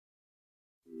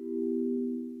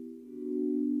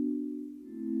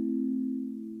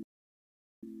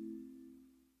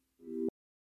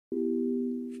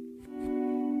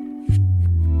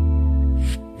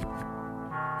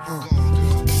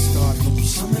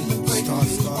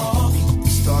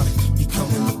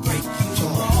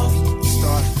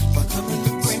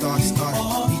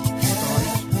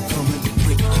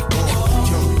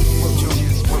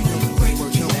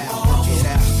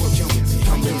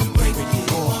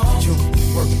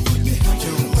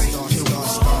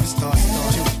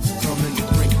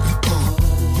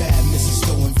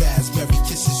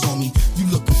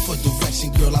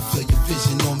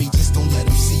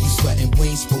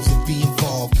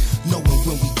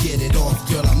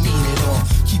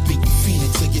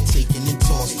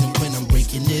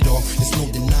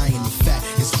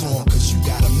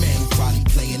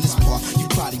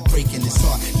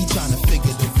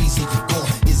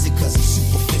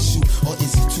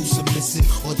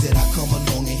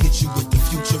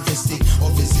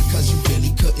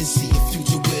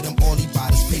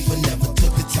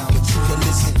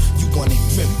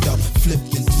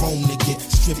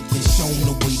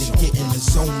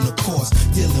course.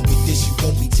 Dealing with this, you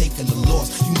won't be taking a loss.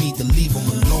 You need to leave them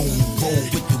alone and roll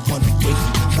with the one who break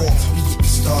you off. We get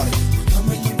started.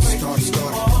 We get started.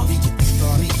 We get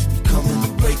started. We coming to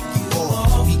break you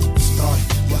off. We get started.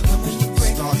 We get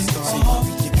started. We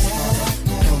get started.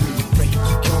 We coming to break you off.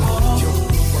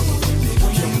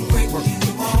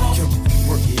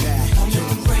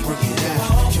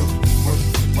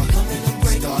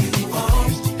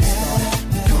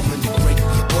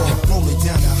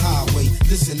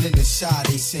 Listen in the shot,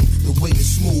 they sing the way the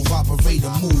smooth operator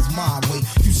move my way.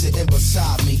 You sitting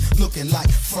beside me, looking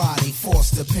like Friday.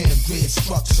 Foster Pan grid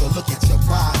structure, look at your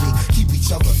body. Keep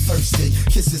each other thirsty,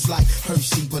 kisses like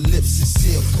Hershey, but lips is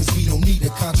sealed. Cause we don't need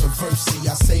a controversy.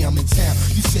 I say I'm in town,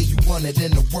 you say you want it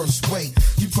in the worst way.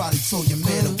 You probably told your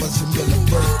man it was your million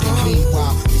birthday.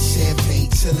 Meanwhile, the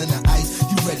champagne chilling the ice.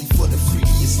 You ready for the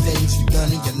freakiest things you done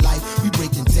in your life? We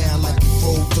breaking down like we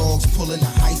road dogs pulling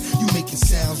the heist. You making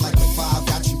sounds like a vibe.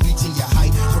 Got you reaching your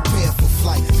height, prepare for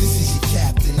flight. This is your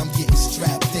captain, I'm getting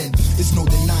strapped in. There's no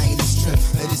denying the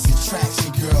strength of this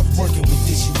attraction, girl. Working with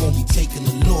this, you won't be taking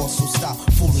the loss. So stop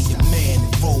fooling your man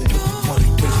and roll with the one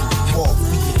who breaking you off.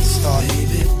 We get started.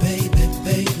 Baby,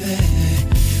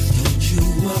 don't you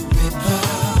worry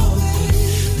about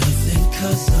nothing,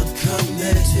 cause I'm coming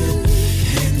to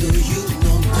handle you,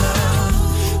 no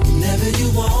doubt. Whenever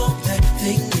you want that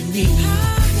thing you need,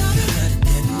 God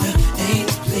and the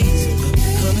ain't pleased.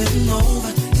 Coming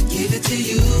over to give it to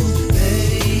you,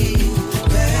 baby.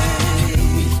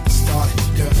 We started,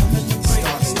 girl.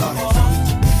 Started.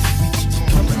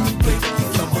 Coming to break you,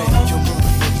 come on, jump on,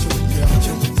 girl,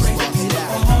 jump break it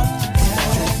out.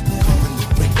 Coming to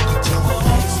break you, jump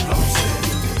on, explosive.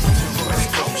 West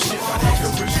Coast shit, my nigga,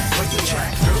 play the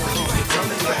track, girl, you turn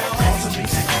it back. On to me,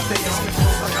 they on me,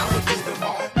 like I would do them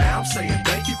all. Now I'm saying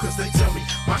thank you, cause they tell me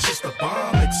my shit's the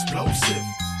bomb, explosive.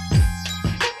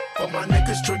 For my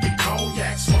niggas drinking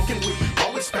cognac, smoking weed,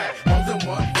 always pack, more than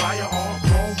one firearm,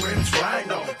 chrome rims,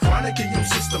 rhino, chronic in your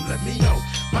system, let me know,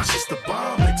 my shit's the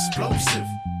bomb, explosive.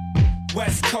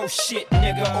 West Coast shit,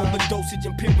 nigga, overdosage,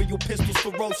 imperial pistols,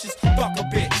 ferocious, fuck a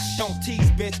bitch, don't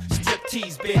tease, bitch, strip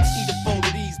tease, bitch, eat a bowl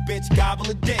of these, bitch, gobble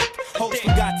a dick, host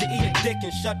forgot to eat a dick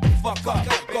and shut the fuck up,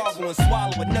 gargle and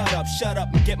swallow a nut up, shut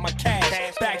up and get my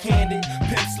cash, backhanded,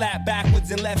 pimp slap backwards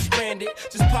and left stranded,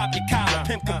 just pop your collar,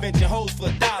 pimp convention hoes for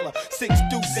 $1, 6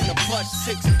 deuce in the plush,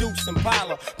 6 deuce in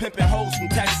Impala, pimping hoes from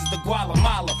Texas to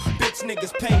Guatemala, bitch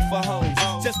niggas pay for hoes,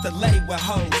 just to lay with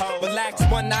hoes, relax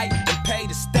one night and pay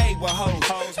to stay with hoes.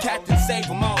 Captain save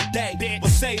them all day.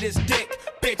 Well, say this dick,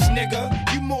 bitch nigga.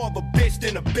 You more of a bitch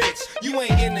than a bitch. You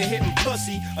ain't into hitting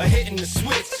pussy or hitting the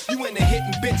switch. You into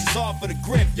hitting bitches off of the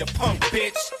grip, you punk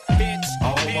bitch.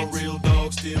 All my real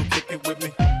dogs still kicking with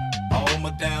me. All my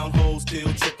down hoes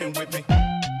still tricking with me.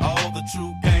 All the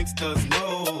true gangsters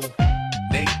know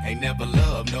they ain't never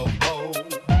loved no hoe.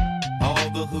 All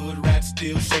the hood rats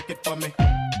still shaking for me.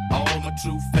 All my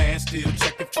true fans still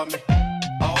checking for me.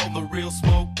 All the real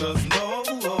smokers know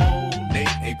they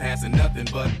ain't passing nothing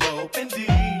but dope indeed.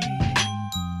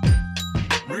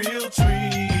 Real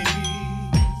trees,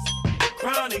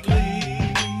 chronic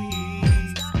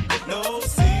leaves, no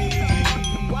seeds.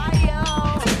 Why yo?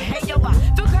 Hey yo, I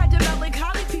feel kind of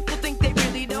melancholy. People think they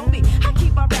really know me. I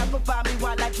keep my rapper by me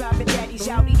while I drive a daddy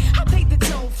shouty. I pay the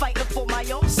tone, fighting for my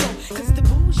own soul. Cause the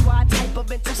bourgeois type of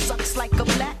mental sucks like a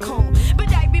black hole.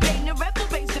 But I remain a rebel,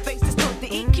 face to face, to the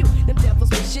EQ. Them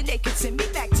devils wishing they could send me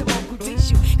back to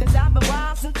Mogadishu. Cause I've been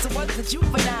wild since I was a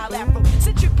juvenile.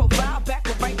 Afro-centric profile, back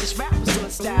when righteous rap was doing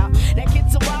style. That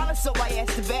kid's a wilder, so I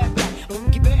asked the bad guy,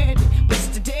 Boogie Bandit, what's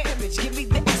the damage? Give me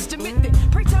the estimate then.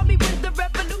 Pray tell me when the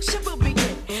revolution will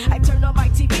begin. I turn on my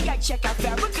TV, I check out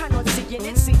Farrakhan on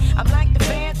CNN. See, I'm like the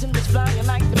phantom that's flying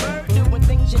like the bird, doing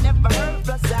things you never heard.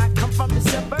 Plus I come from the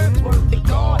suburbs, word they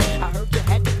gone. I heard you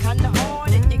had it kinda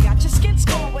hard, and you got your skin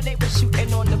scored when they were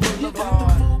shooting on the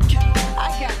boulevard. I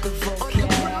got the vocab.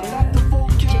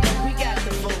 Yeah, we got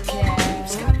the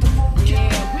vocab.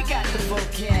 Yeah, we got the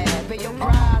vocab. Pay your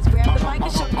prize, grab the mic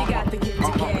and show you got the gift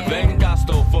together.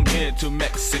 Vengasto from here to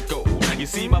Mexico. You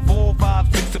see my 4,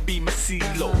 5, 6 to be my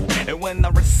CeeLo. And when I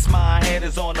rest, my head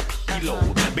is on a pillow.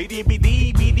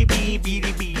 BDB-bo.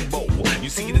 You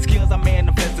see the skills I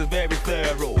manifest is very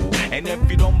thorough. And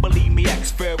if you don't believe me,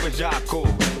 ask Ferrajaco.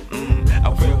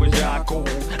 I'm Ferrajaco.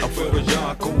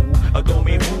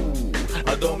 Adome-boo.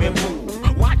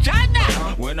 Watch out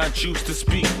now! When I choose to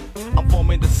speak, I'm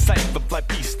forming the cipher like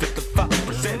peace to the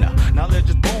 5%. Knowledge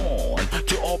is born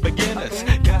to all beginners.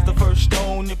 Cast the first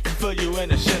stone if you feel you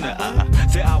in a sinner.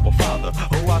 Say our Father,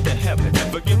 who art in heaven.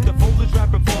 Forgive the foolish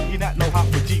rapping for you not know how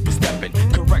to deep is stepping.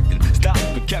 Correcting, stop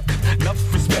and kept it.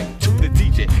 Enough respect to the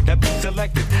DJ that be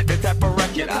selected. The type of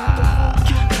record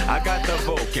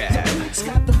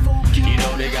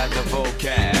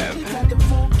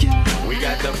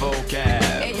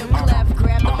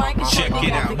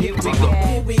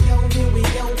we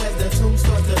go, as the tune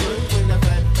starts to move in the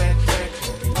fat track.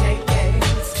 Yeah.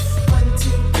 1, 2,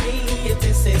 3, if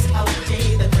this is OG,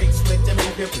 the freaks with the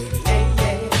movie.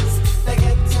 Yeah. The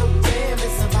ghetto jam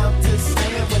is about to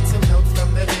slam with some notes from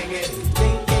the negative.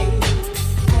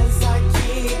 As I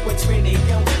keep what's really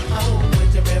going on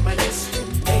with your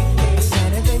reminiscence.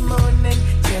 Saturday morning,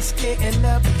 just getting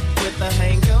up with a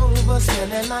hangover,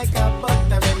 smelling like a butt.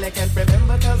 I really can't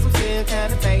remember cause I'm still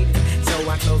kinda faded. So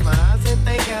I close my eyes and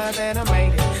thank God that I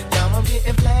made it. Now I'm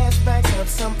getting flashbacks of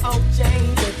some OJ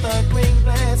with a green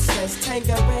glass, let's take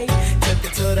a break. Took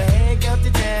it to the head, got the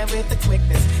jam with the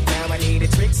quickness. Now I need a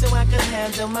trick so I can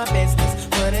handle my business.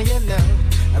 What do you know?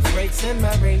 A breaks in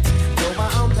my reach. Go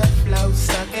out on the floor,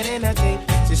 suck it in a deep.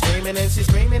 She's screaming and she's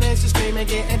screaming and she's screaming,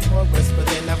 getting hoarse. But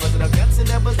then I was in the guts and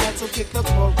I was got to kick the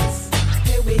chorus.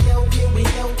 Here we go,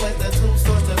 as the tune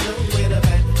starts to move with a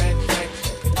fat track.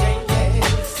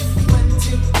 Yes. 1,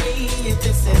 2, 3, if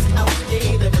this is OG,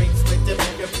 the breaks with the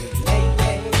memory.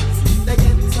 Yes. The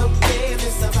ghetto jam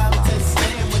is about to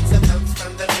slam with some notes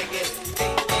from the negative.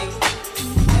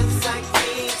 As I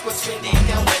gauge what's really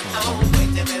going on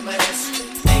with the reminiscence.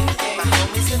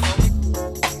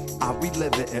 Are we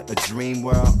living in a dream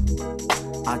world?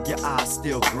 Are your eyes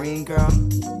still green, girl?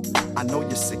 I know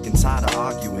you're sick and tired of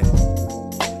arguing,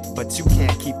 but you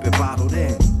can't keep it bottled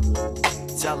in.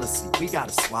 Jealousy, we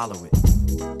gotta swallow it.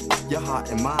 Your heart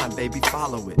and mind, baby,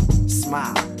 follow it.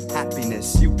 Smile,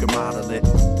 happiness, you can model it.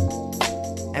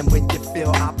 And when you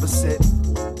feel opposite,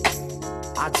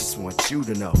 I just want you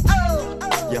to know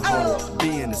your whole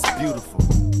being is beautiful.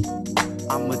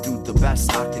 I'ma do the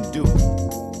best I can do,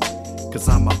 cause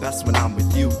I'm my best when I'm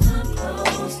with you. Come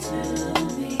close to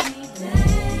me,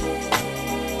 baby.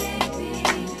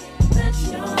 Let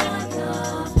your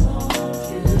love hold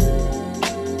you.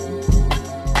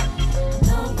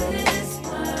 Know this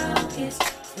world is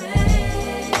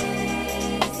crazy.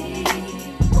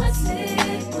 What's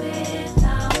it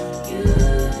without you?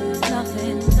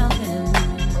 Nothing.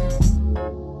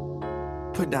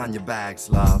 Put down your bags,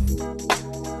 love.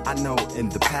 I know in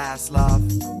the past, love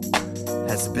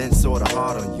has been sorta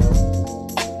hard on you,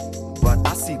 but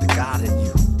I see the God in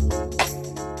you.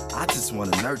 I just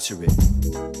wanna nurture it.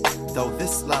 Though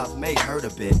this love may hurt a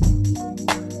bit,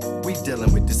 we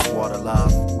dealing with this water,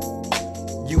 love.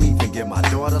 You even give my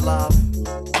daughter love.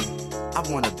 I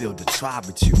wanna build a tribe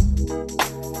with you,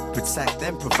 protect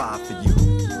and provide for you.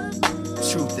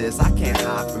 Truth is, I can't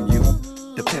hide from you.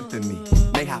 The pimp in me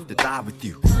may have to die with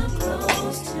you. Come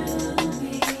close to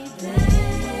me, baby.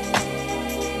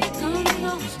 Come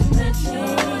close, let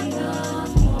your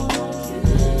love hold you.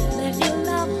 Let your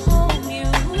love hold you.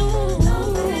 Know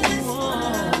this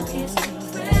world is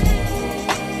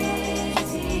crazy.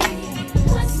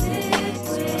 What's it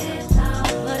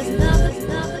without love?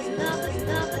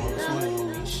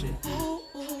 Shit.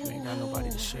 You ain't got nobody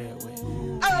to share it with.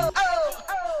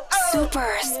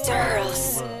 Super Stars.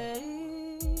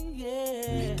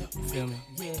 You feel me?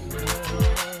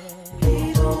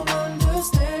 He don't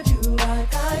understand you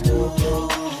like I do.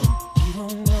 He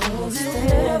don't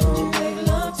understand you make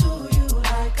love to you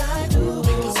like I do.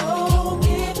 So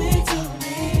give it to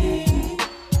me,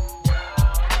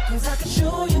 'cause I can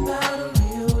show you about a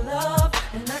real love,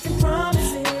 and I can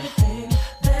promise anything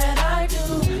that I do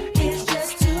is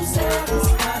just to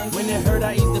satisfy you. When it hurt, I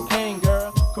ease the pain,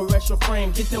 girl. Caress your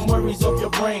frame, get them worries off your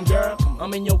brain, girl.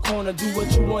 I'm in your corner, do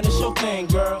what you want, it's your thing,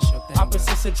 girl.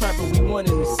 Opposites attract, but we one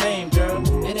and the same, girl.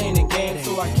 It ain't a game,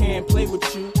 so I can't play with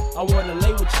you. I wanna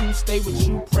lay with you, stay with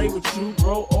you, pray with you,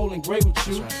 grow old and great with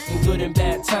you. In good and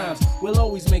bad times, we'll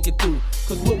always make it through,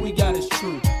 'cause what we got is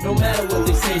true. No matter what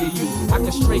they say to you, I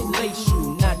can straight lace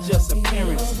you, not just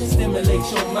appearance. Stimulate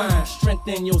your mind,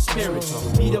 strengthen your spirit.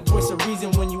 Be the voice of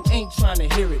reason when you ain't trying to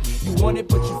hear it. You want it,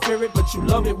 but you fear it, but you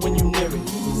love it when you near it.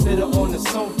 Sit her on the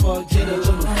sofa, get a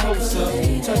little closer.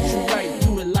 Touch you right,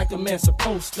 do it like a man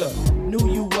supposed to. Knew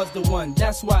you was the one,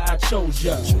 that's why I chose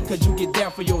ya. 'Cause you get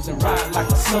down for yours and ride like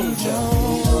a soldier. I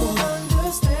don't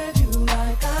understand you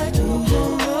like I do.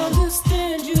 Don't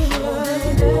understand you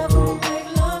like never make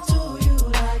love to you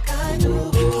like I do.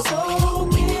 So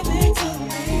give it to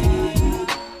me.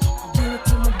 Give it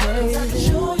to me, baby. I can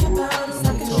show you about it.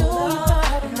 I can show you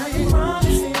about it. And I can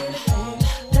promise anything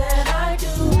that I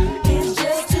do is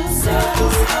just to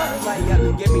satisfy.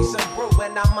 Give me some brew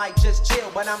and I might just chill.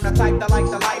 But I'm the type that like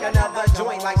to light another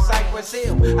joint like Cypress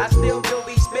Hill. I still do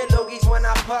be spit loogies when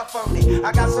I puff on it.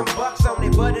 I got some bucks on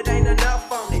it, but it ain't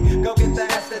enough on it. Go get the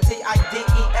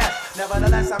S-T-I-D-E-S.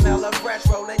 Nevertheless, I'm hella fresh,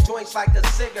 rolling joints like a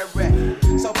cigarette.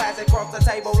 So pass it across the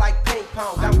table like ping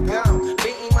pong. I'm gone,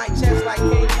 beating my chest like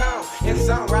King Kong. It's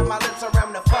on, wrap my lips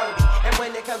around the 40. And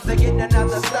when it comes to getting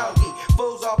another stogie,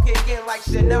 Fools all kick in like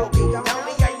Shinobi.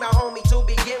 Homie ain't my homie to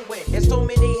begin with. It's too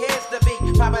many heads to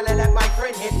be. Probably let my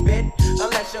friend hit bit.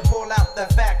 Unless you pull out the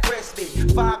fat crispy.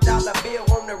 $5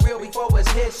 bill on the real before it's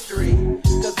history.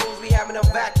 Cause fools be having them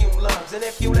vacuum lungs. And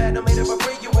if you let them hit it for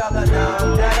free, you hella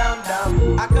dumb.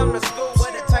 Da-dum-dum. I come to school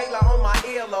with a Taylor on my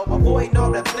earlobe. Avoiding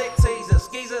all the flick teasers,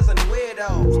 skeezers, and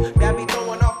weirdos. That be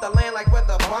throwing off the land like where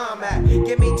the bomb at.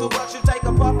 Give me $2, you take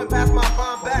a puff and pass my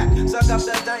bomb back. Suck up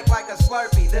the dank like a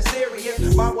Slurpee. The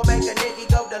serious bomb will make a nigga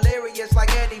go delirious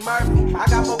like Eddie Murphy. I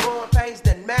got more growing pains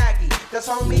than Maggie. Cause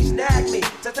homies nag me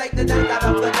to take the dank out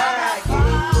of the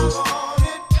baggie.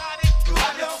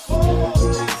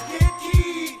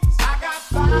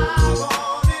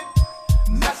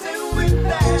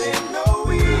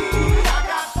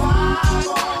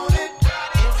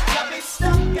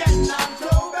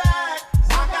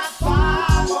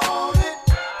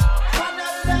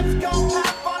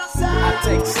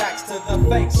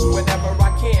 Whenever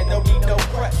I can, don't need no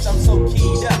crutch. I'm so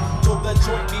keyed up till the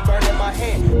joint be burning my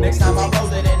hand. Next time I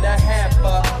roll it in a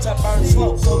hamper to burn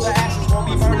slow, so the ashes won't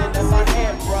be burning in my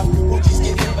hand, bruh. Hoochies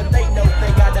get hit, but they know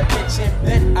they got a bitch in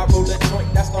bed. I roll a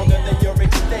joint that's longer than your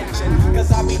extension.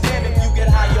 Cause I'll be damned if you get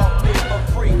high off me for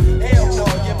free. Hell no,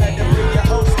 you better bring your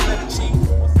host to the chief.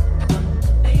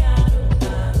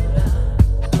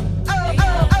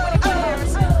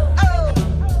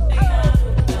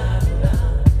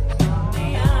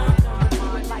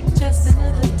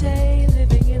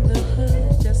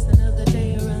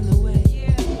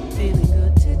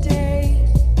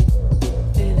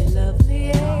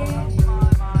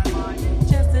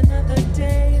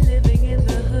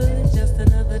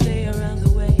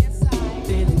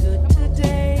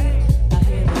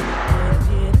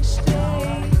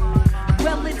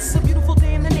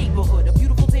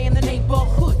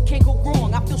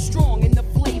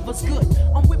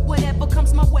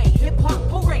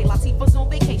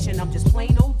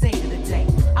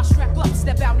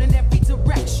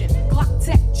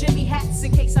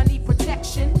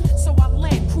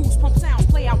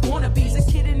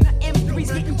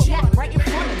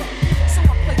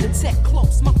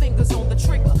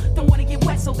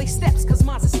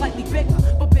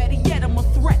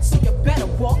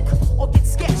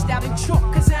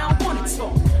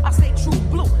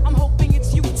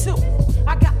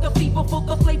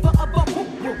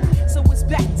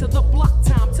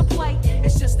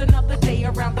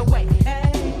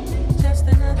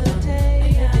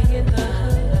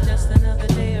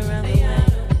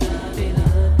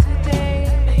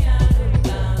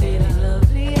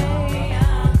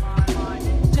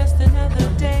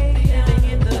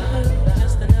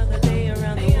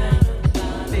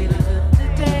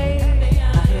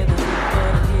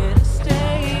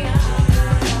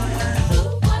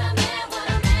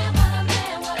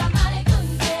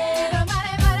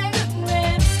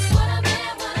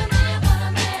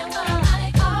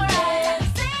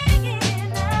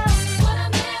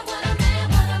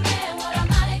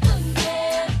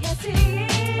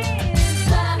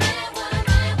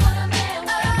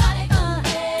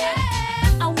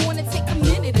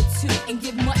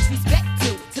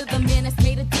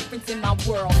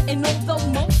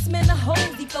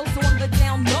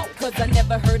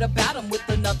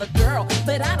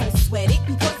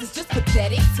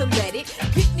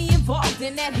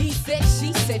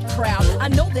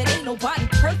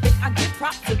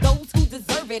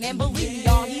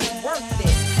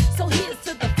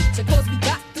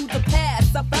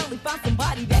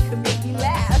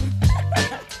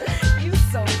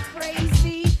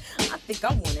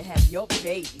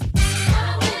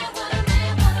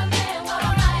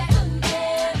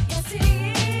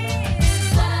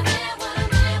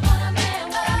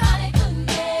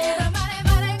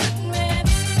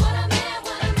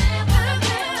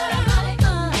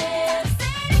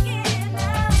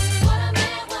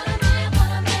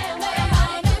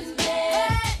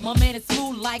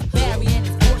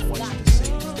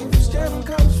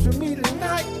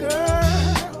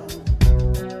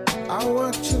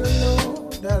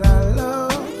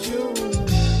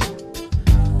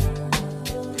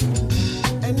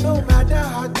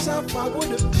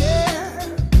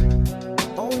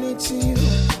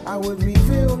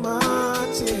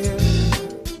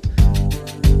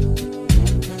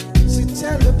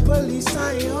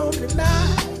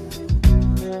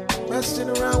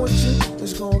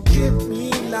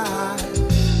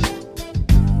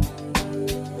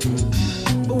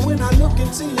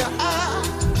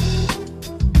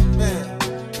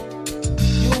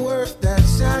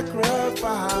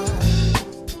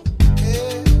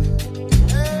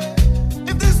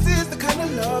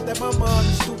 That my mom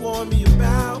used to warn me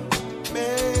about,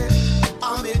 man,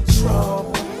 I'm in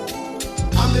trouble.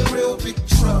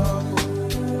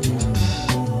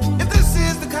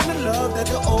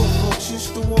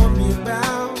 used to warn me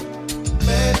about.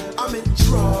 Man, I'm in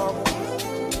trouble.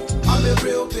 I'm in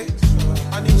real big trouble.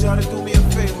 I need y'all to do me a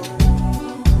favor.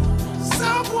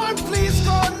 Someone please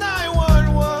call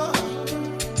 911.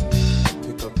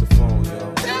 Pick up the phone,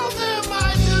 yo. Tell them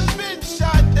I just been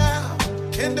shot down.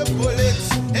 And the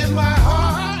bullets in my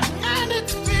heart, and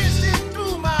it's piercing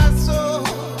through my soul.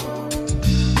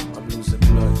 I'm losing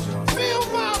blood, yo. Feel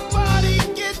my body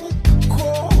getting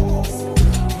cold.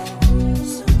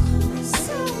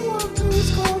 Someone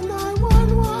please call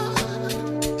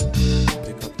 911.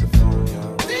 Pick up the phone,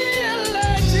 yo. The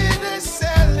alleged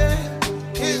assailant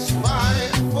is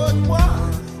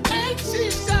 5'1", and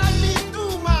she shot me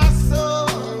through my soul.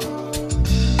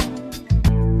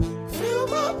 Feel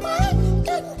my body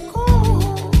getting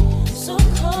cold. So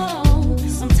cold.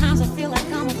 Sometimes I feel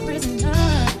like I'm a prisoner.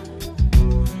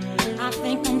 I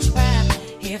think I'm trapped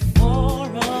here for a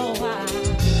while.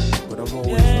 But I'm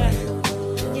always right here with you,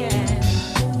 girl.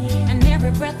 Yeah. And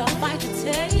every breath I fight to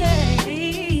take. Yeah.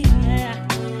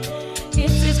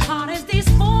 It's as hard as these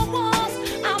four walls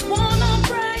I wanna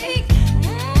break.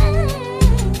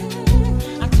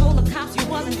 I told the cops you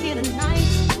wasn't here tonight.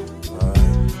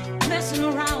 Messing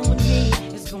around with me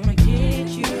is gonna get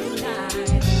you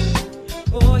tonight.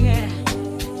 Oh yeah,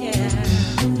 yeah.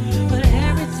 But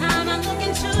every time I look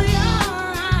into your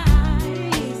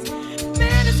eyes,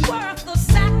 man, it's worth the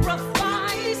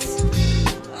sacrifice.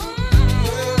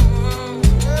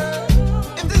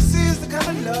 If this is the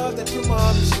kind of love that your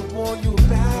mom used to warn you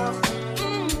about,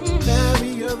 Mary,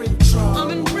 you're in trouble.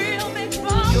 I'm in real big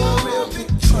trouble. You're in real big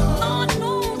trouble. Lord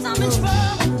knows I'm in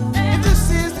trouble. If this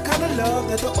is the kind of love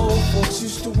that the old folks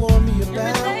used to warn me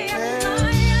about, Every day, every man,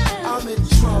 night, I'm in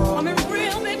trouble. I'm in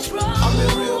real big trouble. I'm in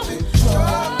real big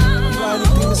trouble. You got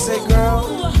anything to say, girl?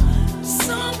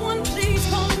 Someone please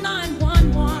call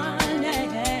 911.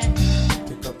 Yeah.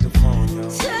 Pick up the phone, yo.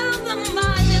 Tell them I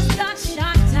just got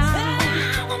shot down.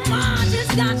 Tell them I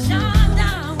just got shot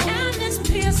down. And it's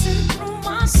piercing through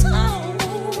my soul.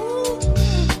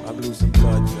 I'm losing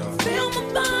blood, yo. Feel my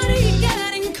body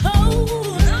getting cold.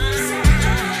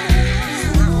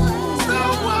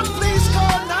 Someone please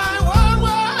call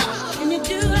 911. Can you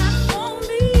do that for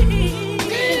me?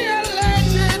 The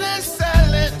alleged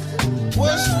assailant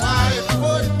was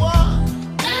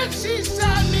 5'1", and she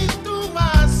shot me through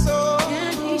my soul.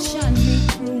 And he shot me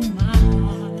through my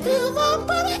heart. Feel my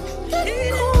body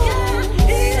getting cold.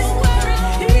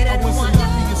 I was the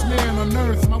luckiest man on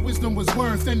earth. My wisdom was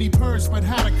worth any purse, but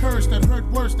had a curse that hurt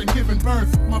worse than giving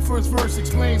birth. My first verse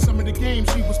explains some of the games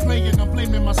she was playing. I'm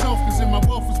blaming myself, cause in my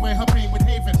wealth was where her pain would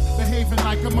haven. Behaving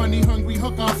like a money-hungry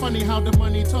hooker. Funny how the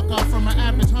money took her from an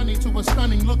average honey to a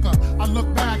stunning looker. I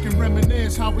look back and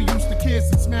reminisce how we used to kiss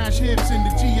and smash hips in the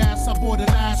G-ass I bought her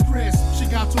last Chris. She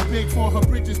got too big for her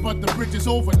bridges, but the bridge is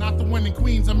over. Not the one in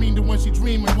Queens, I mean the one she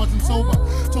dreamed and wasn't sober.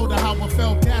 Told her how I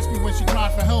felt, gassed me when she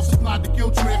cried for help. Supplied the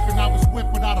guilt trip and I was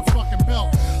whipped without a fucking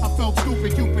belt. I felt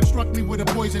stupid, Cupid struck me with a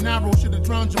poison arrow. Should've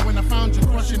drowned you when I found you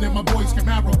crushing in my boy's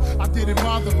Camaro. I didn't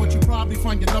bother, but you probably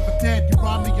find your lover dead. You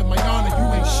robbed me of my honor,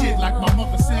 you ain't shit like my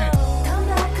mother said. Come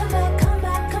back, come back, come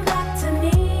back, come back to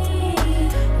me.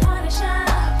 Punish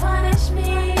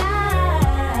me.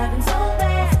 I've been so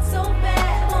bad,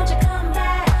 won't you come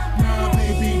back? Nah,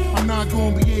 baby, I'm not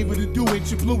gonna be able to do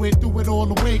it. You blew it, threw it all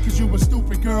away, cause you were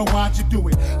stupid, girl, why'd you do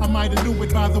it? I might've knew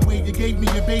it by the way you gave me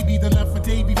a baby that left a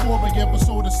day before I ever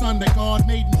saw the sun that God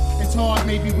made me. It's hard,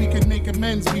 maybe we can make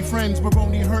amends, be friends. We're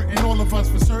only hurting all of us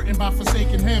for certain by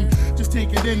forsaking him. Just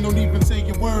take it in, don't even say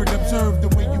a word. Observe the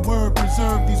way you were,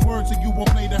 preserve these words so you won't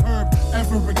play the herb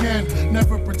ever again.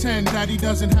 Never pretend that he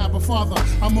doesn't have a father.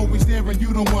 I'm always there and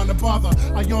you don't wanna bother.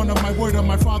 I honor my word on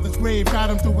my father's grave. Got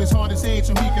him through his hardest age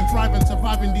so he can thrive and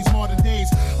survive in these modern days.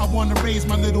 I wanna raise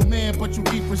my little man, but you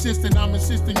keep resisting. I'm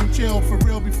insisting you chill for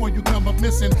real before you come up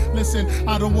missing. Listen,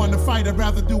 I don't wanna fight, I'd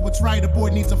rather do what's right. A boy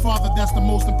needs a father, that's the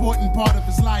most important part of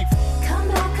his life. Come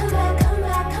back, come back, come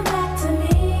back, come back to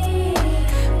me.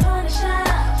 Punish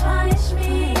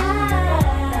me.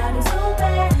 I've been so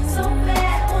bad,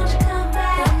 won't you come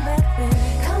back?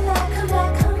 Come back, come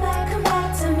back, come back, come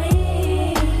back to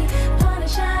me.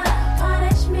 Punish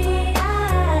me.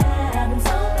 I've been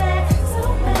so bad,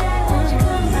 won't you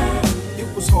come back? It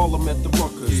was Harlem at the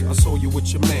Ruckers. I saw you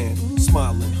with your man,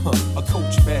 smiling, a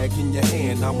Coach bag in your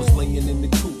hand. I was laying in the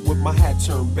coupe with my hat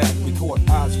turned back. We caught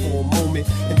eyes for a moment,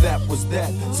 and that was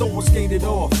that. So I skated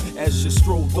off as you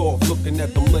strolled off, looking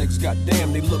at them legs.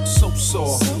 Goddamn, they look so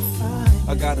soft.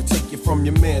 I gotta take you from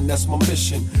your man, that's my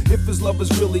mission. If his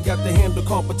lovers really got to handle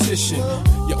competition,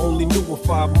 you only knew in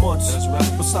 5 months.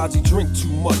 Besides, he drink too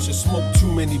much and smoke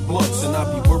too many blunts, and I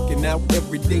be working working out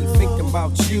every day, thinking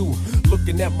about you.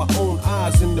 Looking at my own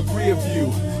eyes in the rear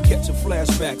view. Catching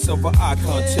flashbacks of our eye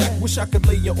contact. Wish I could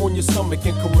lay you on your stomach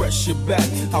and caress your back.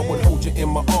 I would hold you in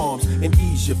my arms and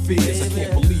ease your fears. I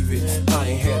can't believe it, I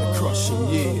ain't had a crush in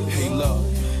years. Hey, love.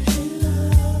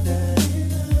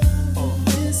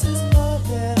 This is more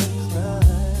than a crush.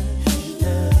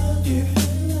 Yeah.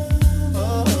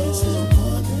 This is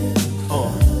more than a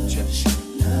crush.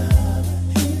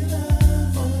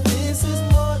 This is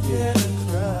more than a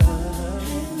crush.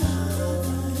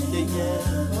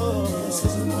 This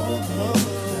is more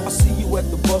than I see you at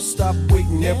the bus stop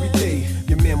waiting every day.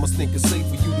 Your man must think it's safe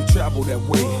for you to travel that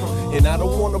way. And I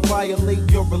don't wanna violate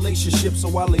your relationship,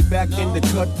 so I lay back in the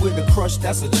cut with a crush,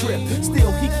 that's a trip.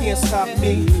 Still, he can't stop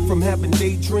me from having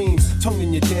daydreams,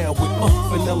 tonguing you down with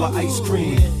vanilla ice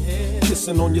cream.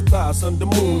 Kissing on your thighs under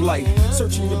moonlight,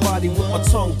 searching your body with my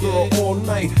tongue, girl, all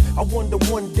night. I wonder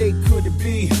one day could it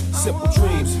be simple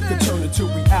dreams could turn into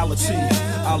reality.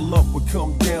 Our love would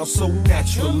come down so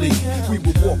naturally. We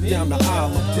would walk down the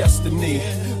aisle of destiny.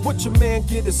 What your man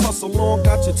get is hustle on,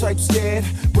 got your type scared.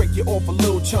 Break you off a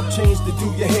little chump change to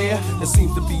do your hair. That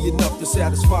seems to be enough to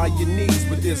satisfy your needs,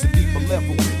 but there's a deeper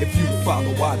level if you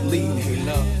follow I'd lead. Hey,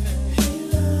 love.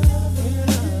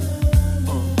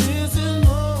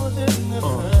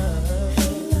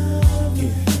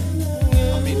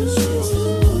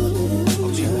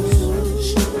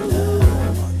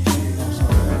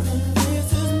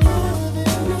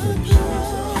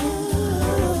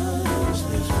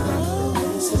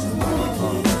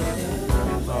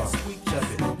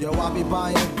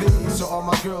 Buying B's, so all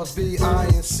my girls be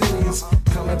eyeing C's.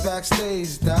 Coming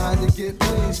backstage, dying to get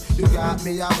pleased. You got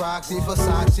me, I rock the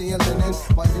Versace and linen.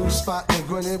 While you spotting,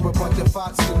 grinning with a bunch of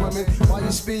foxy women. While you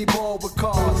speedball with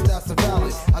cars, that's the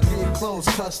valley. I get clothes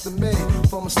custom made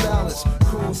from a stylist.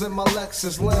 Cruise in my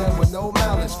Lexus land with no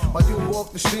malice. While you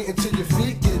walk the street until your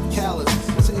feet get callous.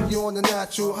 Take you on the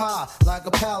natural high like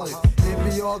a pallet. It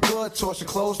be all good, toss your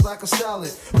clothes like a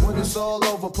salad. When it's all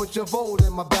over, put your vote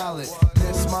in my ballot.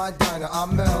 This my diner,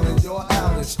 I'm Mel and you're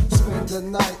Alice. Spend the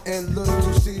night in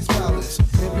Little Caesar's Palace.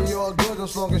 It be all good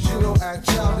as long as you don't act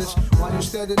childish. While you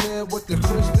standing there with the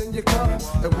crisp in your cup.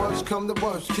 And worst come to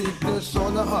worst, keep this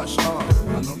on the hush. I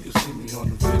know you see me on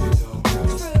the video.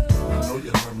 I know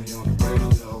you heard me on the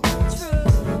radio.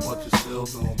 But you still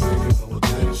don't pay me no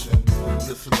attention.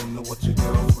 Listening to what your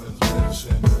girlfriends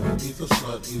mention. He's a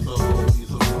slut, he's a hoe,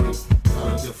 he's a freak.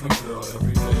 Got a different girl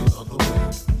every day of the week.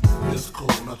 It's cool,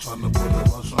 not trying to put a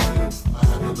rush on you. I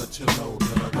had to let you know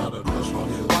that I got a crush on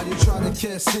you. While you trying to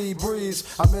catch sea breeze,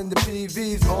 I'm in the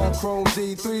PVs, all chrome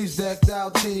D3s, decked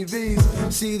out TVs,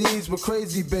 CDs with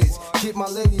crazy bass. Keep my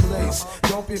lady lace.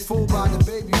 Don't be fooled by the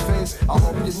baby face. I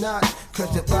hope you're not,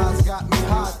 cause your thighs got me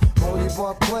hot. Only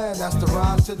one plan, that's the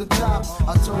rise to the top.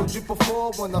 I told you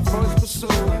before when I first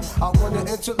pursued, I want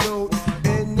to interlude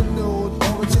in the nude.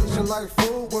 Orientation like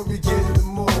food when we get in the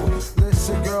mood.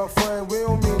 Listen, girlfriend, we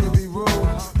don't mean to be rude,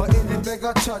 but anything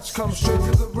I touch comes straight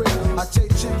to the rear. I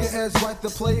take chicken heads like the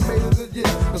playmate of the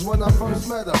year. Cause when I first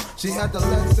met her, she had the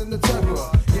legs and the temper.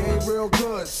 Game real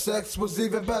good, sex was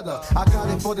even better. I got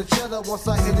it for the cheddar once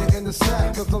I hit it in the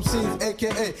sack. Cause I'm seen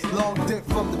AKA long dick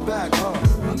from the back. I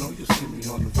know you see me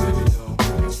on the video.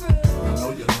 I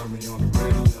know you heard me on the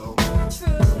radio.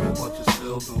 But you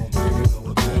still don't pay me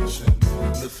no attention.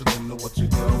 Listening to what your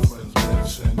girlfriends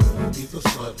mention. He's a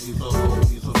slut, he's a hoe,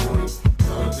 he's a freak.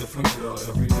 Got a different girl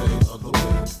every day of the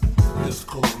week. It's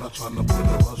cool, not trying to put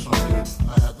a rush on you.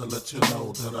 I had to let you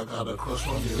know that I got a crush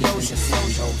on you. Emotion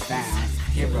slows goes down.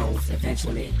 Heroes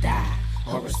eventually die.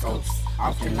 Horoscopes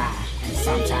often lie, and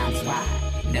sometimes why.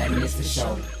 Nothing is for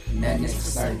show, nothing is for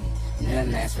certain.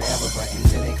 Nothing lasts forever, but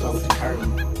until they close the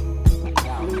curtain.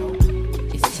 Y'all know,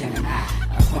 it's Tim and I,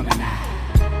 a woman and I.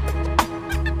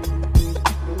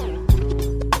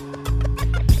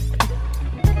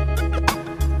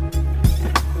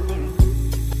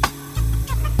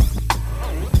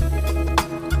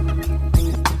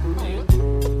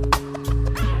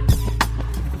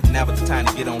 Now it's the time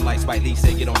to get on like Spike Lee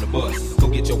said, get on the bus. Go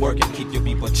get your work and keep your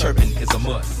people chirping is a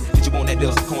must. Get you on that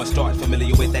dust cornstarch,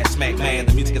 familiar with that smack man.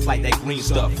 The music is like that green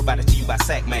stuff, provided to you by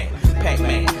Sack Man.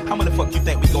 Pac-Man, how many fuck you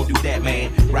think we gon' do that,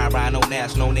 man? Ride no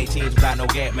national, on 18s without no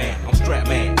gap, man. I'm strapped,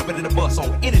 man. I'm ready to bust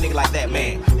on any nigga like that,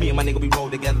 man. Me and my nigga, we roll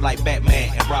together like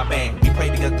Batman and Robin. We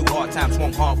prayed together through hard times,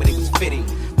 swung hard when it was fitting.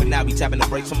 But now we tapping the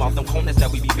brakes from off them corners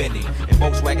that we be bending. And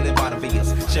Volkswagen and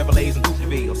Bonnevilles, Chevrolets and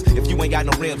Coupevilles. If you ain't got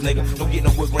no rims, nigga, don't get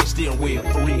no wood grain steering wheel,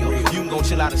 for real. You can go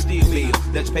chill out and steal bill.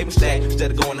 Let your paper stack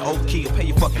instead of going to overkill. Pay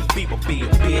your fucking people bill,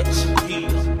 bitch. Yeah.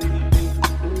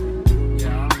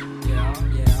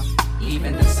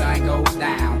 Even the sun goes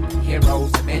down,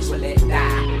 heroes eventually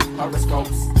die.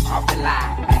 horoscopes often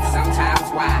lie, and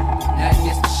sometimes why. Nothing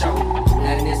is for show,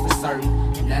 nothing is for certain.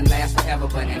 Nothing lasts forever,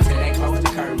 but until they close the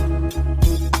curtain.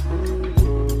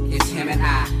 It's him and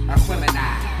I, or Quim and I.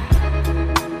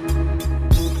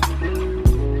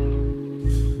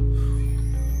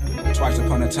 Twice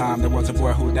upon a time, there was a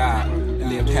boy who died and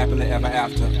lived happily ever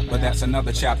after. But that's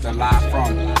another chapter. Live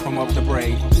from up the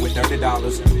braid with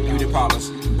 $30, beauty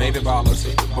parlors, baby ballers,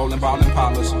 bowling ball and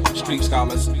parlors, street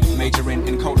scholars, majoring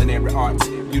in culinary arts.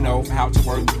 You know how to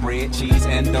work bread, cheese,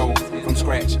 and dough from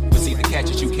scratch. But see, the catch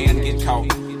is you can get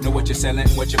caught. Know what you're selling,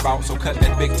 what you bought, so cut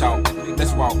that big talk.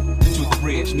 Let's walk to the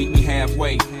bridge, meet me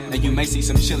halfway. Now you may see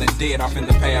some chillin' dead off in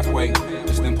the pathway.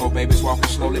 Just them poor babies walking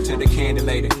slowly to the candy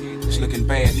lady. It's looking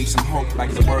bad, need some hope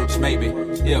like the words maybe.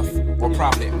 If, or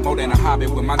probably, more than a hobby.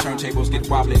 When my turntables get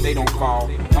wobbly, they don't fall.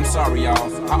 I'm sorry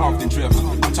y'all, I often drift.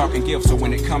 I'm talking gifts, so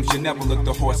when it comes, you never look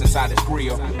the horse inside its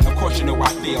grill. Of course you know I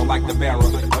feel like the bearer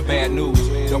of bad news.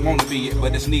 Don't wanna be it,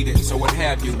 but it's needed, so what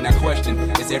have you? Now question,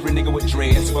 is every nigga with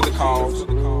dreads for the cause?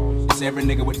 Is every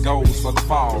nigga with goals for the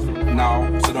fall?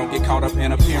 No, so don't get caught up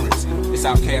in appearance. It's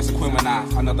Outkast, Quim and I,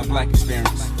 another black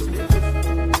experience.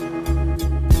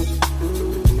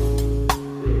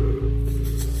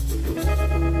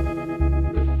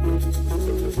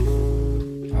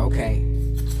 Okay,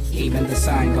 even the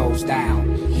sun goes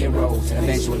down. Heroes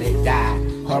eventually die.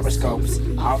 Horoscopes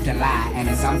often lie,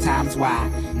 and sometimes why.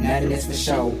 Nothing is for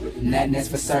show, nothing is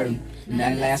for certain.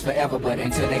 Nothing lasts forever, but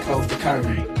until they close the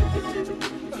curtain.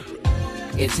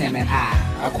 It's him and I,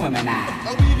 or Quim and I.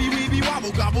 A weeby,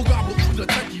 wobble, gobble, gobble, ooh, the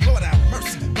turkey, Lord have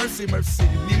mercy, mercy, mercy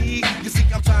me. You see,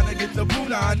 I'm trying to get the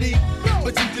punani,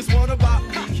 but you just wanna bop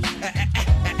me.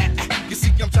 You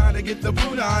see, I'm trying to get the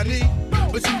punani,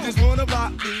 but you just wanna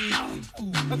bop me.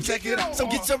 Ooh, check it out. So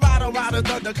get your rider,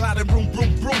 thundercloud and broom,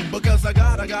 broom, broom, because I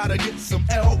gotta get some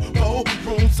elbow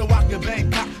room so I can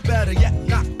Bangkok, better yet,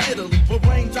 not Italy. But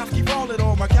raindrops keep falling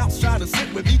on my couch, try to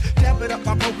sit with me, damp it up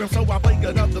my program so I play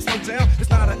another slow down. It's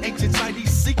not an ancient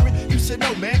Chinese secret, you should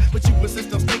know, man, but you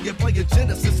insist on staying playing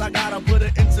Genesis. I gotta put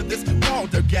it into this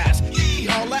balderdash.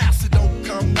 Yeehaw, ass, and don't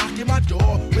come knocking my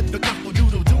door with the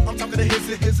cockle-doodle-doo. I'm talking to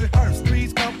his and hers,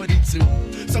 three's company too.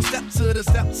 So step to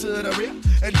the rear,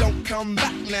 and don't come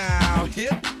back now.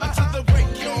 Here, until the break,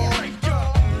 y'all.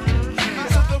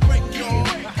 Until the break, y'all.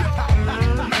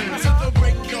 Until the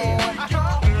break, y'all.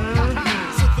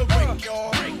 Until the break,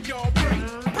 y'all.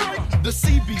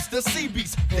 The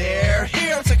CBs, they're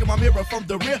here. I'm taking my mirror from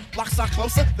the rear. Blocks are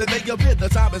closer than they appear. The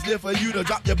time is near for you to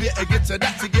drop your bit and get your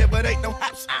nuts again, but ain't no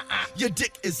house. Your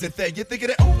dick isn't there. You're thinking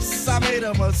that, oops, I made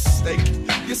a mistake.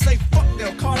 You say, fuck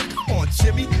Del Carter, come on,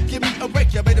 Jimmy, give me a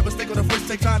break. You made a mistake on the first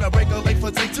take, trying to break a late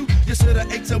for take two. You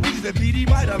should've ate some weeds, and PD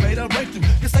might have made a breakthrough.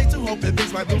 You stay too hoping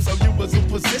things might bloom, so you was in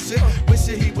position,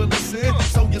 wishing he would listen.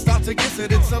 So you start to guess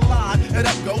it, it's a lie. And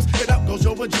up goes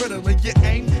your adrenaline. You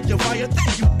aim, you fire,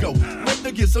 there you go. When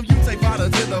the so you take part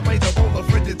of the way the roll a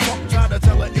friend and talk, try to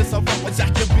tell her it's a wrong, but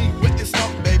Jack can be with this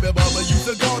talk, baby, mama, you's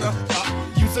a goner,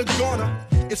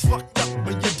 it's fucked up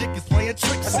when your dick is playing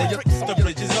tricks. I say the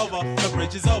bridge is over, the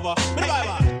bridge is over,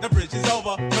 bye-bye, the bridge is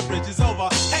over, the bridge is over,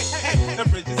 hey, the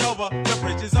bridge is over, the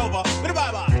bridge is over,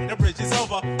 bye-bye, the bridge is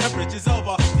over, the bridge is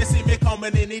over. You see me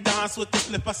coming in, he dance with the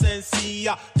flipper sensei,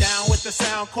 down with the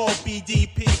sound called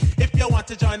BDP. If you want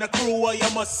to join the crew, well, you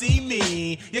must see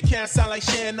me. You can't sound like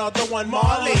Shan or the one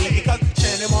Marley, because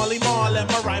Shan and Marley Marlin,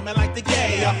 my rhyming like the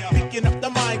gay. Picking up the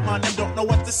mic, man, and don't know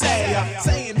what to say.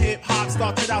 Saying hip hop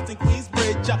started out in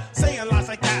Queensbridge. Saying lines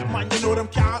like that, man, you know them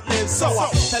can't live. So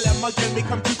tell them again, me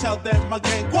come to tell them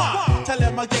again. Go. Tell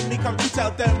them again, me come to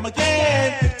tell them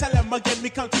again. Tell them again, me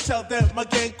come to tell them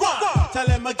again. Go. Tell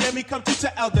them again, me come to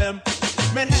tell them.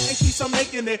 Manhattan keeps on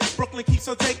making it, Brooklyn keeps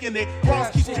on taking it,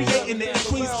 Bronx keeps creating it, and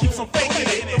Queens keeps on faking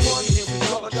it.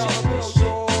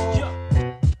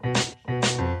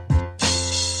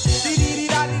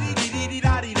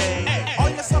 All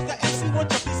your sucker MC,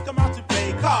 won't you please come out to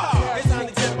play card? There's an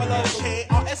example of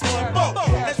KRS-One.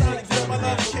 There's an example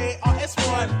of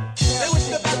KRS-One. They wish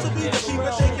the best to be the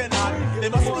keeper shaking on. They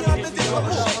must be on the deal.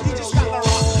 He just got the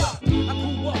rock. I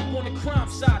grew up on the crime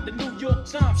side, the New York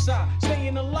Times side.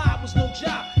 Staying alive was no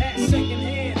job. At second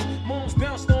hands, moms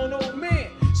bounced on old man.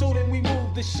 So then we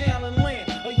moved to Shallon Land.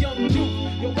 A young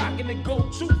youth, you're rocking the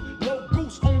go-to. Low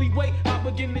goose, only way I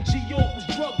begin to G-York was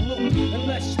drug loot. And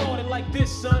let's start it like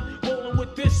this, son. Rolling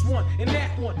with this one and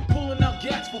that one. Pulling out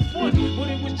gats for fun. But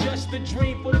it was just a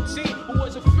dream for the team who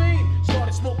was a fiend.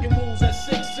 Started smoking rules at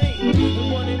 16.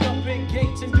 And running up in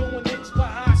gates and doing hits by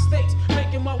high stakes.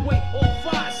 Making my way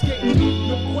on 5 skates.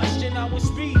 No question I was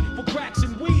speed for cracks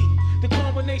and weed. The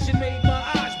combination made my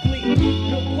eyes bleed.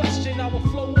 No question I would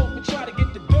flow off and try to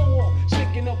get the dough off.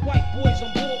 Sticking up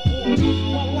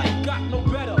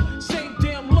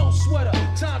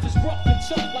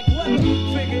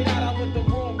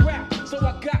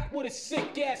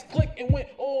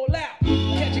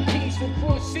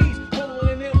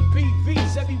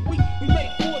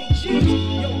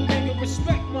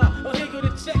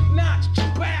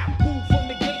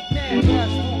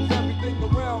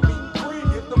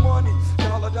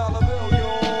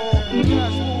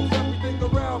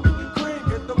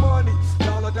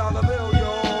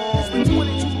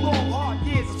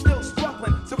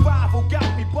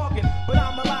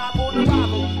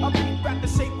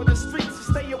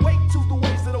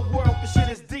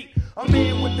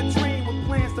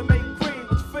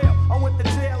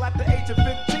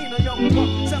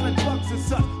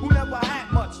never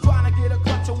had much. Trying to get a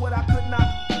clutch of what I could not.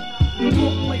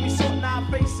 Court play me short, now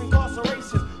I face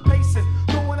incarceration. Pacing,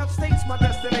 going upstate's my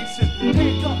destination.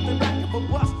 Handcuffed in back of a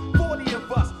bus, 40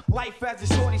 of us. Life as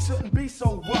a shorty shouldn't be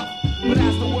so rough. But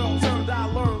as the world turned, I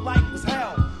learned life was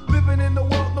hell. Living in the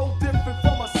world no different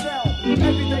from a cell.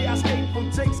 Every day I escape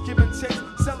from Jake's, giving chase,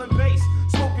 selling bass,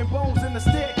 smoking bones in the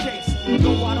staircase.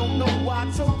 Though I don't know why I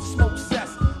chose to smoke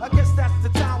cess. I guess that's the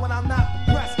time when I'm not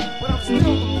depressed, but I'm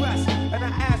still depressed. And I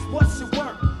ask, what's your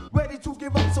work? Ready to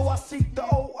give up, so I seek the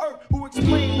old earth who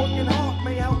explain working hard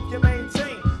may help you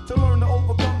maintain. To learn to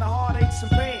overcome the heartaches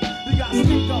and pain. You got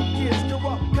stick up kids,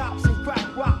 corrupt cops, and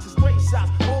crack rocks and stray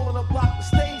shots. All in the block that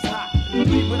stays hot.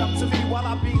 Leave it up to me while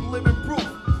I be living proof.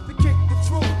 To kick the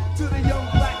truth to the young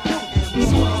black youth. The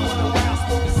shorties run around,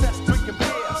 smoking sets, drinking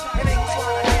beers. And ain't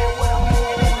trying to hear what I'm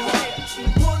hearing in the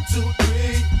ear. 1, 2,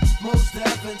 3, most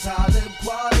deaf and Talib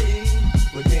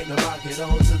Kweli. We came to rock it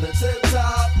on to the tip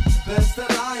top. Best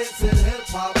alliance in hip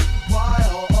hop.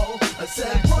 Y-O-O. I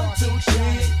said 1, 2,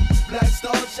 3. Black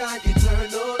star shine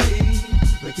eternally.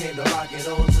 We came to rock it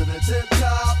on to the tip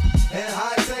top. And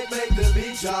high tech make the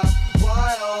beat drop.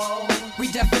 Y-O.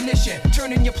 Redefinition,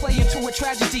 turning your play into a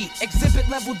tragedy. Exhibit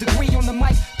level degree on the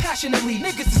mic, passionately.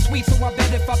 Niggas is sweet, so I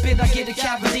bet if I bid, I get a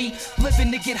cavity.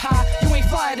 Living to get high, you ain't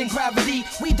flyer than gravity.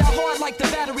 We die hard like the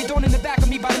battery, thrown in the back of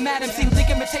me by the Madam. See,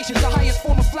 think imitation's the highest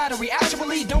form of flattery.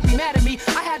 Actually, don't be mad at me,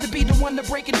 I had to be the one to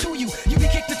break it to you. You be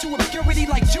kicked into obscurity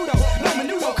like judo. No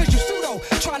menudo, cause you pseudo.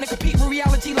 Trying to compete with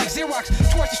reality like Xerox.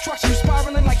 Towards destruction, you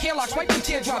spiraling like hairlocks, wiping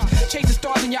teardrops. Chasing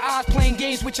stars in your eyes, playing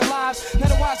games with your lives.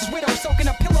 Otherwise, as widows, soaking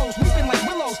up pillows, weeping like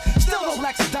willows. Still no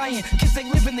blacks is dying, kids they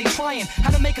living, they trying.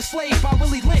 How to Make a Slave by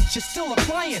Willie Lynch is still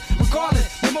applying. Regardless,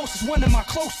 Mimosa's one of my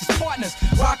closest partners.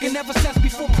 Rockin' ever since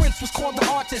before Prince was called the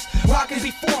artist. Rockin'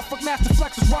 before Fuck Master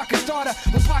Flex was rockin' starter.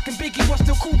 When Pac and Biggie was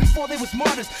still cool before they was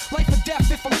martyrs. Life or death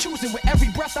if I'm choosing, with every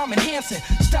breath I'm enhancing.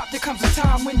 Stop, there comes a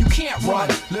time when you can't run.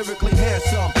 Lyrically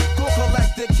handsome, go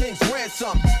collect the king's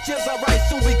ransom. Gems I write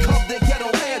soon become the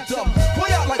ghetto anthem.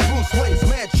 Play out like Bruce Wayne's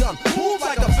mansion, move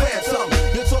like a phantom.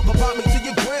 You talk about me to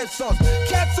your grandsons.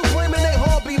 Cats who claiming they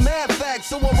hard be mad facts,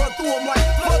 so I run through them like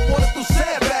flood water through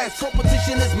sandbags.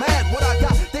 Competition is mad, what I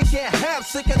got they can't have.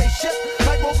 Sick of they shit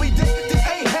like what we did to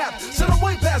Ahab. So I'm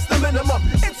way past the minimum.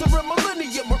 Interim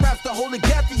millennium, where raps the holy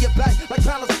gap to your back like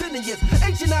Palestinians.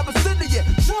 Ancient Abyssinia,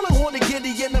 surely horny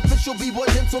Gideon. Official b-boy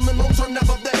gentleman, long term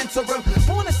never the interim.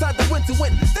 Born inside the winter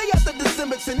wind, they after the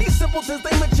Simmons. And these simpletons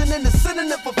they mention in the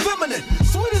synonym for feminine.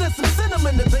 Sweeter than some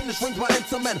cinnamon, the Danish rings by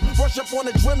intimate. Rush up on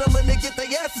adrenaline, they get their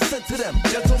asses sent to them.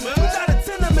 Gentlemen, we got a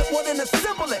tenement, one in a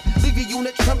symbol it. Leave your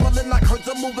unit trembling like herds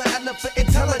of moving elephant.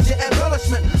 Intelligent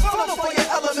embellishment, follow for your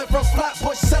element from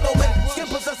Flatbush settlement. Skin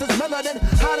possesses melanin,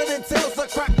 hotter than tails of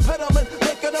crack pedalman.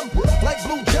 Look at them like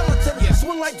blue gelatin,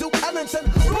 swing like Duke Ellington.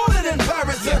 Rooted in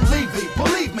Barrington, Levy,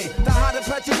 believe me. The hot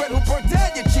Apache Red who burnt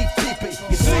down your chief teepee.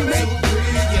 You see me?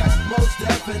 Most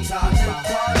deaf and Talib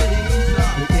Kweli.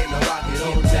 We came to rock it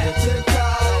on to the tip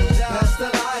top. Best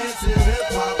alliance in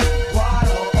hip hop.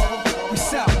 We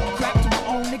sell crap to my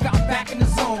own, nigga. I'm back in the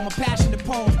zone. My passionate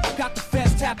poem got the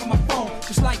feds tapping my phone.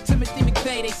 Just like Timothy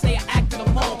McVeigh, they say I acted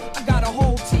alone. I got a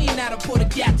whole team that'll put a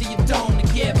gap to your dome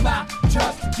to get by,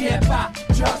 just to get by,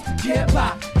 just to get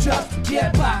by, just to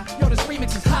get by. Yo, this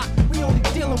remix is hot. We only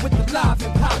dealing with the live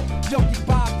hip hop. Yo, get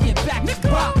Bob, get back to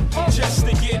Bob. Just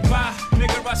to get by,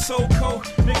 nigga, I so cold,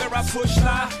 nigga, I push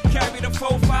lie, carry the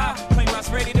 4-5, claim I was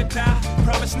ready to die,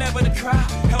 promise never to cry,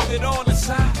 held it all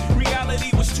inside,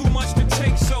 reality was too much to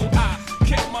take, so I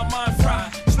kept my mind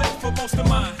fried, slept for most of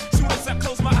mine, soon as I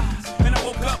closed my eyes, and I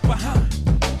woke up behind,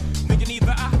 thinking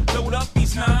either I load up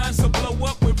these nines, or blow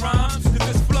up with rhymes,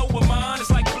 cause this flow of mine is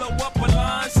like blow up a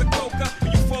line, so coca,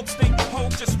 you folks think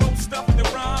hope just wrote stuff to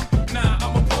rhyme, nah,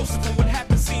 I'm opposed to what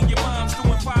happened, seeing your moms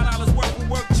doing $5 worth of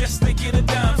work just to get a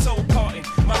dime, so caught in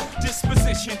my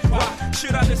disposition. Why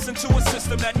should I listen to a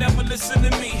system that never listened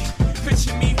to me?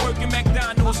 Picture me working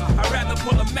McDonald's, I'd rather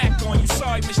pull a Mac on you.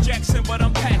 Sorry, Miss Jackson, but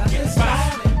I'm packing.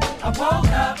 Bye. I woke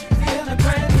up, feeling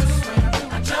brand new.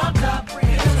 I jumped up,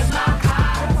 feeling my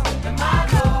highs and my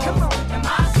lows and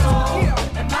my soul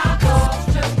and my goals.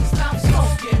 Just to stop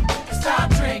smoking and stop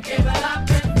drinking, but I've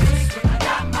been thinking I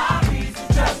got my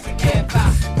reasons just to get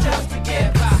by, just to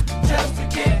get by, just to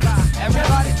get by.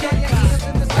 Everybody get your hands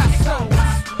in the sky, so.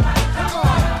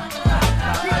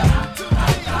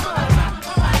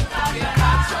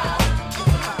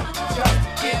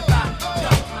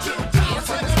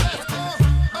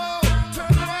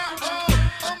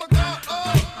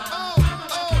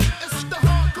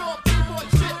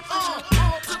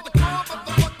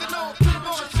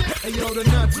 The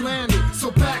nuts landed,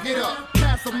 so back it up.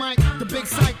 Pass the mic, the big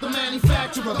psych, the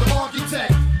manufacturer. sorcerer, the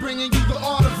architect, bringing you the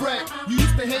art of wreck. You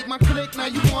used to hate my clique, now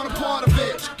you want a part of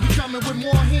it. You coming with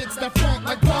more hits that funk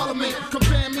like Parliament.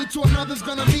 Compare me to another's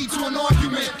gonna lead to an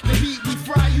argument. The heat we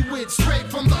fry you with, straight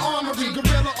from the armory.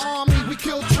 Guerrilla army, we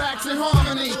kill tracks in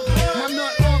harmony. My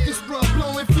nut orchestra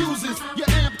blowing fuses. Your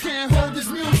amp can't hold this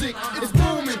music. It's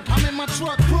booming. I'm in my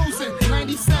truck cruising.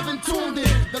 97 tuned in.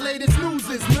 The latest news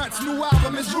is nuts. New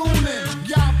album is ruling.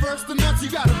 Y'all verse the nuts, you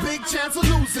got a big chance of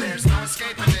losing. There's no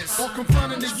escaping this. Or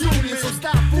confronting the union. So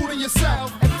stop fooling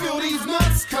yourself and feel these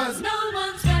nuts, cause no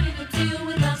one's ready to deal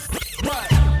with us. Right.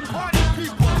 Party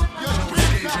people, you're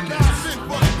street not guys in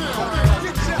for film.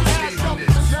 Get your ass up,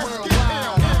 let's get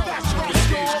down. That's right,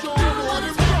 show what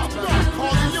it's rough.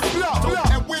 Calling your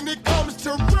bluff. And when it comes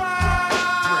to rhyme,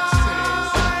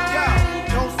 yo,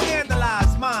 don't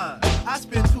scandalize mine. I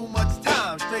spend too much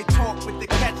time straight talk with the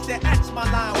catch that etch my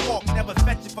line walk. Never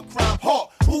fetch it for crime.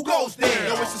 Hawk, who goes there?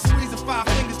 Yo, it's a squeeze of 5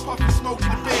 fingers, puffing smoke in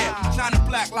the bed. Shining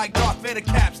black like Darth Vader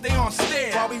caps, they on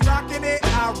stare. While we rockin' it,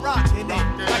 I rockin'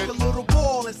 it. Like a little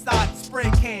ball inside the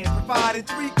spray can. Providing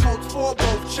 3 coats for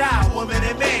both child, woman,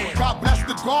 and man. God bless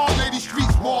the guard, lady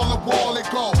streets, wall to wall it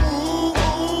go. Ooh,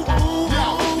 ooh, ooh.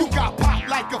 Yo, you got popped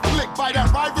like a flick by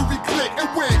that rivalry click and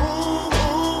went. Ooh,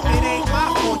 ooh, it ain't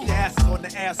my fault your ass is on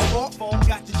the asphalt.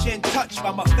 Got your chin touched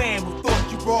by my fam who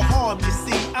thought you brought harm. You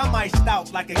see, I'm iced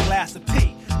out like a glass of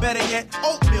tea. Better yet,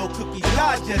 oatmeal cookies,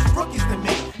 y'all just rookies to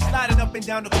me. Sliding up and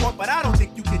down the court, but I don't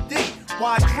think you can dig.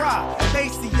 Why try?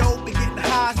 Maceo been getting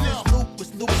high since Luke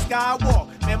was Luke Skywalker.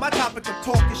 Man, my topic of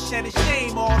talk is shedding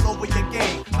shame all over your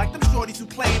game. Like them shorties who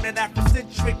claim that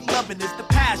Afrocentric loving is the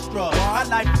past drug. My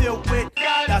life filled with,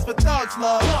 that's what thugs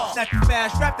love. Snap you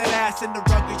fast, wrap that ass in the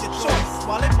rug of your choice,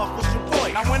 while it muffles your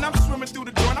voice. Now when I'm swimming through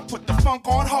the joint, I put the funk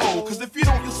on hold. Cause if you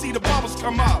don't, you'll see the bubbles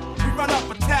come up. We run up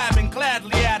a tab and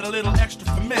gladly add a little extra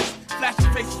for miss.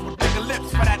 Flashing faces with bigger lips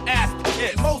for that ass to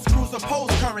kiss. Most crews are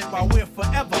post-current while we're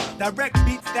forever. Direct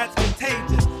beats that's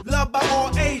contagious. Loved by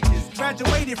all ages.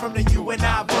 Graduated from the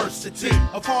university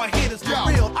of hard hitters for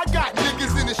real. I got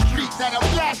niggas in the streets that'll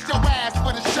blast your ass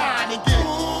for the shine and get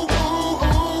ooh, ooh,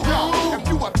 ooh. Yo, if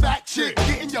you a fat chick,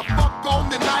 getting your fuck on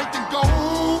tonight and go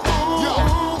ooh, ooh. Yo,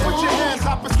 put your hands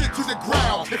opposite to the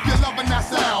ground. If you're loving that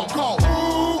sound, go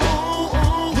ooh, ooh,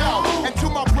 ooh. Yo, and to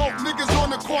my broke niggas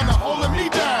on the corner holding me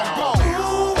down, go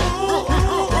ooh, ooh.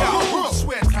 Yo, I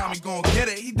swear Tommy gon' get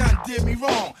it. He done did me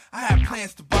wrong. I had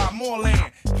plans to buy more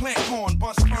land, plant corn,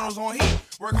 bust kernels on heat,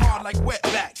 work hard like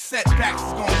wetbacks. Setbacks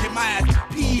is gonna get my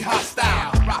ass P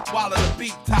hostile. Rock wallet the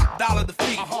beat, top dollar the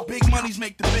feet. Big money's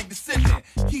make the big decision.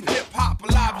 Keep hip hop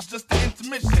alive is just the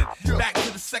intermission. Back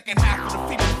to the second half of the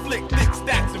feature flick, thick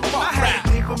stacks and fuck I had rap. a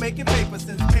thing for making paper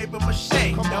since paper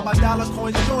mache. Now my dollar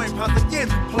coins join pounds again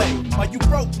to play. While you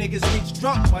broke niggas reach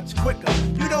drunk much quicker.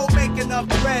 You don't make enough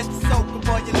bread to soak up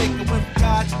all your liquor with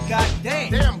God,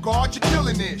 goddamn. Damn, God, you're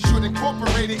killing it. Should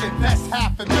incorporate it, invest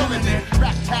 $500,000 in it.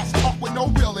 Rap cats talk with no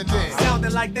real in it.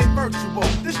 Sounding like they virtual.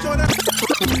 This joint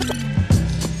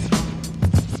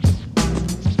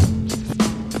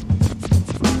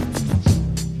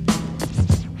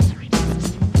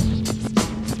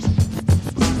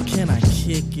Can I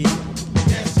kick it?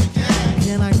 Yes, you can.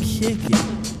 Can I kick it?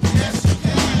 Yes, you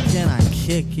can. Can I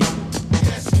kick it?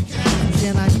 Yes, you can.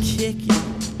 Can I kick it?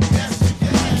 Yes, you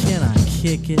can. Can I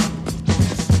kick it?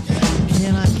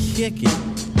 Can I kick it?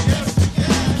 Yes, you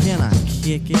can. Can I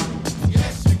kick it?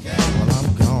 Yes, you can. Well, I'm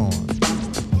gone.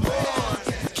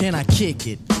 Can I kick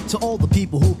it? To all the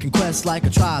people who can quest like a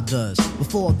tribe does.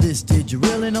 Before this, did you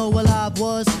really know what live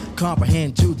was?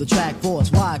 Comprehend to the track force,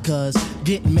 why? Cause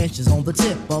getting mentions on the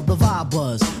tip of the vibe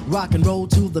buzz. Rock and roll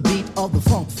to the beat of the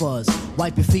funk fuzz.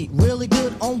 Wipe your feet really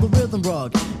good on the rhythm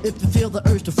rug. If you feel the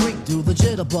urge to freak, do the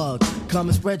jitterbug. Come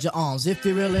and spread your arms if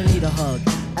you really need a hug.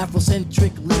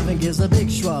 Afrocentric living is a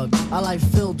big shrug. A life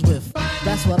filled with,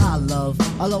 that's what I love.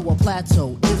 A lower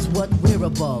plateau is what we're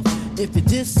above. If you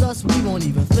diss us, we won't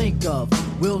even think of.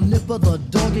 We'll nipper the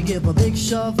dog and give a big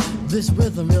shove. This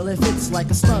rhythm really fits like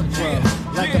a snug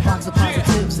glove. Like a box of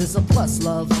positives, it's a plus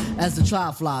love. As the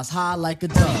tribe flies high like a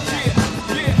dove.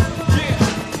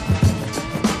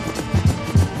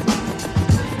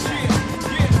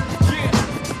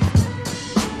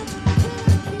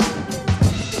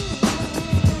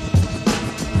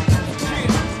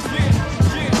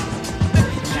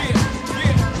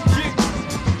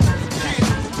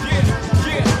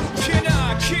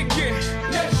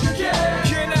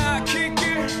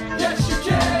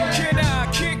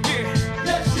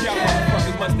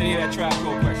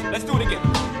 Let's do it again.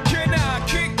 Can I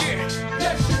kick it?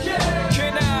 Yes, you can.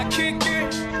 Can I kick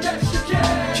it? Yes, you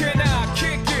can. Can I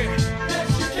kick it?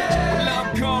 Yes, you can. Well,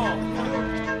 I'm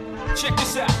gone. Check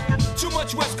this out. Too much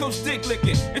much West Coast dick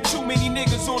licking, and too many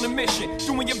niggas on a mission,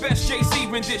 doing your best Jay-Z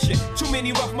rendition. Too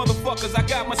many rough motherfuckers, I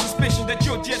got my suspicion that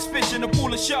you're just fishing a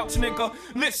pool of sharks, nigga.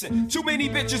 Listen, too many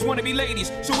bitches wanna be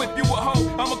ladies, so if you a hoe,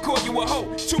 I'ma call you a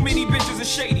hoe. Too many bitches are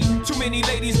shady, too many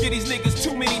ladies get these niggas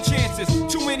too many chances.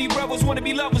 Too many brothers wanna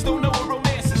be lovers, don't know what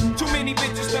romance is. Too many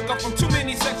bitches stuck up from too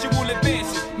many sexual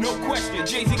advances. No question,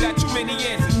 Jay-Z got too many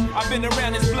answers. I've been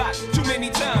around this block too many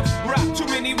times, rock too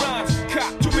many rhymes,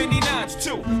 cop too many nines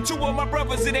too. To all my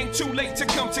brothers, it ain't too late to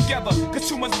come together, cause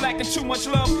too much black and too much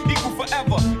love equal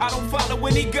forever. I don't follow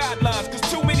any guidelines, cause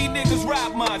too many niggas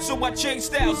rob mine, so I change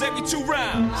styles every 2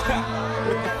 rhymes. What the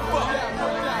fuck?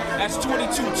 That's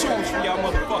 22 tunes for y'all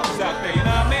motherfuckers out there, you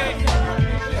know what I mean?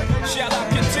 Shout out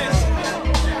Contents.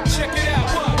 Check it out,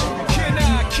 what? Can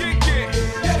I kick it?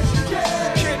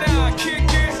 Can I kick it?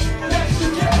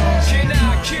 Can I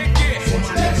kick it?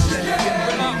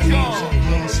 When I'm gone.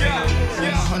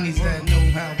 Yeah. Honeys that know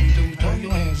how we do, throw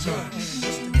your hands up.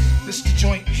 This the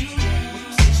joint.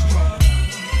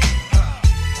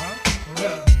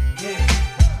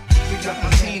 We got my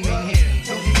team in here.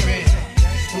 Don't be red.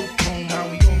 Scoop home how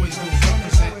we always do.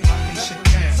 Represent, lock this shit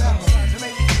down.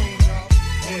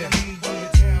 Yeah.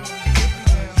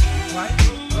 Right?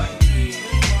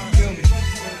 Feel me?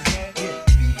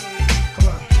 Come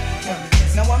on.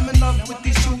 Now I'm in love with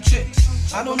these 2 chicks.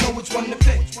 I don't know which one to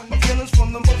pick. My feelings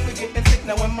from them both are getting thick.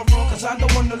 Now am I wrong? Cause I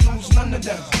don't wanna lose none of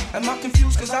them. Am I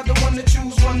confused? Cause I don't wanna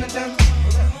choose one of them.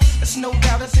 There's no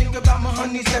doubt I think about my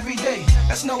honeys every day.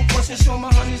 That's no question, show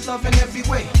my honeys love in every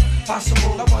way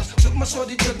possible. I once took my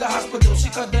shorty to the hospital. She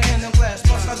cut her hand in glass,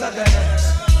 plus I love that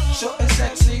ass. Short and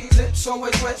sexy, lips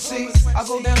always wet, see. I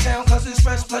go downtown cause it's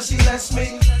fresh, plus she lets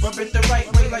me rub it the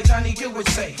right way like Johnny Gill would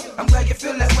say. I'm glad you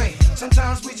feel that way.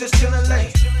 Sometimes we just chillin'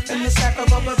 late in the sack of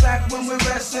rubber back when we're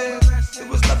resting. It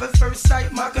was love at first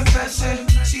sight, my confession.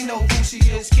 She know who she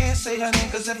is, can't say her name,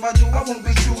 cause if I do, I won't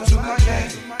be true to my game.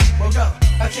 Well, up,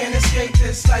 I can't escape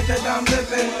this life that I'm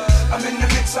living. I'm in the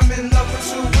mix, I'm in love with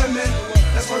 2 women.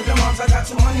 That's where the moms, I got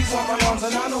 2 honeys on my arms,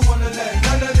 and I don't wanna let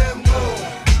none of them go.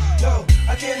 Yo,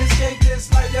 I can't escape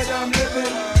this life that I'm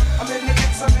living. I'm in the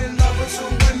mix, I'm in love with 2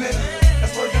 women.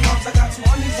 That's where the moms, I got 2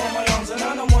 honeys on my arms, and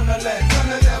I don't wanna let none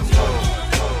of them go.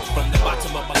 From the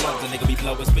bottom of my lungs, a nigga be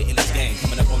blowing, spitting this game.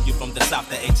 Coming up on you from the south,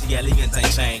 the ATLians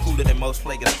ain't changed. Cooler than most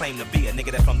players claim to be. A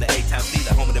nigga that from the A-Town C,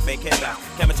 the home of the vacant bounce.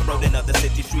 Coming to road in other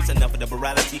city streets, enough of the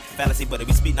morality, fallacy, but it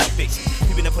be speed, not fiction.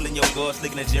 People that pulling your guards,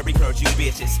 licking at Jerry Curse, you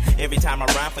bitches. Every time I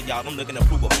rhyme for y'all, I'm looking to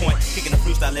prove a point. Kicking the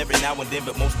freestyle every now and then,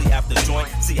 but mostly after joint.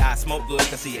 See, I smoke good,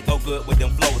 cause see it go good with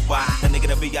them flows. Why? The nigga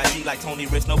the B.I.G. like Tony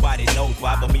Rich, nobody knows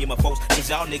why. But me and my folks, cause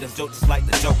y'all niggas joke just like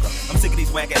the Joker. I'm sick of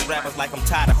these whack ass rappers like I'm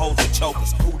tired of hoes and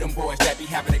chokers. Who them boys that be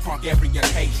having it crunk every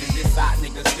occasion? This side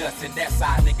niggas dustin', that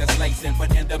side niggas lacing.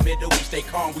 But in the middle we stay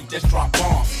calm, we just drop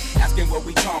bombs. Asking where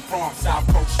we come from, South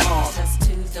Coast slums. Just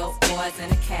 2 dope boys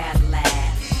in a Cadillac.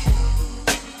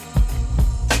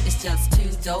 It's just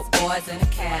 2 dope boys in a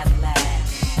Cadillac.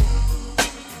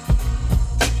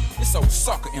 This old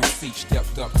sucker MC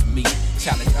stepped up to me,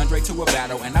 challenged Andre to a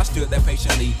battle, and I stood there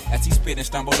patiently as he spit and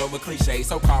stumbled over cliches,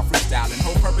 so-called freestyling.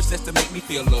 Whole purpose is to make me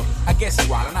feel look. I guess he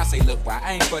wild, and I say, look, why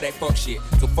I ain't for that fuck shit.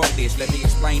 So fuck this, let me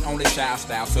explain only child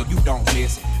style so you don't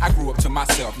miss. I grew up to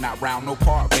myself, not round no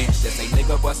park bench. Just a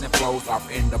nigga busting flows off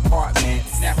in the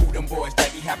apartments. Now who them boys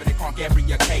that be having it crunk every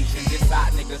occasion? This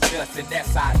side niggas dustin', that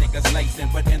side niggas lacing.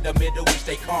 But in the middle we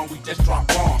stay calm, we just drop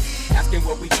bombs. Asking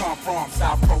where we come from,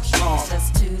 South Coast slums.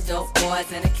 Just 2 dope boys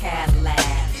in a Cadillac.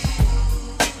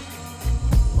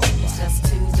 It's just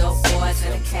 2 dope boys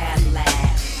in a Cadillac.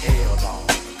 Hell no.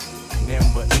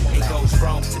 It goes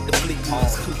from to the bleak,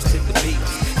 coops to the beat.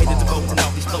 Hated the boat and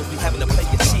all these flows, we having to play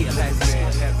your shit. You know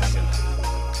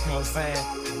what I'm saying?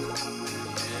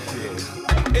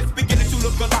 It's beginning to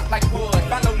look a lot like wood.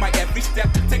 Follow my every step.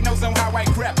 Take notes on how I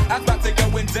crept. I'm about to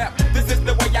go in depth. This is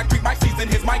the way I greet my season.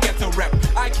 Here's my ghetto rep.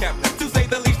 I kept, to say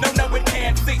the least, no, it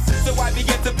can't cease. So I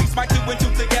begin to piece my 2 and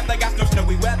 2 together. Got no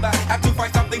snowy weather. Have to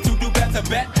find something to do better,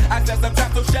 bet. I said some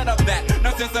trap, so shut up that.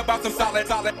 No sense about some solid.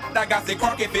 I got sick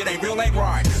crunk if it ain't real, ain't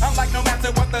right. I'm like, no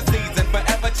matter what the season,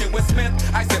 forever chill with Smith.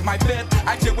 I said my fifth.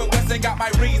 I chill with West and got my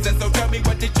reason. So tell me,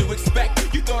 what did you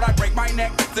expect? You thought I'd break my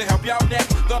neck to help y'all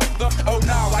next? Oh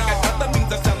no, I got other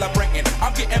means of celebrating.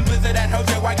 I'm getting blizzard at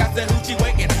Hojo, I got the hoochie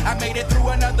waiting. I made it through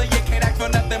another year, can't ask for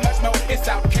nothing much more. It's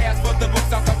outcast for the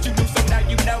books, I thought you knew, so now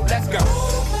you know, let's go.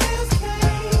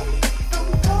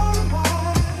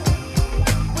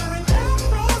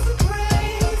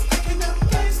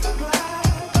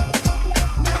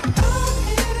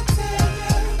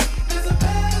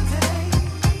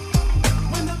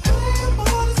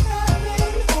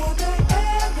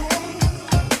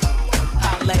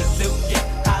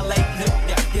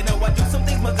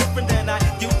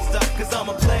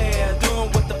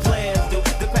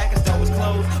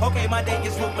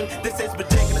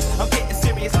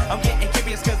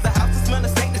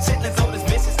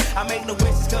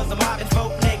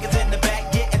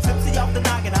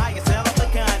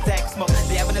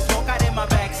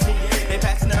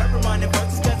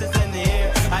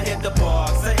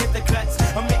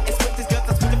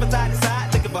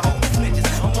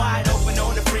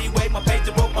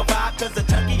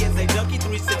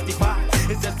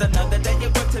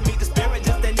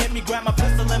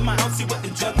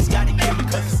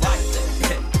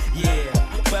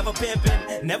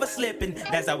 never slipping.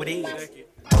 That's how it is.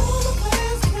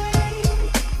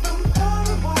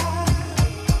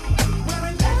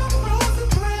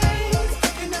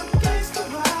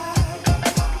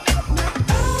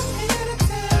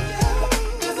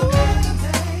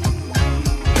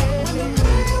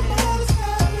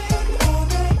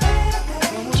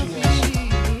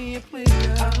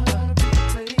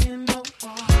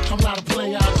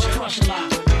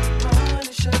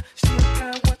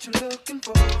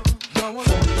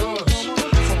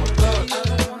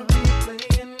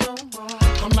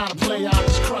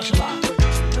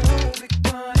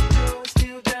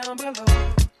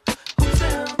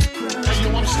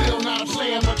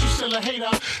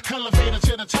 Elevator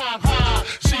to the top high.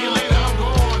 See you later, I'm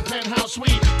gone. Penthouse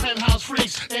suite, penthouse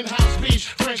freaks, in-house beach,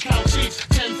 French couch seats,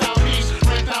 10,000 lease,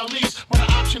 rent out lease, with an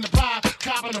option to buy.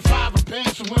 Copping a 5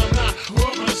 bands from when I'm not.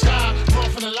 Up in the sky,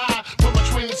 off in the lie. Put my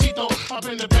twincito up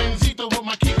in the Benzito with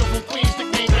my Kiko from Queens. The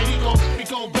game Benito. We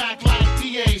go back like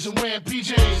DAs and wear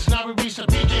PJs. Now we reach the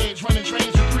P gauge, running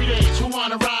trains for 3 days. Who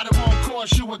wanna ride? It won't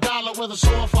cost you $1 with a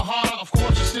sword for harder. Of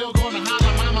course, you're still gonna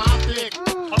holler, mama, I'm thick.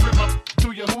 I rip up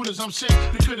through your hooters, I'm sick.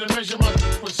 We couldn't measure my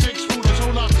with 6 rulers.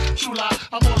 Hold up, true lie.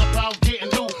 I'm all about getting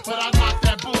new, but I knock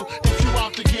that bull if you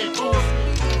out to get cool.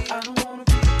 I don't wanna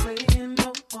be playing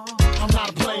no more. I'm not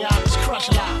a player, I just crush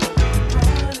a lot.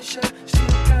 Still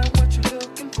got what you're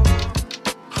looking for.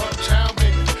 Uptown,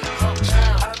 baby,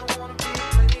 uptown. I don't wanna be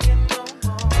playing no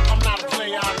more. I'm not a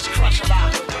player, I just crush a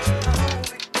lot.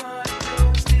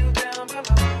 Still down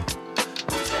below.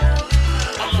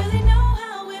 I really know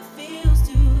how it feels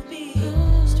to be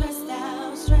stressed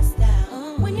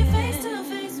out when you're face to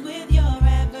face with your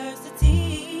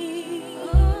adversity.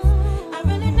 I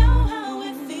really know how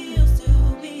it feels to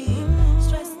be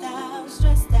stressed out.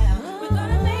 We're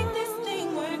gonna make this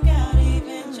thing work out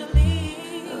eventually.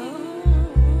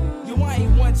 Yo, I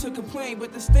ain't one to complain,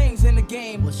 but there's things in the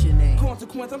game. What's your name?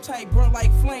 Consequence, I'm tight, burnt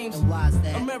like flames. And why's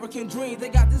that? American dream, they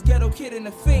got this ghetto kid in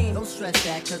the fiend. Don't stress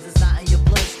that, cause it's not in your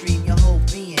bloodstream, your whole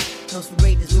being. Comes from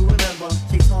greatness, you remember.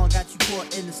 J-Tone got you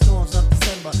caught in the storms of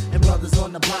December. And brothers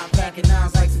on the block packing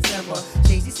nines like September.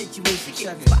 Change the situation, keep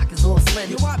the pockets all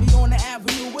slender. Yo, I be on the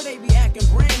avenue where they be acting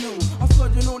brand new. I'm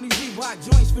splurging on these Reebok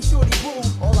joints for shorty boo.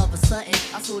 All of a sudden,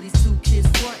 I saw these two kids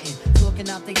frontin', talking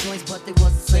out their joints, but they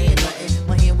wasn't saying nothing.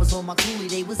 My hand was on my coolie,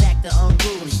 they was acting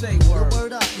unruly. Say word. Yo,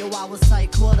 word up, yo, I was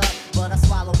tight, caught up, but I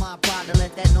swallowed my pride to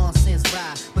let that nonsense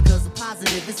ride. Because the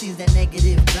positive, it seems that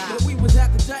negative die. Yo, we was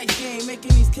at the dice game,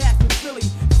 making these cats look silly.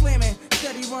 Slamming,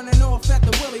 steady running off at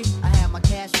the willy. I had my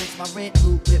cash fix, my rent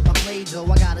loop with my play dough.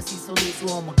 I gotta see so these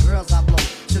all my girls I blow.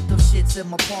 Took them shits in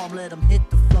my palm, let them hit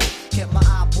the flow. Kept my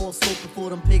eyeballs scoping for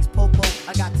them pigs popo.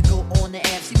 I got to go on the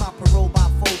app, see my parole by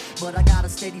 4. But I gotta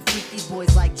steady freak these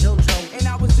boys like JoJo. And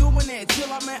I was doing it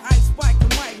till I met Ice Spike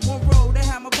and Mike. One road, they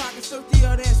had my pockets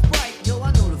thirstier than Sprite. Yo,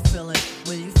 I know the feeling.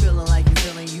 When you feeling like you're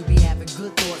feeling, you be having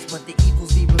good thoughts, but the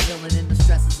evils be revealing. And the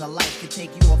stresses of life can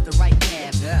take you off the right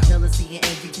path. Jealousy and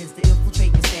envy tends to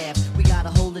infiltrate your staff. We gotta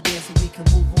hold it in so we can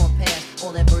move on past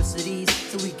all adversities,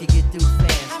 so we can get through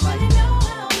fast. I really know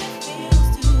how it feels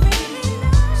to be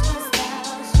stressed out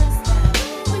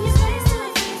when you're face to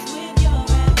face with your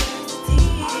adversity.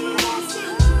 I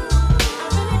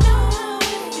really know how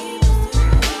it feels to be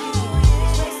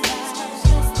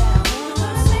stressed out. We're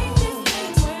gonna make this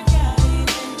thing work out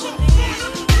eventually.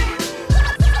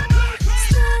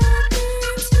 Step into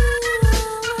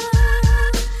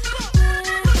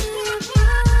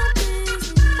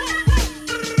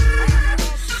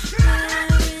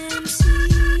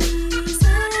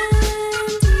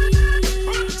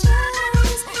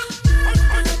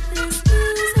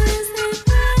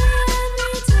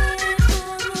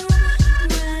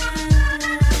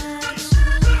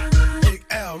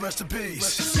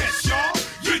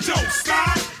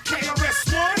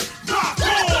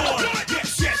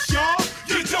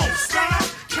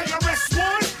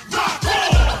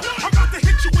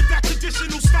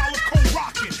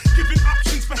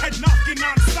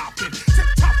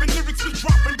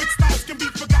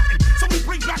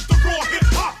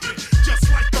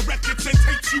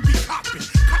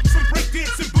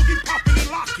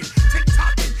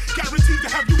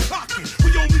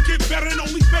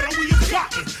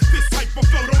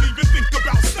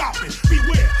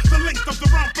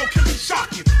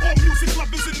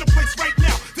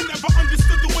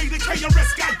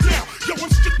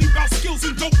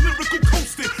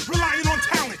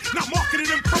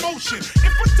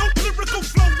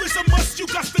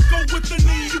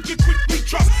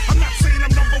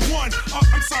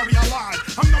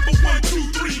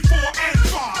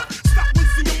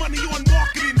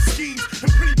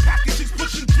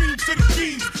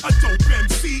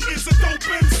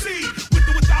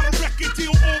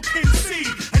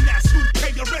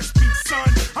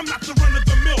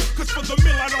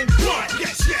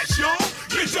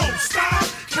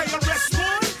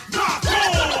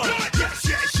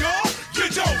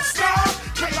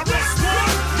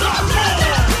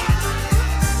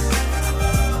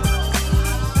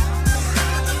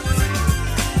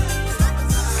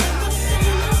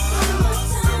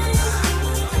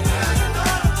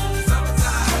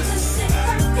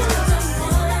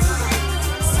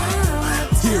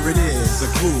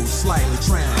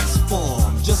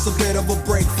never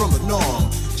break from the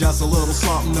norm. Just a little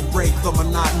something to break the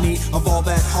monotony of all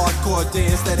that hardcore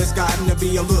dance that has gotten to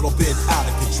be a little bit out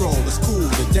of control. It's cool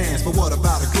to dance, but what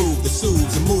about a groove that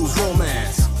soothes and moves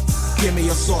romance? Give me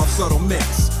a soft, subtle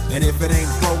mix, and if it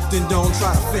ain't broke, then don't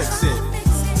try to fix it.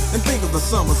 And think of the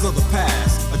summers of the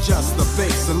past. Adjust the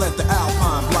bass and let the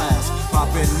Alpine blast. Pop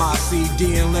in my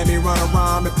CD and let me run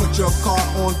around and put your car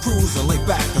on cruise and lay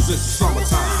back, cause it's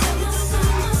summertime.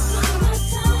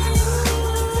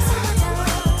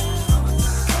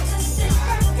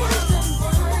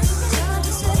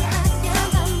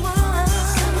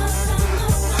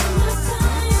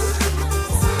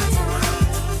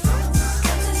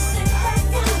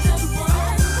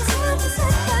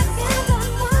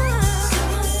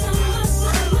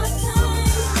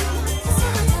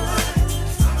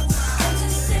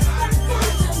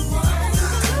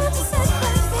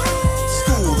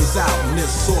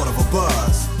 Sort of a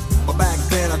buzz, but back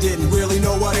then I didn't really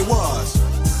know what it was.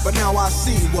 But now I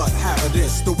see what happened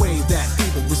is the way that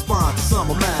people respond to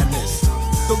summer madness.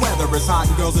 The weather is hot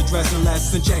and girls are dressing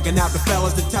less and checking out the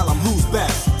fellas to tell them who's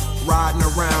best. Riding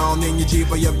around in your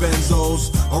Jeep or your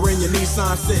Benzos, or in your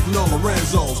Nissan sitting on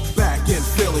Lorenzo's. Back in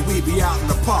Philly, we be out in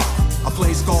the park. A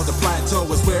place called the Plateau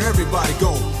is where everybody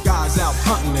go. Guys out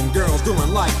hunting and girls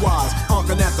doing likewise.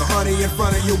 Honking at the honey in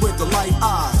front of you with the light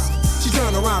eyes. She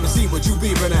turn around and see what you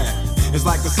beeping at. It's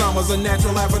like the summer's a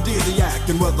natural aphrodisiac.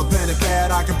 And with a pen and pad,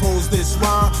 I compose this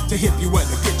rhyme to hip you and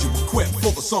to get you equipped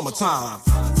for the summertime.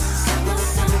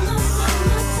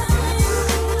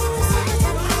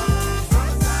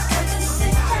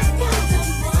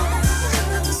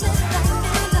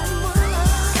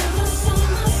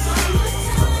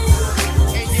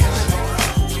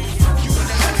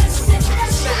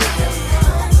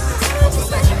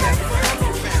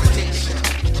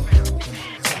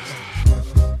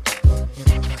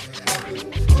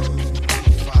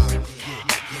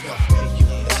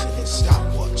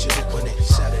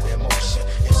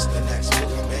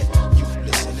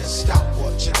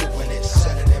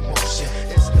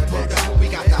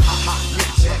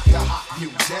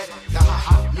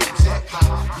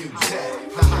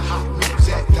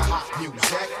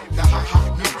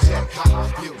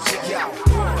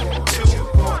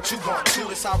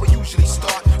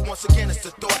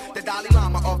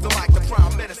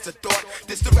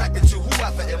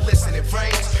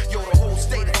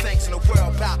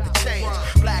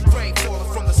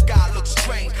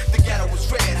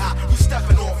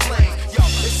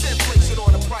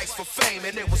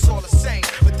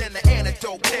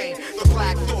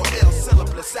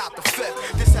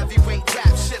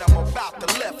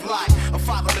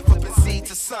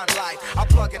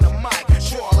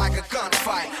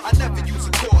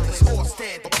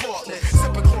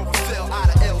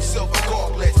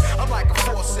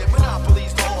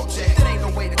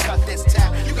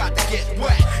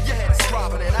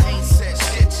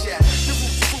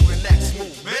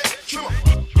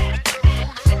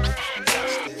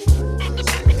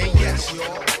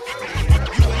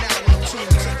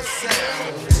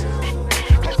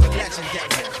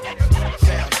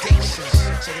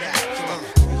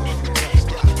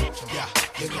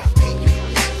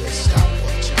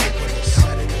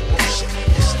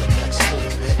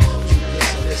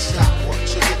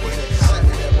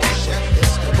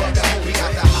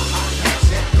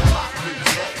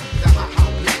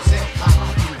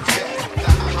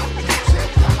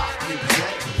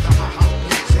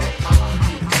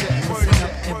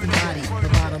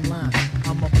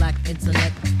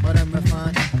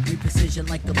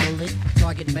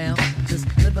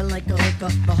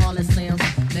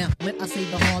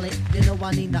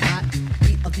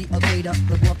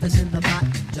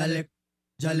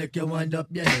 Jalik, you wind up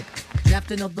your hip.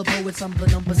 Drafting of the poets, I'm the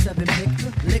number 7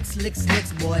 pick. Licks, licks,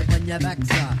 licks, boy, on your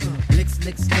backside. Licks,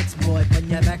 licks, licks, boy, on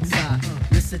your backside.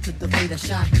 Listen to the Vader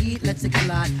shot, heat, let's it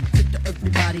collide. Tip to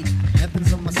everybody,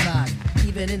 heaven's on my side.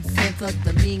 Even in Santo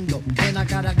Domingo, then I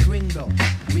got a gringo.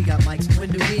 We got mics,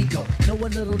 when do we go? Know a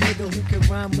little nigga who can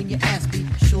rhyme when you ask me.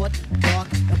 Short, dark,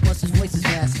 and plus his voice is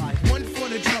raspy. 1 for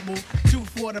the trouble, 2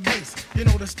 for the bass. You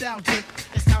know the style tip,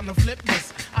 it's time to flip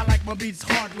this. I like my beats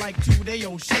hard like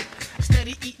 2-day-old shit.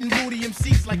 Steady eating booty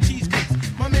MCs like cheesecakes.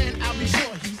 My man, I'll be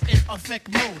sure he's in effect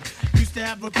mode. Used to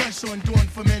have a crush on doing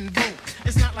for men vote.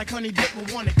 It's not like Honey Dip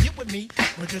will wanna get with me,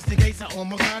 but just in case I own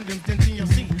my condoms, then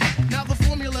TLC. Now the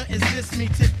formula is this, me,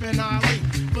 Tip, and Ali.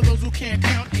 For those who can't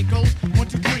count, it goes 1,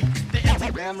 2, 3.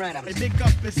 Damn right, a big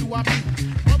up is who I be.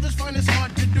 Brothers find it's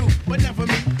hard to do, but never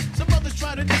me. Some brothers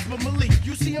try to diss with Malik.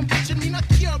 You see him bitching me, not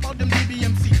care about them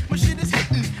DBMC. My shit is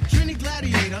hitting. Trini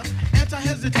Gladiator,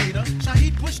 anti-hesitator.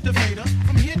 Shahid push the Vader,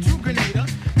 from here to Grenada.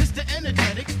 Mr.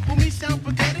 Energetic, who me sound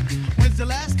pathetic. When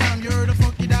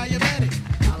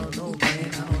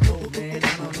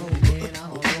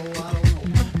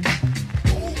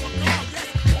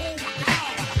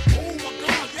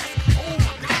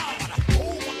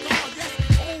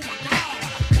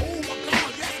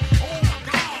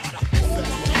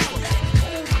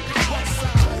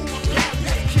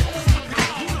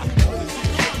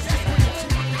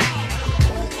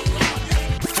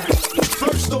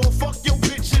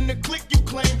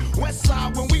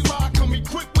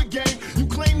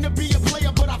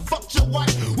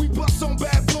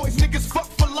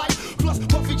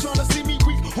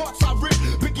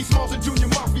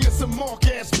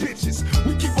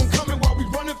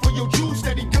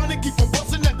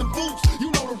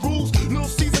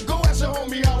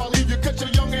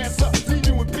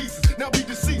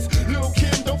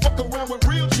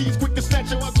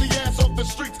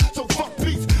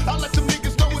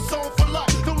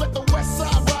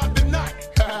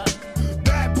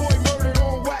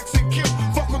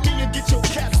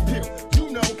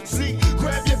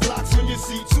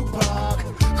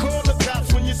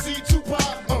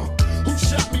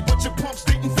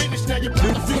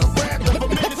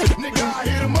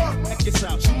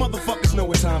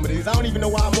time it is. I don't even know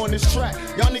why I'm on this track.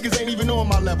 Y'all niggas ain't even on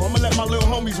my level. I'ma let my little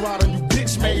homies ride on you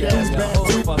bitch-made ass bad.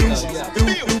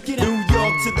 New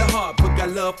York to the heart, but got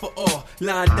love for all.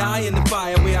 Line die in the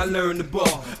fire where I learn the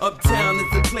ball. Uptown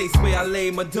is the place where I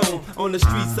lay my dome. On the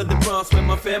streets of the Bronx where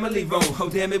my family roam. Oh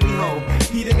damn it, we home.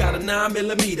 Peter got a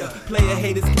 9mm. Player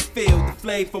haters can feel the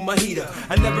flame from my heater.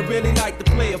 I never really liked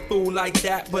to play a fool like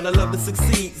that, but I love to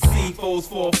succeed. See foes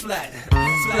fall flat.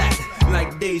 Splat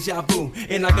like deja vu.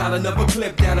 And I got another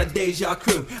clip down a deja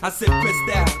crew. I said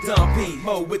pissed out, Don P,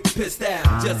 Mo with the pissed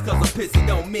out. Just cause I'm pissy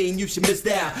don't mean you should miss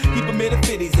out. Keep them in the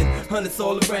 50s and hundreds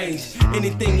all arranged.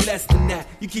 Anything less than that,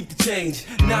 you keep the change.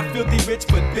 Not filthy rich,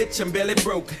 but bitch, I'm barely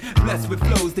broke. Blessed with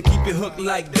flows to keep you hooked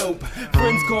like dope.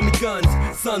 Friends call me guns,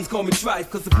 sons call me trife.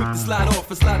 Cause I'm quick to slide off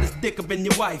and slide this dick up in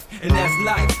your wife. And that's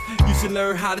life, you should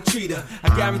learn how to treat her.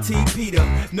 I guarantee Peter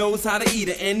knows how to eat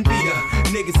her and beat her.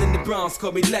 Niggas in the Bronx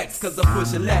call me Lex, cause I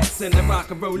push a Lex. And I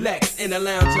rock a Rolex, and I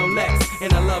lounge on Lex.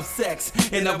 And I love sex,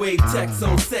 and I wave texts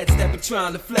on sets that be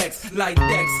trying to flex like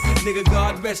Dex. Nigga,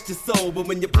 God rest your soul, but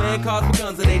when you're playing cards with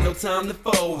guns, it ain't no time to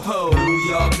fold. Ho, New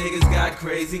York niggas got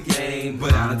crazy game,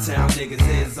 but out of town niggas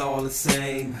is all the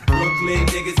same. Brooklyn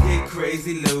niggas get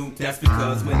crazy loot, that's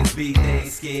because when it's beat, they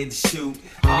ain't scared to shoot.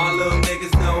 Harlem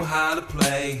niggas know how to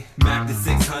play, Mac the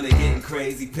 600 getting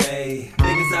crazy pay.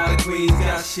 Niggas out of Queens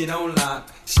got shit on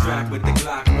lock, strapped with the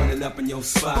Glock running up in your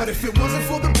spot. But if it wasn't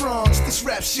for the Bronx, this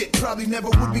rap shit probably never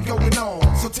would be going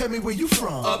on. So tell me where you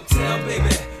from. Uptown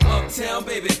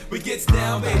baby, we gets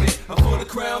down baby, I'm for the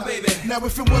crown baby. Now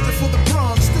if it wasn't for the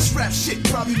Bronx, this rap shit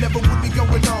probably never would be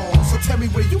going on. So tell me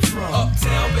where you from.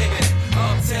 Uptown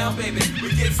baby,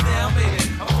 we gets down baby,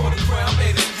 I'm for the crown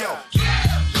baby. Yo.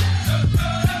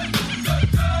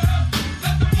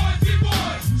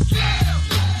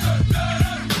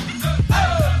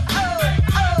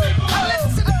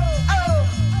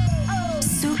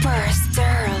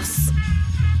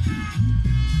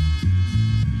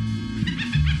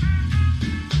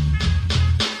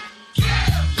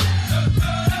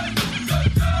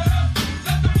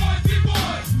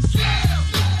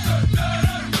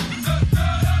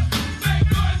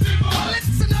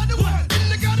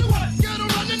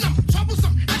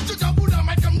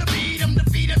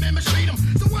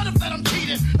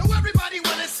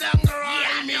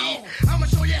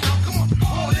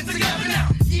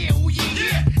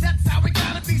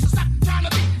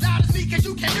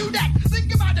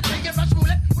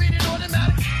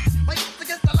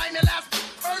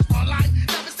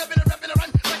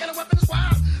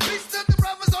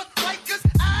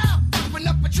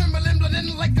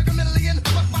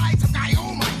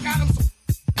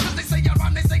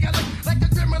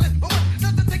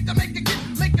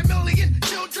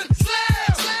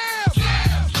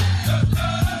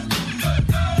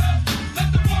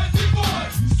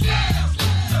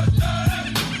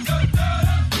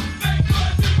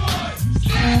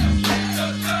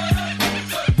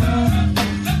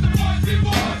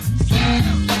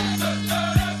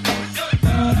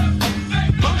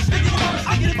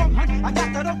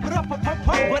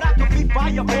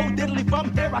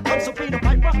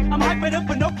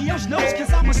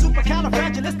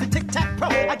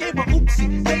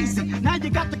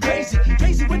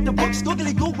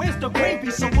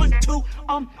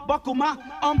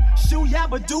 Shoe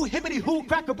yabba do hibbity hoo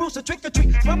crack a bruise a trick or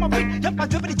treat from my beat. Yep, I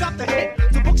dribbity drop the hit.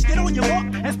 The books get on your walk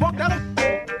and spark that up.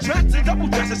 Tracks and double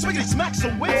dresses, swiggity smack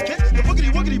some whips, kids. The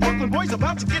boogity woogity Brooklyn boys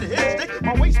about to get a hit stick.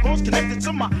 My waist bones connected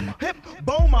to my hip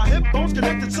bones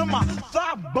connected to my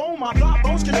thigh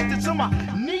bones connected to my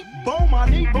knee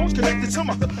bones connected to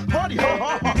my party ha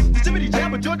ha ha. The jibbity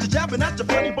jabber Georgia jabbing that's the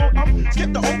funny bone.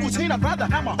 Skip the Ovaltine, I'd rather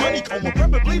have my honeycomb or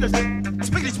preferably the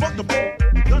spiggity smoke the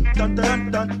dun dun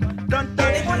dun dun dun dun.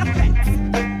 They wanna paint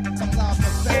some love for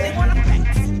sex. They wanna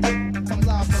paint some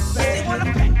love for sex. They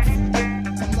wanna paint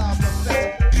some love for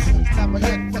sex. Snap a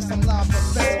head for some love for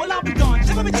sex. Well, I'll be gone.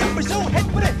 Shiver me timbers, so head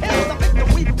for the hills. I think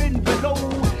that we've been below.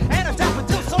 And a dapper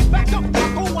till so back up.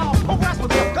 Go wild, harass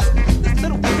with them. Cause this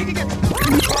little nigga gets.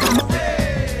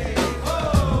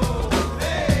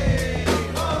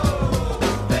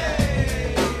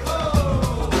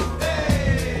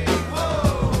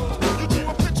 You drew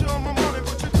a picture on my morning,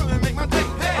 but you couldn't make my day.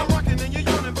 I'm walking in your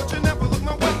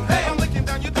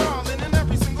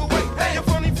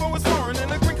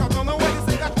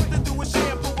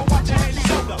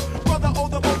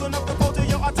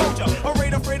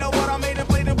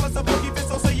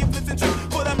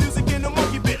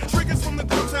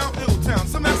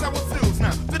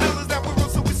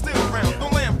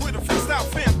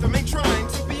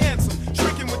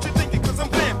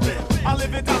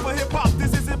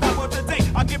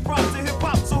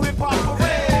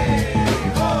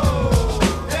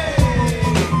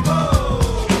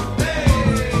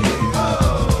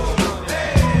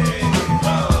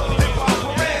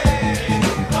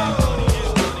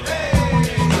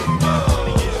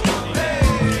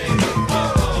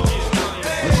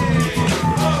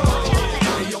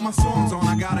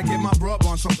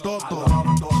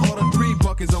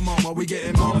We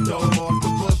getting more dough off the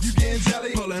book. You getting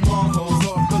jelly? Pulling more hoes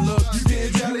off the look. You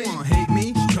getting jelly? You wanna hate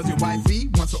me? Cause your wifey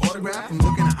wants an autograph from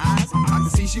looking in her eyes. I can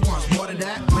see she wants more than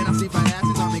that. When I see fat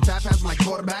asses, I make fat passes like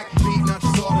quarterback. Beat nuts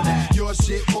is all of that. Your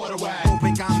shit, quarter whack. Don't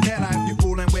think I'm better if you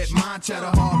fooling with my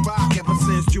cheddar. Hard rock ever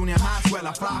since junior high. Swell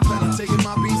I fly fella. Taking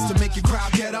my beats to make your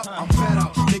crowd get up. I'm fed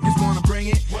up. Niggas wanna bring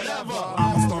it. Whatever.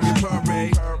 I'ma storm your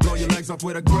parade. Blow your legs off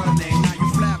with a grenade. Now you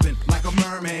flapping like a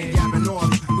mermaid. Yapping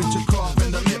off with your cough in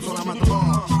the lips when I'm at the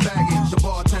bar. Bagging the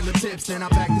bartender tips. Then I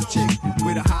back this chick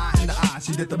with a high in the eye.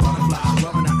 She did the butterfly.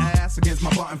 Rubbing her ass against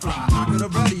my button fly. I could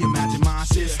already imagine my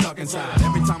shit stuck inside.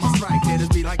 Every time I strike, haters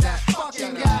be like that.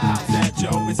 Fucking guy. How's that,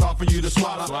 Joe? It's hard for you to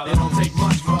swallow. It don't take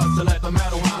much for us to let the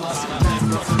metal holler. That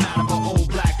girl's an out of an old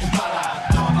black and pala.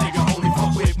 Dog nigga only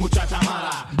fuck with muchacha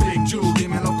mala. Big Jew,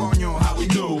 dímelo coño, how we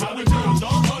do? How we do?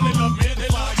 Don't call it love, man, they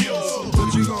like you.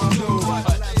 What you gonna do?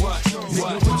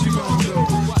 What you gonna do?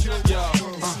 Yo,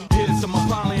 here's to my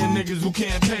poly and niggas who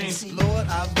campaign. Lord,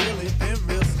 I've really been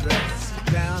real stressed.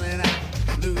 Down and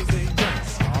out, losing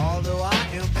grass. Although I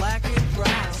am black and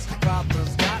brown,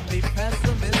 problems got me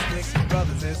pessimistic.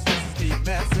 Brothers and sisters keep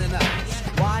messing up.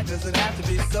 Why does it have to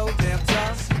be so damn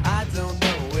tough? I don't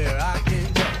know where I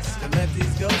can go to let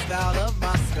these ghosts out of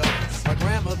my skull. My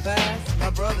grandma passed, my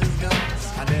brother's gone.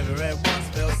 I never at once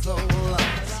felt so alone.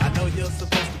 I know you're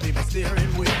supposed to be my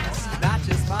steering wheel, not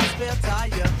just my spare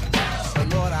tire. But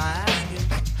Lord, I ask you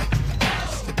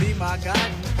to be my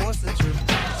guiding force and truth.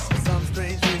 For some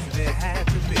strange reason it had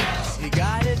to be. He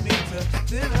guided me to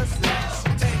Tennessee.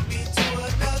 Take me to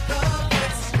another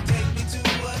place. Take me to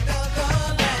another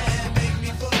land. Make me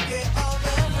forget all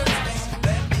the hurts.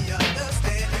 Let me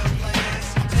understand your plan.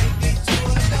 Take me to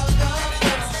another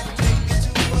place. Take me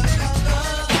to another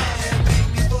land. Make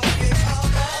me forget all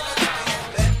the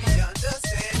hurts. Let me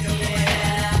understand your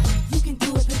plan. You can do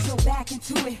it, put your back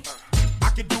into it. I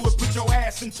can do it, put your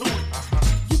ass into it.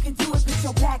 You can do it, put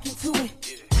your back into it.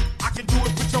 I can do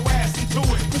it, put your ass into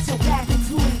it. Put your back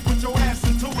into it. Put your ass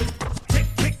into it. Tick,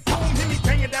 tick, boom, hit me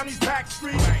banging down these back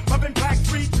streets. Loving Black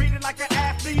Street, treated like an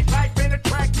athlete. Life ain't a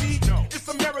track meet. It's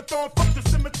a marathon, fuck the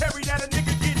cemetery that a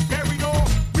nigga gets buried on.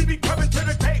 We be coming to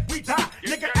the day we die.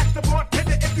 Nigga, ask the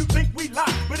bartender if you think we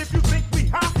lie. But if you think we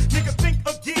high, nigga, think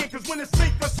again. Cause when it's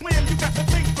sink or swim, you got to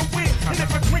think to win. And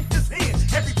if I drink this in,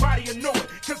 everybody will know it.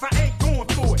 Cause I ain't going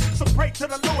for it. So pray to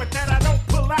the Lord that I don't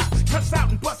pull out. Cuss out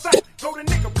and bust out. Go the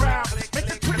nigga round. Make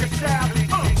the trigger shout.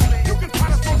 You can try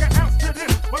to smoke an ounce to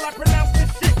this while I pronounce this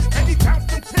shit. And he bounce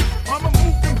them tips. I'ma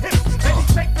move them hips. And he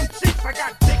shake them cheeks. I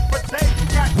got dick for days. You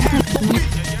got ass for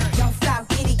bitch. Don't stop,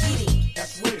 get it, get it.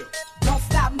 That's real. Don't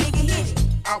stop, nigga, hit it.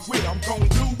 I will. I'm gon'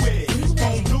 do it.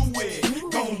 Gon' do it.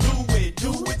 Gon' do it.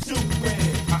 Do it. Do it.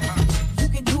 You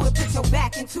can do it, put your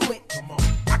back into it. Come on.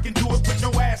 I can do it. Put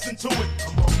your ass into it.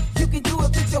 Come on. You can do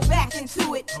it, put your back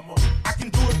into it. Come on. I can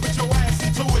do it. Put your ass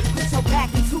into it. Put your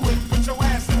back into it. Put your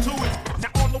ass into it. Now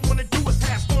all I wanna do is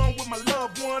have fun with my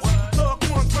loved ones. Loved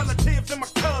ones, relatives, and my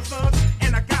cousins.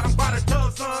 And I got them by the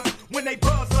dozens. When they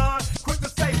buzz on, quick to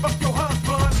say fuck your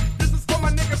husband. This is for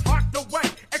my niggas locked away.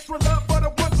 Extra love for the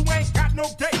ones who ain't got no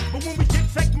date. But when we get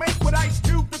checkmate with Ice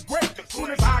Cube the Great,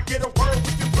 soon as I get a word,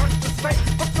 we can run to say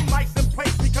fuck them lights in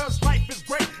place because life is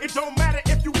great. It don't matter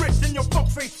if you rich and your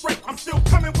folks ain't straight. I'm still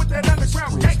coming with that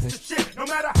underground gangster shit. No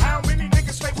matter how many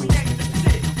niggas say we ain't the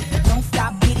shit. Don't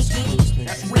stop, get it, get it.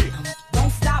 That's real.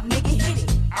 Don't stop, nigga, hit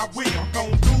it. I will. I'm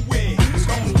gon' do it.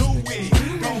 Gon' do it.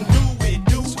 Gon' do it.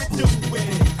 Do it. Do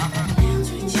it.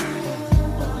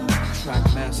 Track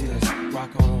masters,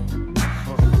 rock on.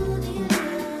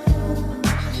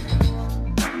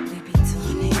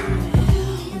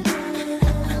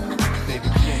 Baby,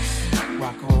 yes,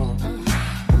 rock on.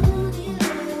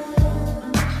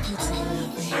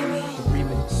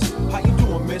 How you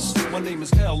doing, miss? My name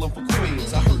is L, I'm from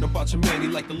Queens. I heard about your man, he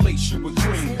like the late sugar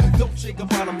cream. Dolce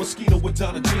Gabbana mosquito with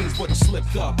Donna jeans, but he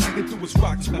slipped up and threw his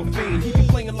rock to a fiend. He be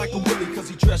playing like a willy cause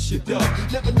he dressed shit up,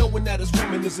 never knowing that his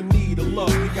woman is in need of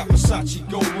love. He got Versace,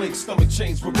 gold link, stomach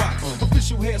chains for rocks.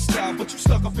 Official hairstyle, but you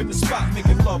stuck up in the spot,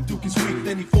 making love, Duke is weak,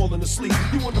 then he falling asleep.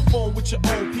 You on the phone with your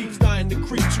own peeps, dying to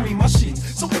creep between my sheets.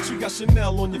 So what you got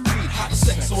Chanel on your feet, hot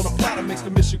sex on a platter makes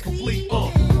the mission complete. I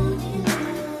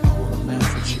wanna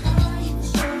laugh with you.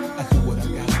 I do what I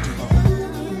gotta do.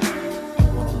 I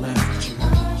wanna laugh with you. I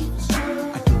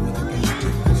do what I gotta do.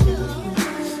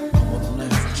 I wanna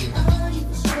laugh with you.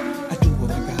 I do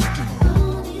what I gotta do.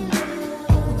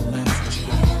 I wanna laugh with you.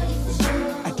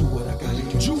 I do what I gotta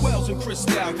do. Jewels and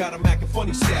Cristal got him acting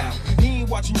funny style. He ain't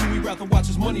watch watching you, we'd rather watch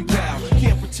his money pile.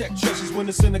 Can't protect treasures when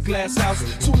it's in a glass house.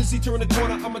 Soon as he turn the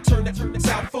corner, I'ma turn that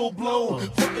out full blown.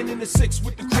 Frontin' in the 6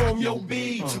 with the chrome, yo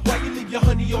B. Why you leave your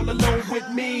honey all alone with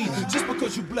me? Just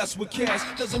because you blessed with cash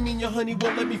doesn't mean your honey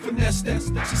won't let me finesse that.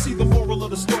 She see the moral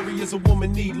of the story is a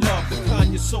woman need love, the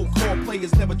kind your so-called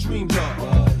players never dreamed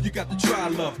of. You got to try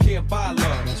love, can't buy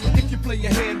love. If you play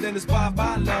your hand, then it's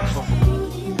bye-bye love.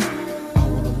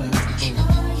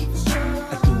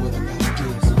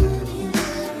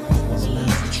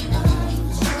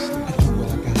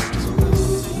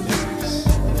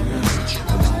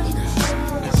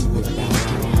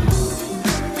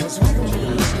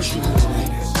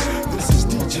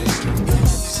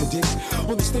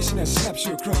 On the station that slaps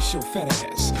you across your fat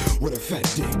ass with a fat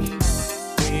dick.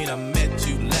 When I met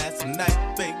you last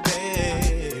night,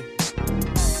 baby,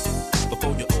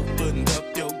 before you opened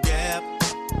up your gap,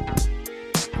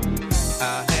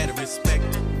 I had a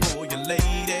respect for your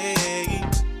lady,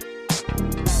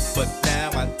 but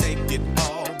now I take it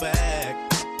all back,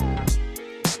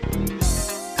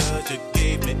 'cause you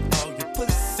gave me all your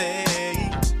pussy,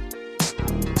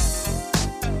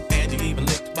 and you even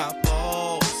licked my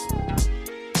balls.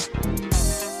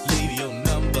 Leave your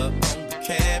number on the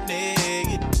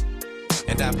cabinet,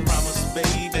 and I promise,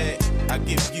 baby, I'll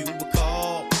give you a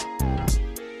call.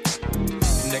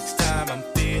 Next time I'm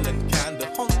feeling kinda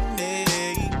horny,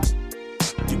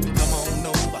 you can come on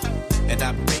over, and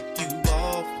I'll break you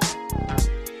off.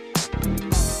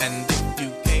 And if you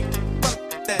can't fuck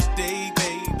that day,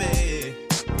 baby,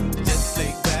 just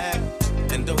lay back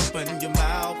and open your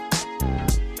mouth,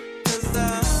 'cause I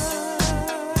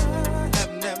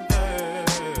have never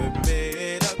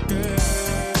met a girl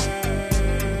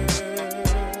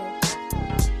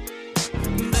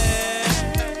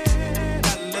that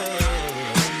I love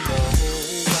the whole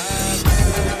wide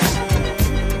world.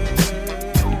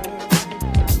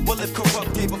 Well, if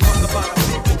corrupt gave a fuck about a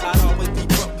people, I'd always be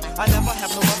broke. I never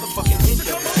have no motherfucking income.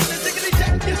 So come on and diggity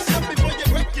check yourself before you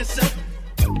wreck yourself.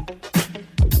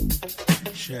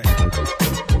 Check.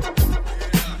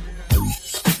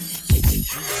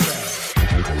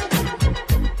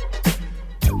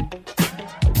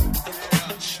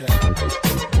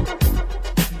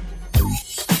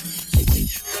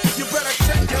 You better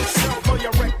check yourself or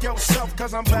you wreck yourself,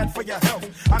 'cause I'm bad for your health.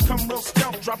 I come real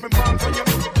stealth, dropping bombs on your.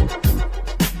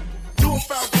 Do a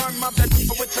foul crime, my bad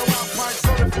with your Alpine,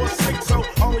 so if we'll say so.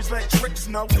 Always let tricks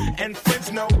know and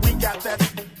friends know we got that.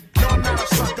 No, I'm not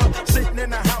a sucker, sitting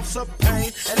in a house of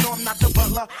pain. And no, I'm not the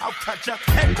butler, I'll cut ya,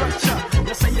 head cut ya.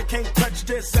 You say you can't touch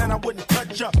this, and I wouldn't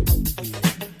touch ya.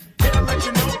 Here to let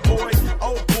you know, boy,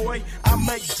 oh boy, I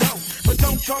make dough. But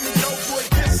don't call me dope, boy,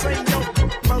 this ain't no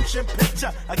motion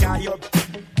picture. I got your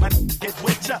my get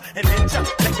with ya and hit ya,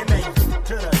 taking a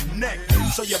to the neck.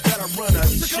 So you better run a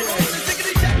check. So come on,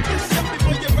 jiggity check yourself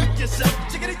before you wreck yourself.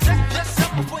 Jiggity check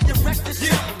yourself before you wreck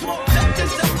yourself. Yeah. Come on, check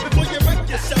yourself before you wreck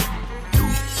yourself.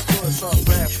 Boy, it's all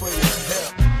bad for your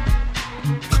health.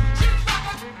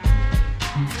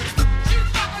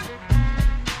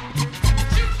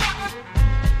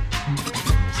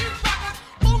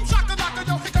 Boom shakalaka,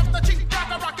 yo, here comes the cheap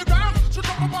rocker, rock it down. So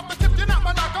jump above the tip, you're not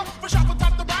my knocker. For sure, for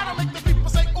top the ride, I'll make the people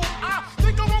say, ooh, ah.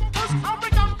 Think I won't push, I'll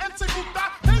break down and say, ooh,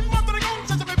 that. Hey, mother, they gon'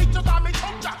 say, baby, just I may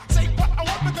choke ya. Say what I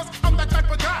want because I'm that type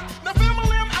of guy. Now,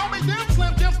 family, I'll be damn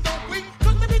slam, damn don't we?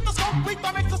 Couldn't beat the smoke, weak,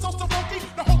 that makes us so funky.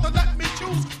 Now, hold on, let me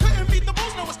choose. Couldn't beat the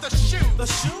booze, no, it's the shoes. The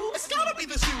shoes? It's gotta be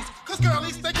the shoes, 'cause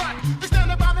girlies, they black. They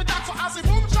stand about the dock, so I say,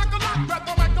 boom shakalaka, grab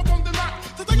the microphone, then rock.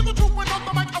 To tell you the truth, when on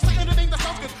the mic, I'll say anything that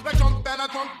sounds good. Like jump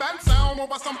band sound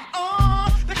over some,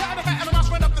 they got a hat and a mouse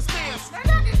right up the stairs. Now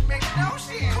that is making no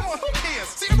sense. Come on, who cares?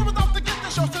 See, I'm about to get the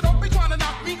show, so don't be trying to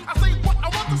knock me. I say what I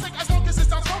want to say, as long as it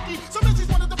sounds funky. Some bitches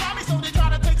wanted to buy me, so they try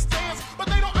to take stands. But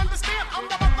they don't understand, I'm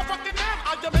the motherfucking man.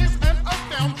 I am hands and up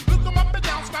down, lift them up and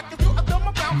down, smack if you a dumb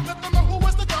about. Let them know who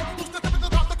is the girl, who's the tip of the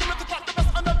top, the commit the track, the best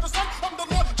under the sun. I'm the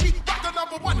Lord Chief Rocker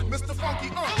number one, Mr. Funky.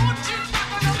 Lord Chief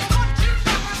Rocker number one.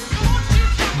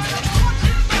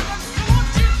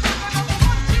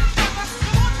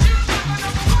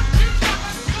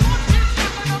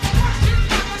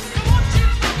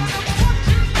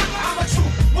 I'm a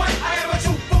true one, I am a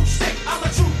true boomstick. I'm a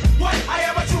true one, I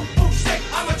am a true boomstick.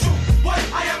 I'm a true one,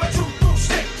 I am a true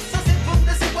boomstick.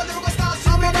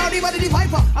 I'm a rowdy, but the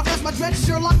viper. I flash my dread,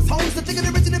 Sherlock Holmes. The thicker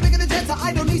the rich and the bigger the jets.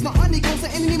 I don't need no honeycombs. So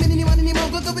any more.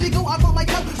 Go, go, go. I bought my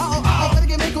coat. Better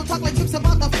get make go talk like troops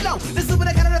about the flow. This is what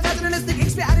I got out of fashion and this thing.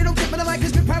 XP, I don't get, but I like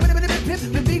this. Be private, a bit pimp.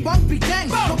 The big bump, be dang.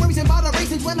 No worries about the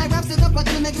races when I rap it up. I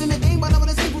didn't make it in the game, but I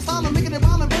want a simple style. I'm making it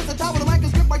wild and versatile with a mic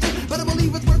and script right here. Better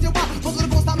believe it's worth your while. Most of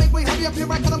the posts I make way. Hurry up here,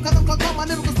 right? Cut them. My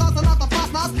lyrical styles are not the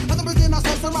fast knives. Other version, I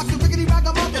saw some rocks. The rickety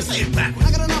ragamuffin. Say it backwards.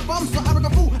 I got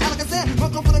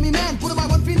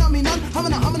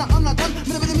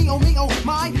oh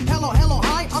my. Hello, hello,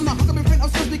 hi. I'm the Huckleberry friend. I'm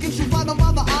still speaking true. Fly, don't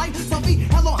bother. I. Selfie,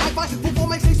 hello, high five. Before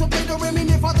makes say so big. Don't remain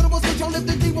near. Father, was the lift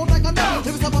the deep like a no.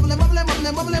 It was a bubbling, bubbling,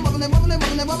 bubbling, bubbling, bubbling, bubbling,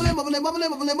 bubbling, bubbling, bubbling, bubbling,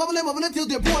 bubbling, bubbling, bubbling until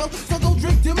they boil. So don't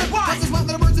drink to me. Why? Cause it's my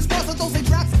little birds is spoiled. So don't say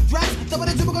tracks, tracks. Double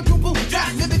the typical triple.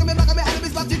 Tracks. Living a man like a man.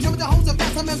 Enemies about to jump with the hoes of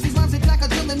fast. Some MCs rhymes and jack a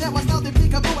drill. And now I style the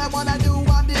peekaboo. And what I do,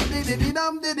 I did,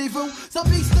 diddy foo. So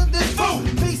peace to this fool.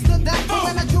 Peace to that fool.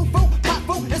 And a true fool. Pop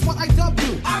fool is what I dub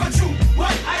you. I'm a true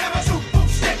what? I am a true fool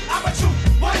stick. I'm a true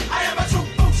what? I am a true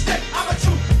fool stick. I'm a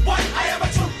true what? I am a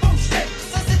true fool stick.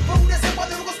 So sit fool. That's what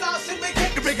lyrical style should make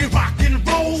it. You're making rock and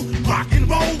roll.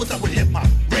 What's up with hip hop?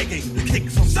 Reggae, the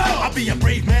kicks on soul. I'll be a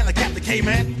brave man like Captain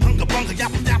K-Man. Hunga bunga,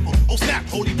 yapple dapple. Oh snap,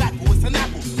 holy back, it's an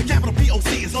apple. The capital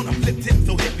P-O-C is on a flip tip,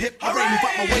 so hip hip. I move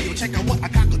out my way, yo, check out what I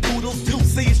cock-a-doodles do.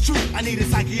 Say it's true, I needed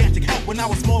psychiatric help. When I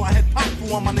was small, I had pop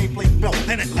foo on my nameplate belt.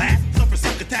 Then at last, suffer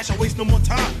succotash, I waste no more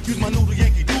time. Use my noodle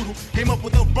Yankee Doodle, came up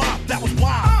with a rhyme that was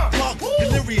wild. Plug,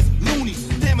 delirious, loony.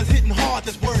 Damn, it's hitting hard,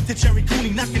 this word to Cherry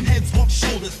Cooney. Knocking heads off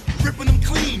shoulders, ripping them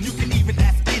clean. You can even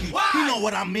ask Diddy. You know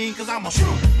what I mean, cause I'm a true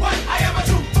what? I am a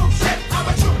true fool stick. I'm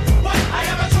a true what? I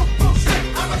am a true fool stick.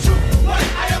 I'm a true what?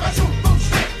 I am a true fool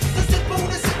stick. So sit fool,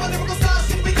 this is what lyrical style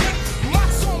should be get. My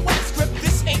song, wax script,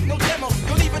 this ain't no demo.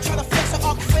 Don't even try to flex or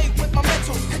arc-fade with my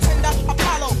mental. Contender,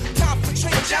 Apollo, time for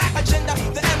change. Agenda,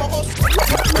 the MO.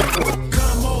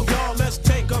 Come on, y'all, let's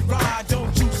take a ride.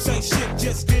 Don't you say shit,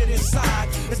 just get inside.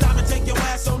 It's time to take your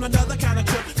ass on another kind of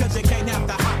trip. Cause you can't have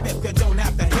to hop if you don't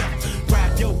have to hip.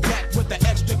 Grab your back with the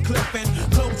extra clip and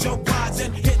close your eyes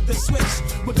and hit the switch.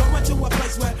 We're going to a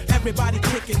place where everybody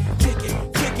kick it, kick it,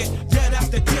 kick it. Yeah, that's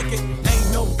the ticket.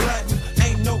 Ain't no bloodin',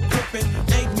 ain't no gripping,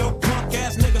 ain't no punk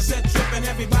ass nigga set tripping.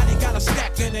 Everybody got a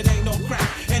stack and it ain't no crack.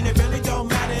 And it really don't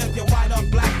matter if you're white or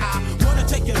black. I wanna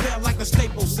take you there like the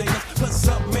Staples singers. Put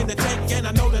something in the tank and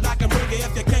I know that I can bring it.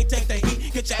 If you can't take the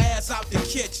heat, get your ass out the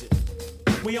kitchen.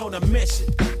 We on a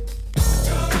mission.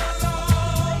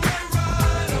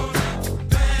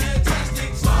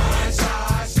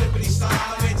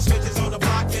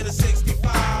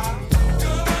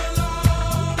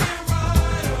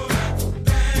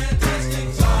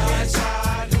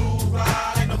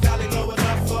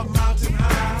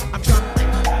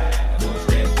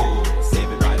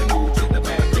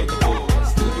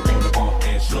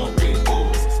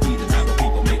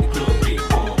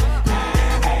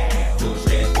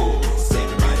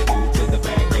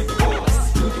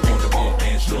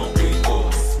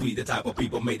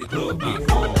 Made the club get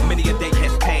full. Many a day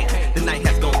has passed, the night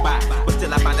has gone by, but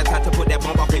still I find the time to put that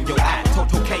bomb off in your eye.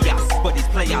 Total chaos, but these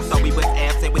playoffs, so we was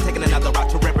absent. We're taking another route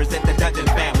to represent the Dungeon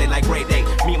family like Grey Day.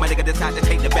 Me and my nigga decide to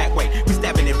take the back way. We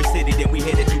stabbing every city, then we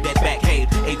headed to that back cave.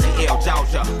 ATL,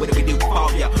 Georgia, what do we do for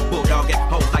ya? Bulldog and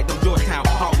hoes like them Georgetown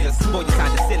Hawkers. Boy, you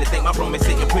signed the silly, think my room is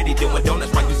sitting pretty, doing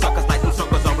donuts while you suckers like them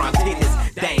suckers around titties.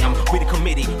 Damn, we the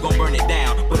committee, gon' burn it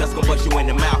down, but us gon' bust you in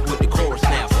the mouth with the chorus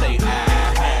now. Say,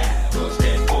 push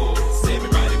that force.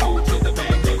 Everybody move to the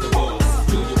back of the bus.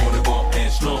 Do you wanna bump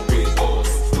and slump with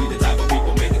us? We the type of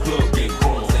people make the club get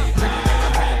crunk. Say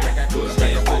push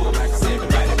that force.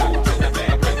 Everybody move to the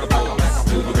back of the bus.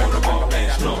 Do you wanna bump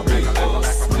and slump with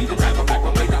us? We the type of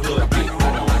people make the club get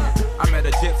crunk. I met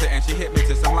a gypsy and she hit me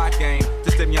to some life game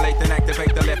to stimulate and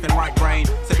activate the left and right brain.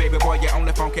 Say, baby boy, you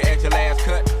only funky at your last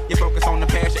cut. You focus on the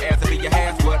past, your ass will be your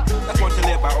has what. That's what you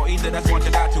live by, or either that's what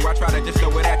you die to. I try to just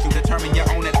throw it at you, determine your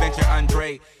own adventure,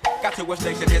 Andre. Got to a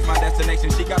station, here's my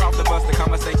destination. She got off the bus, the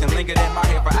conversation lingered in my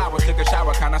head for hours. Took a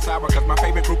shower, kinda sour, cause my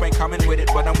favorite group ain't coming with it.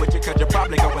 But I'm with you, cause you're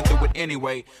probably going through it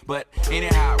anyway. But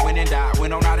anyhow, went and died,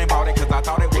 went on out and bought it, cause I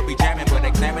thought it would be jamming. But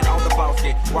examine all the flaws,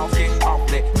 walls get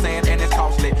awfully, sand and it's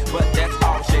costly. But that's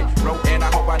all shit, wrote, and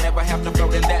I hope I never have to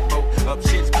float in that boat. Up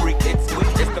shit's creek, it's sweet,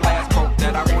 it's the last quote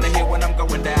that I wanna hear when I'm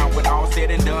going down. When all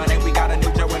said and done, and we got a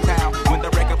new Joe in town. When the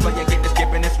record player get to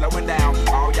skipping and slowing down,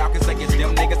 all y'all can say is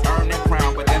them niggas earn their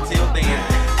crown. But until then,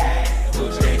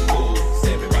 push that force.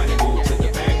 Everybody move to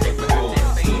the back of the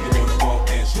bus. Do you wanna bump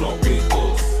and slump with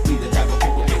us? We the type of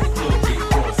people make the club get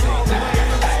crunk. Say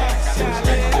push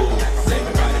that force.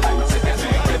 Everybody move to the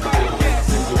back of the bus.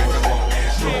 Do you wanna bump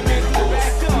and slump with us?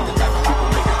 We the type of people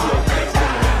make the club get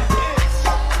crunk.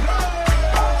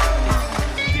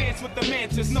 Dance with the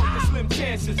mantis, note the slim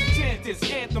chances. Chant this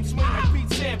anthem, swing like Pete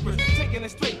Sampras. Taking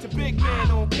it straight to big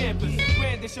man on campus.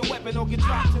 Brandish your weapon or get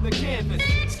dropped to the canvas.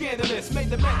 Scandalous, made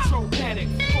the metro panic.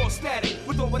 Full static,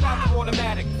 with or without the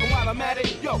automatic. And while I'm at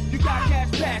it, yo, you got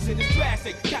cash passing, it's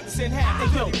drastic. Got to send half,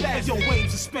 Hey yo,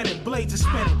 waves are spinning, blades are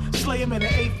spinning. Slay him in the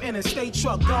 8th inning, stay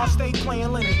truck, guard, stay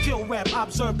playing linen. Kill rap,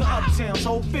 observe the uptowns,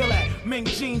 whole feel that. Mink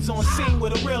jeans on scene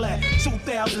with a real at.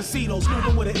 2,000 Cetos,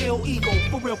 moving with an ill ego.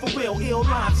 For real, ill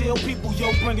lines, ill people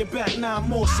yo, bring it back, 9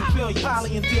 more civilians.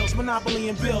 Poly and deals, monopoly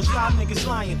and bills, y'all niggas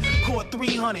lying. Caught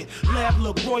 300, lab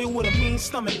look royal with a mean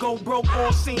stomach. Go broke,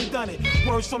 all seen, done it.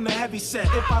 Words from the heavy set,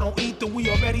 if I don't eat, then we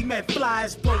already met.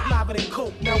 Flies, broke, lava than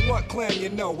coke. Now what clan you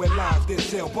know when lives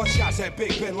this ill? Bust shots at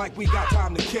Big Ben like we got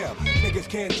time to kill. Niggas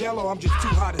can't gel or I'm just too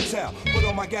hot to tell. Put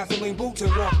on my gasoline boots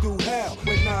and walk through hell.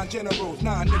 With 9 generals,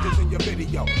 9 niggas in your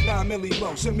video. 9 milli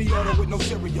low, semi-auto with no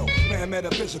cereal. Man,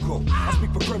 metaphysical. I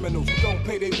speak for criminals who don't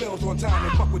pay their bills on time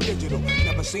and fuck with digital.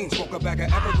 Never seen smoke a bag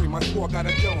of evergreen. My squad got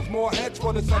a Jones. More heads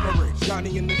for the submarine.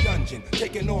 Johnny in the dungeon.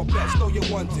 Taking all bets, throw your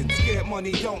ones in. Scared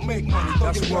money, don't make money. Throw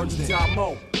That's your words ones to in.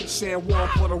 Mo. San Juan,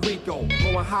 Puerto Rico.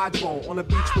 Blowing hydro on the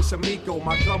beach with some Miko.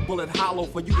 My gun bullet hollow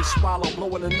for you to swallow.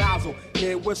 Blowing a nozzle.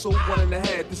 Head whistle, one in the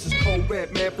head. This is cold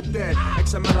red, man for dead.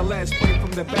 X amount of lead spraying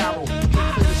from the barrel. Hit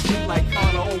through the street like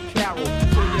Connor O'Carroll.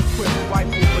 Bring your quick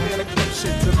rifle, banana clip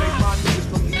shit to make my niggas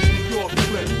from East New York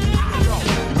flip. Yo,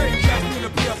 you make cats in the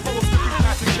beer full of sticky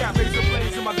plastic cap, razor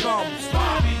blades in my gums.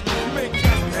 You make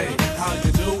cats. Hey, how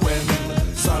you doing?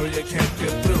 Sorry I can't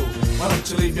get through. Why don't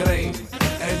you leave your name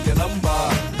and your number,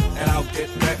 and I'll get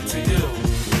back to you.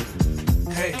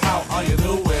 Hey, how are you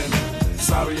doing?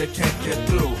 Sorry I can't get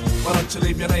through. Why don't you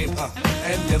leave your name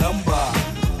and your number,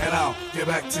 and I'll get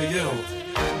back to you.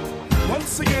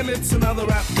 Once again, it's another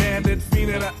rap bandit,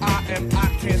 feeling that I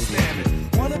can't stand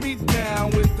it. Wanna be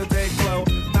down with the day glow,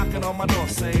 knocking on my door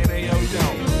saying, hey yo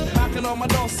yo. Knocking on my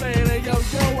door saying, hey yo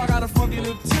yo, I got a funky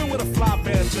new tune with a fly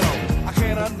banjo. I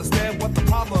can't understand what the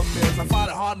problem is. I find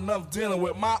it hard enough dealing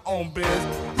with my own biz.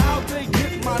 How'd they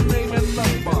get my name and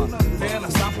number? Then I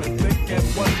stop and think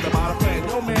and wonder about a plan.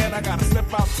 Yo man, I gotta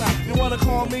step outside. You wanna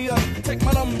call me up? Take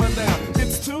my number down.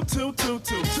 It's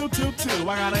 2222222.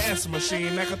 I got an answer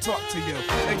machine that can talk to you.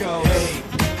 It goes, hey,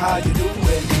 how you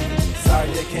doing? Sorry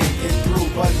I can't get through,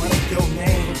 but what's your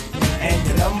name and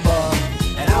your number,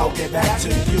 and I'll get back to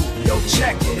you. Yo,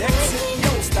 check it, exit,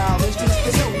 yo, style is just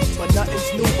the new, but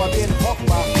nothing's new. I've been hawked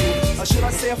by you, or should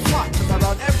I say a flock? Cause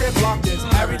around every block there's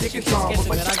Harry, Dick, and Tom.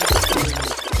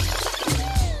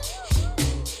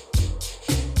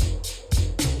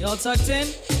 Y'all tucked in?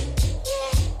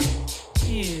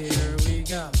 Here we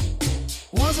go.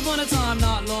 Once upon a time,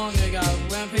 not long ago,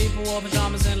 when people wore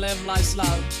pajamas and lived life slow,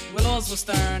 where laws were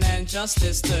stern and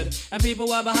justice stood, and people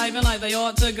were behaving like they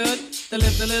ought to good, there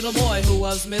lived a little boy who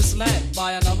was misled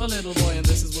by another little boy, and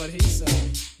this is what he said.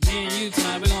 Me and you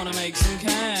tonight, we're gonna make some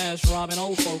cash, robbing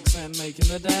old folks and making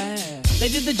the dash. They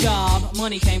did the job,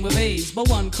 money came with ease, but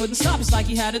one couldn't stop, it's like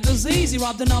he had a disease. He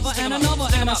robbed another and another,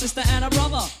 and a sister and a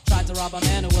brother. Tried to rob a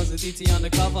man who was a DT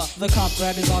undercover. The cop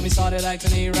grabbed his arm, he started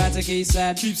acting erratic. He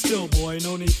said, keep still boy,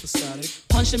 no need for static.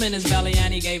 Punched him in his belly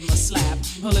and he gave him a slap.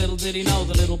 But little did he know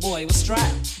the little boy was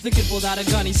strapped. The kid pulled out a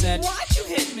gun, he said, why'd you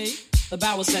hit me? The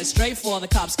barrel was set straight for the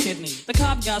cop's kidney. The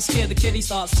cop got scared, the kid he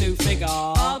starts to figure,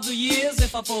 I'll do years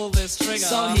if I pull this trigger.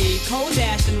 So he cold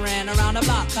dashed and ran around the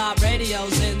block. Cop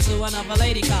radios into another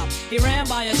lady cop. He ran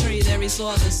by a tree, there he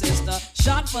saw the sister.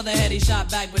 Shot for the head, he shot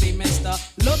back but he missed her.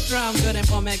 Looked round good and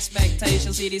from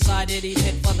expectations he decided he'd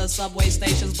hit for the subway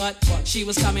stations. But she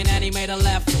was coming and he made a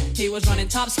left. He was running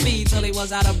top speed till he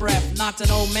was out of breath. Knocked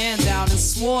an old man down and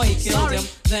swore he killed him.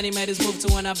 Then he made his move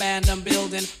to an abandoned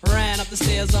building. Ran up the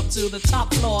stairs up to the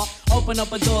top floor, opened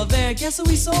up a door there, guess who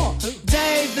he saw? Who?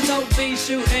 Dave, the dope fiend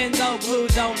shooting dope. Who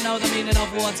don't know the meaning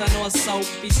of water nor soap?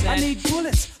 He said, I need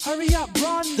bullets, hurry up,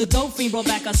 run. The dope fiend brought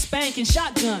back a spanking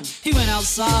shotgun. He went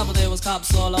outside, but there was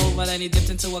cops all over. Then he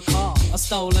dipped into a car, a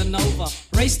stolen Nova.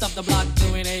 Raced up the block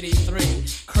doing 83.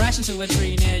 Crashed into a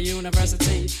tree near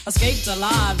University. Escaped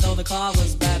alive, though the car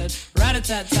was battered.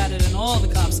 Rat-a-tat-tatted and all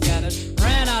the cops scattered.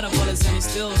 Ran out of bullets and he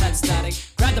still had static.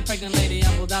 Grabbed the pregnant lady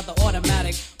and pulled out the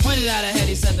automatic. Pointed at her head,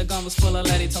 he said the gun was full of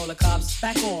lead. He told the cops,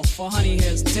 back off, for honey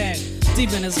here's dead.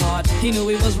 Deep in his heart, he knew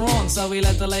he was wrong, so he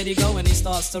let the lady go and he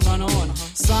starts to run on.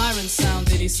 Sirens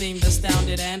sounded, he seemed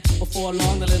astounded, and before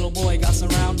long the little boy got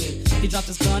surrounded. He dropped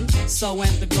his gun, so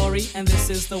went the glory, and this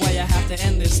is the way I have to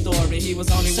end this story. He was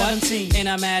only 17, in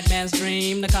a madman's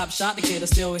dream. The cop shot the kid, I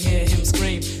still hear him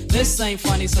scream. This ain't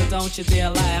funny, so don't you dare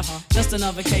laugh. Just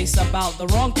another case about the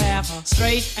wrong path.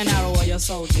 Straight and narrow are your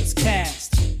soldiers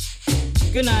cast.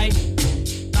 Good night.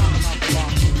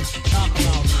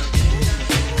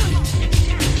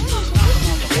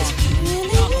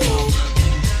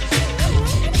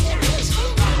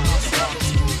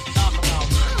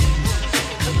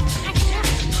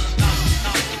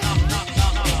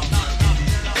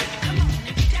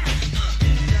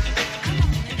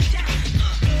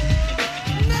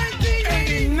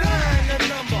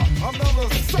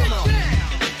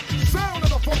 Sound of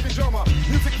the funky drummer.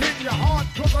 Music hit your heart,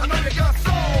 cause I know you got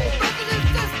soul.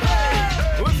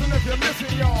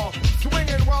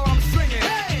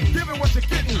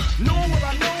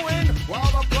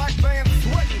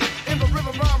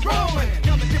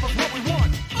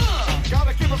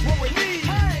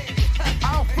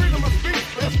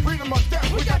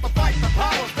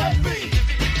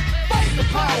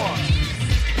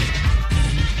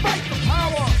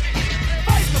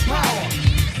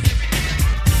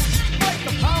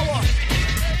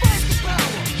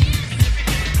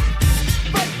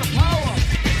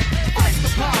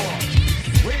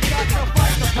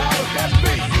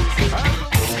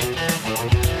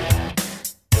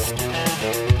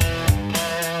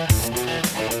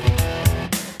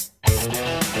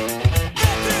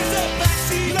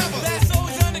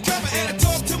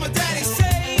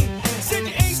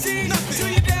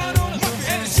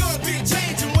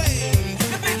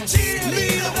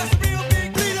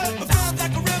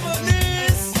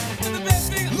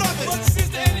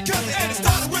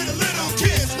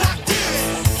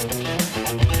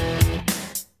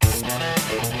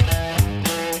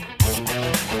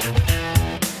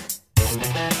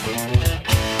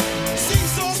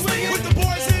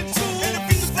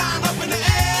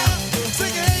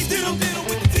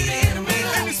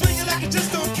 You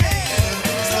just don't care.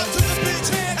 So I took a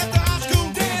bitch at the high school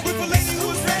dance with a lady who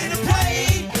was ready to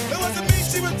play. It wasn't me,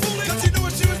 she was fooling, 'cause she knew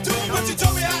what she was doing, but she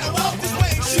told me how to walk this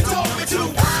way. She told me to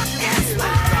walk this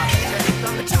way.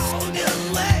 Told this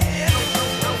way.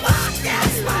 Walk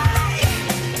this way.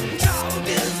 Told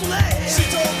this way. She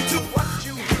told me to walk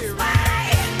you here.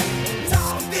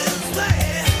 Told this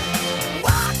way.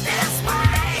 Walk this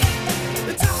way.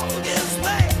 Told this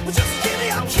way. Well, just give me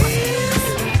a kiss.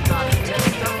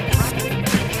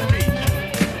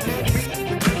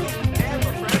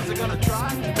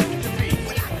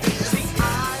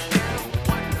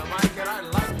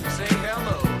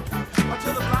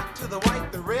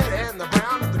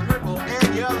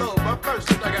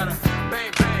 First, I gotta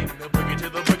bang, bang, the boogie to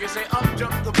the boogie. Say up,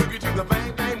 jump the boogie to the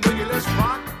bang, bang, boogie. Let's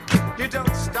rock. You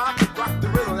don't stop, rock the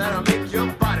rhythm that'll make your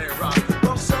body rock.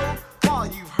 Well, so far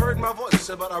you've heard my voice,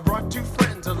 but I brought two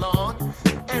friends along.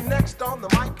 And next on the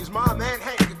mic is my man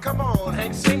Hank. Come on,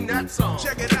 Hank, sing that song.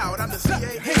 Check it out, I'm the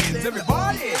C.A. Hands,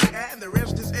 everybody. And the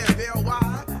rest is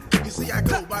F.L.Y. You see, I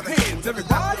go by the hands,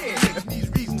 everybody. And these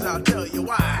reasons I'll tell you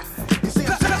why. You see,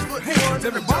 I'm 6 foot hands,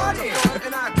 everybody.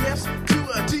 And I guess to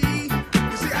a T.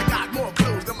 I got more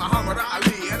clothes than Muhammad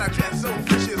Ali, and I dress so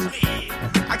viciously.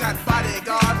 I got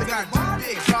bodyguards, I got 2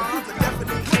 big cars, I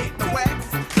definitely hate the wax.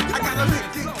 I got a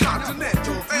Lincoln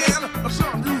Continental and a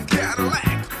sunroof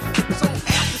Cadillac. So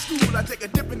after school, I take a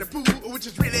dip in the pool, which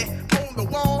is really on the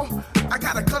wall. I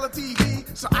got a color TV,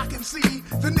 so I can see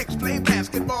the Knicks play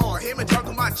basketball. Him and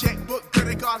talking my checkbook,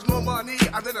 credit cards, more money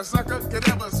than a sucker could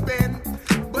ever spend.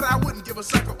 But I wouldn't give a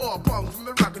sucker or a bum from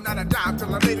the rock and not a dime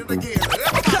till I made it again.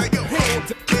 Everybody go,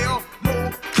 hotel,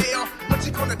 motel, what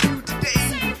you gonna do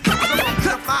today? I'm gonna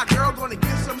get a fly girl, gonna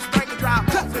get some spank and drive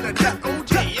off in a death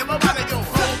OJ. Everybody go,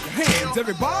 hotel,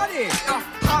 everybody.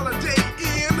 Holiday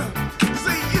Inn.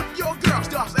 See if your girl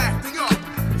starts acting up,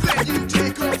 then you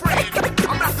take her friend.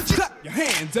 I'm not the Clap your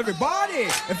hands, everybody,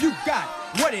 if you got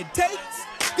what it takes.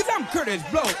 'Cause I'm Curtis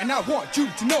Blow, and I want you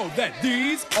to know that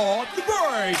these are the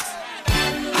breaks.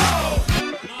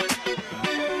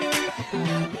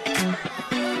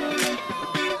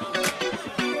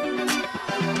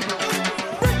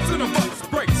 Brakes on a bus,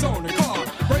 brakes on a car,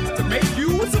 brakes to make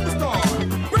you a superstar,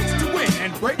 brakes to win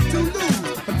and brakes to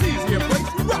lose. But these here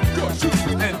brakes will rock your shoes,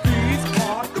 and these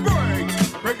are the breaks.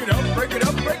 Break it up, break it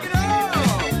up, break it up.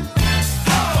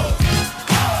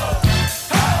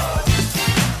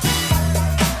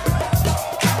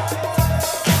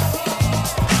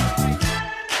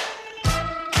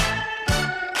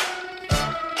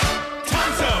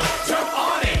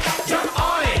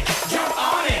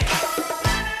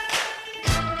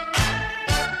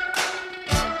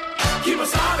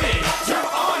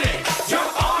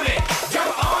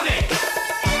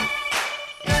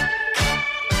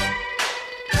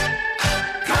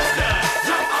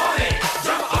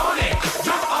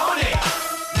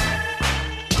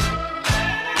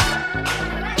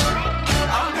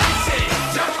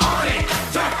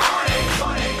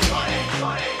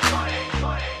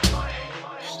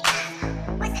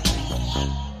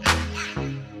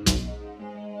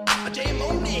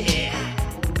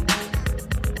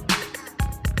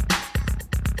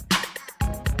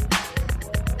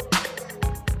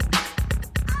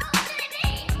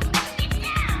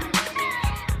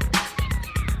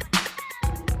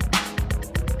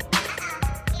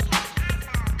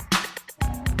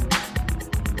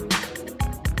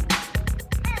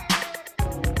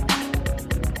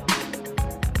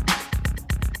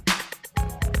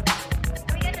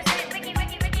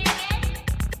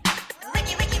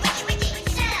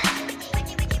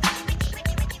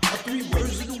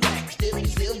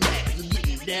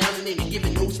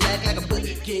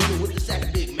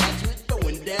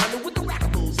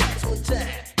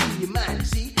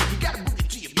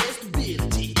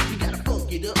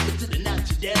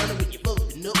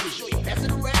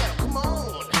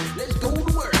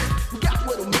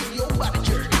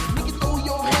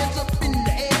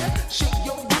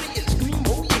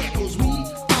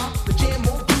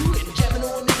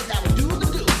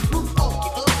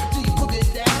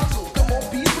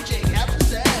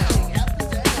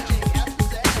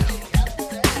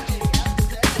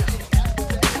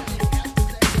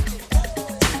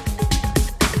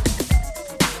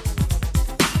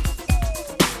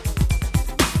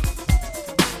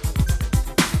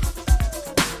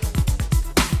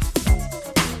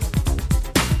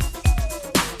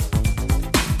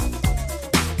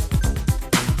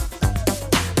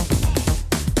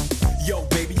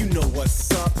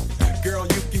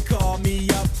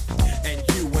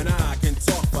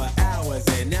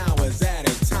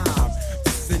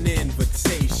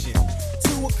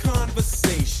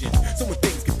 So when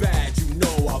things get bad, you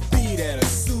know I'll be there.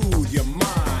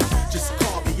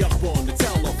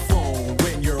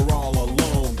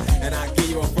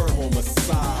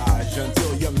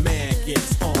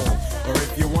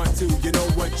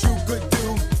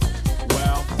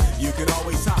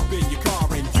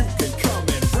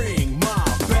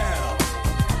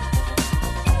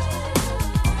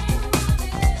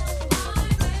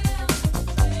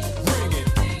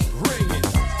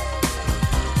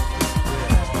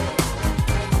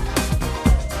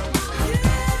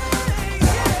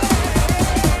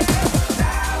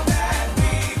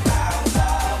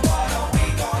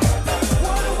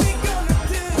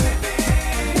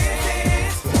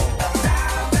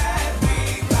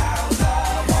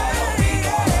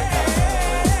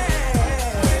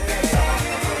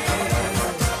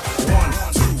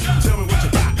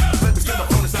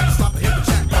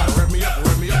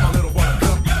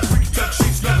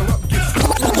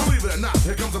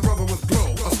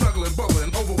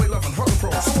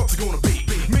 gonna be?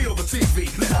 Me over TV.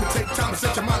 Let me take time to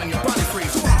set your mind and your body free.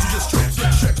 So why don't you just trip,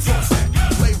 check, front set.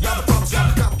 Lay round the bottom,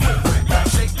 stop the cop, quick, back,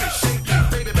 shake me,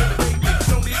 baby, baby, baby.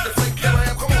 Don't need the fake, here I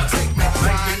am, come on, take me.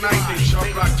 1990, sharp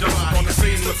rock jumps on the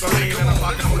scene with Celine, and I'm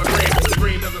rocking on the green. The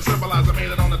green doesn't symbolize I made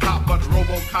it on the top, but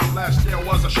RoboCop last year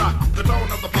was a shot. The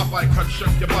tone of the Popeye cut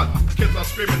shook your butt. Kids are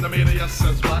screaming, the media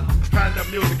says what? Kind of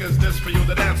music is this for you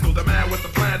to dance to? The man with the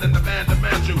plan and the band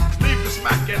demands you. Leave the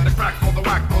smack and the crack for the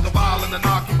whack, for the vial and the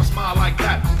knock, keep a smile like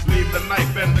that. Leave the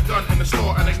knife and the gun in the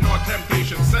store and ignore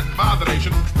temptation sent by the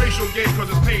nation. Racial game cause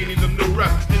it's pain needs a new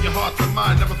rep. In your heart and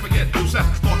mind, never forget you set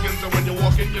Hawkins, and when you're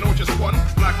walking, you know just one.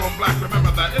 Black on black,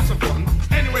 remember that, it's important.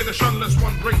 Anyway, the shunless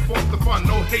one bring forth the fun.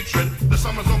 No hatred, the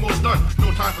summer's almost done.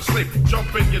 No time for sleep.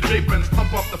 Jump in your Jeep and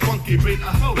pump up the funky beat.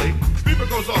 Holy, beeper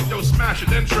goes off, yo, smash it,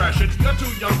 then trash it. You're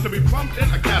too young to be plumped in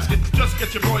a casket. Just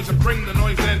get your boys and bring the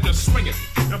noise and just swing it.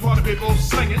 And party people,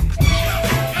 sing it.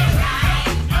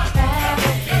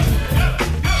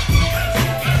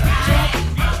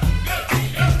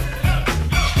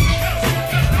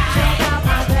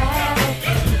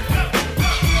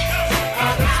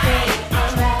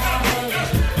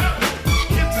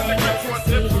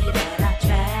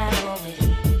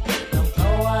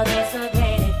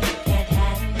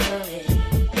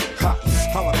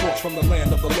 From the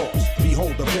land of the lost,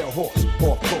 behold the pale horse,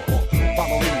 off course.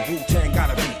 Follow me, Wu-Tang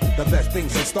gotta be the best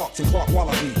things in Starks and Clark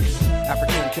Wallabies.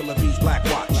 African killer bees, Black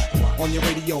Watch. On your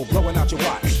radio, blowing out your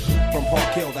watch. From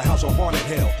Park Hill, the house on Haunted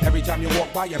Hill. Every time you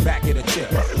walk by, your back get a chill.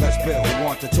 Let's build, we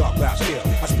want to talk about skill.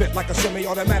 I spit like a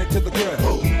semi-automatic to the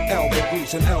grill. Elbow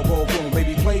grease and elbow boom.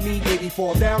 Baby play me, baby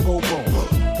fall down, go boom.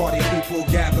 Party people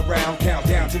gather round, count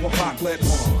down to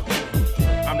apocalypse.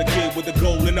 I'm the kid with the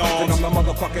golden arms. And I'm the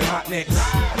motherfucking hot nicks.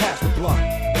 Pass the blunt.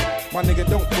 My nigga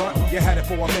don't front. You had it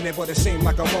for a minute, but it seemed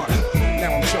like a month.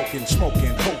 Now I'm choking,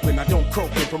 smoking, hoping I don't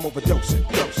croaking from overdosing.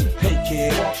 Hey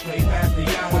kid, walk straight past the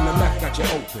eye. When the left got you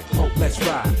open, hope let's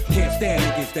ride. Can't stand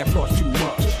niggas that floss too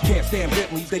much. Can't stand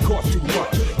Bentleys, they cost too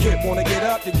much. Kid wanna get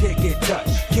up, then can't get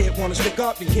touched. Kid wanna stick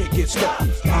up, then can't get stuck.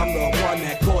 I'm the one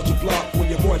that called you bluff when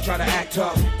your boy try to act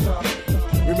tough.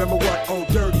 Remember what old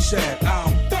Dirty said?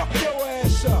 I'll fuck your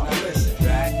ass up. Now listen,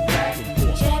 back and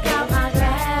forth. Check out my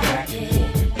gravity.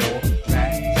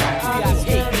 All this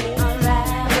dirty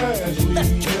unraveled. Let's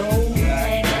go.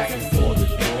 Take us to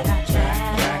see that I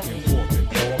traveled.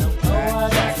 No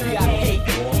other survey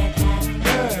can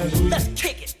handle. Let's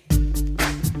kick it.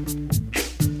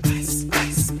 Ice,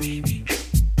 ice, baby.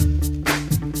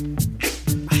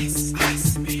 Ice,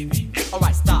 ice, baby.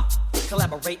 Alright, stop.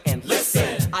 Collaborate and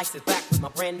listen. Ice is back with my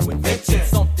brand new invention.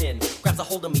 Something grabs a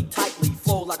hold of me tightly.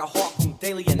 Flow like a harpoon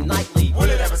daily and nightly. Will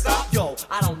it ever stop? Yo,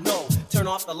 I don't know. Turn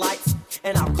off the lights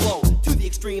and I'll glow. To the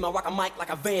extreme, I rock a mic like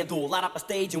a vandal. Light up a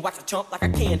stage and wax a chump like a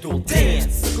candle.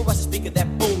 Dance! Crush a speaker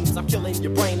that booms. I'm killing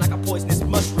your brain like a poisonous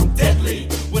mushroom. Deadly!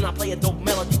 When I play a dope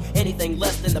melody, anything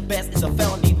less than the best is a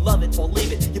felony. Love it or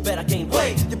leave it. You better gain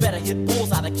weight. You better hit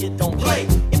bullseye. The kid don't play.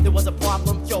 If there was a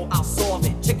problem, yo, I'll solve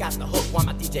it. Check out the hook while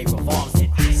my DJ revolves it.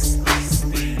 Ice, ice,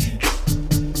 baby.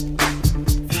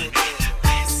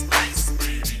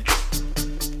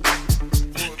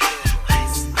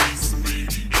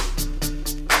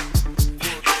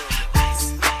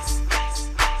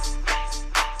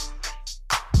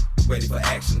 Ready for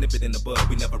action, nip it in the bud,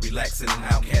 we never relaxing.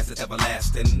 Outcast is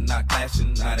everlasting, not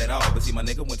clashing, not at all. But see, my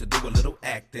nigga went to do a little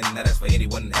acting. Now that's for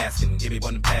anyone asking. Give me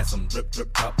one and pass 'em. Drip,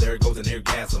 drip, drop, there goes an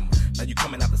orgasm. Now you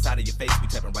coming out the side of your face, we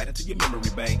tapping right into your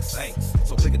memory bank. Thanks.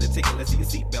 So click at the ticket, let's see your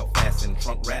seatbelt fasten.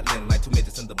 Trunk rattling like two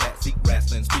midgets in the back seat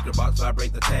wrestling. Speaker box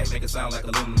vibrate the tag, make it sound like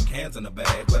aluminum cans in the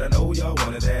bag. But I know y'all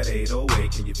wanted that 808,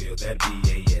 can you feel that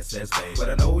BASS bass?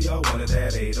 But I know y'all wanted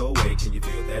that 808, can you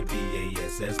feel that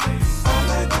BASS bass? All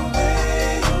I do,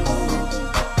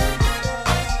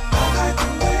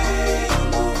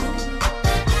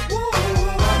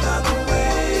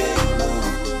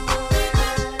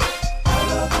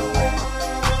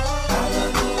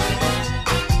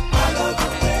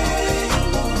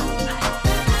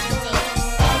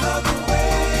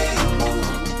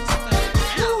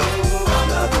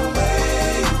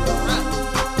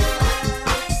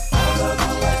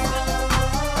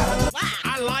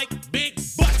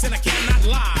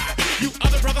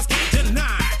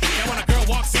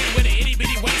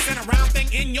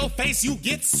 face, you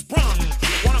get sprung.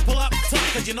 Wanna pull up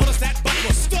tough, cause you notice that butt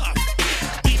was stuffed.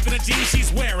 Deep in the jeans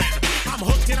she's wearing. I'm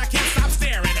hooked and I can't stop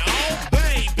staring. Oh,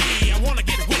 baby, I wanna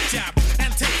get whipped up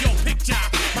and take your picture.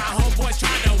 My homeboys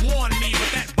tried to warn me,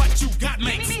 but that butt you got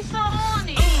makes me so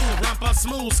horny. Ooh, rumpa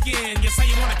smooth skin. You say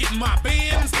you wanna get in my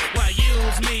bins? Well,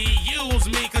 use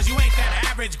me, cause you ain't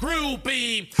that average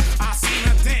groupie. I seen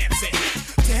her dancing.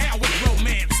 To hell with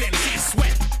romancing.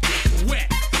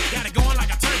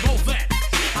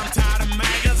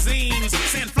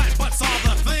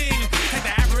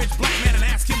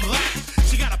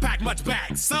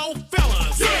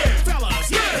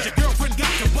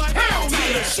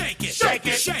 Shake it, shake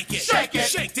it, shake it, shake it.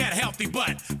 shake that healthy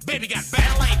butt. Baby got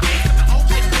ballet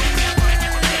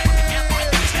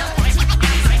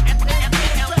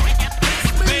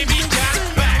Baby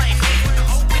got back.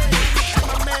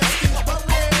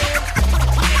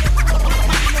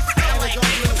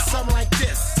 Something like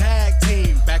this. Tag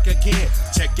team back again.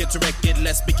 Check it to record,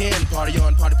 let's begin. Party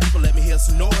on, party people, let me hear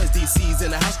some noise. DC's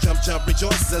in the house, jump, jump,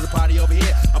 rejoices. There's a party over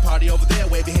here, a party over there.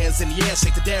 Wave your hands in the air,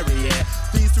 shake the dairy, yeah.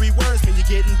 These three words mean you're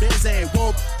getting busy.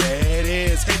 Whoop, there it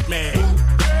is, hit me.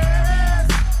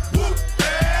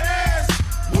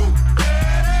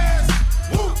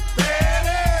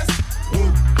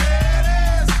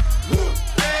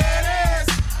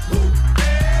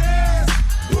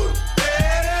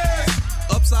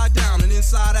 Upside down and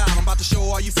inside out, I'm about to show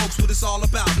all you folks what it's all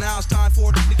about. Now it's time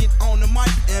for it to get on the mic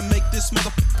and make this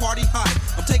mother party hot.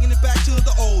 I'm taking it back to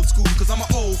the old school, cause I'm an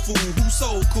old fool who's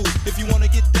so cool. If you wanna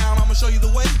get down, I'ma show you the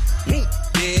way.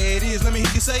 There it is, let me hear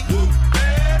you say.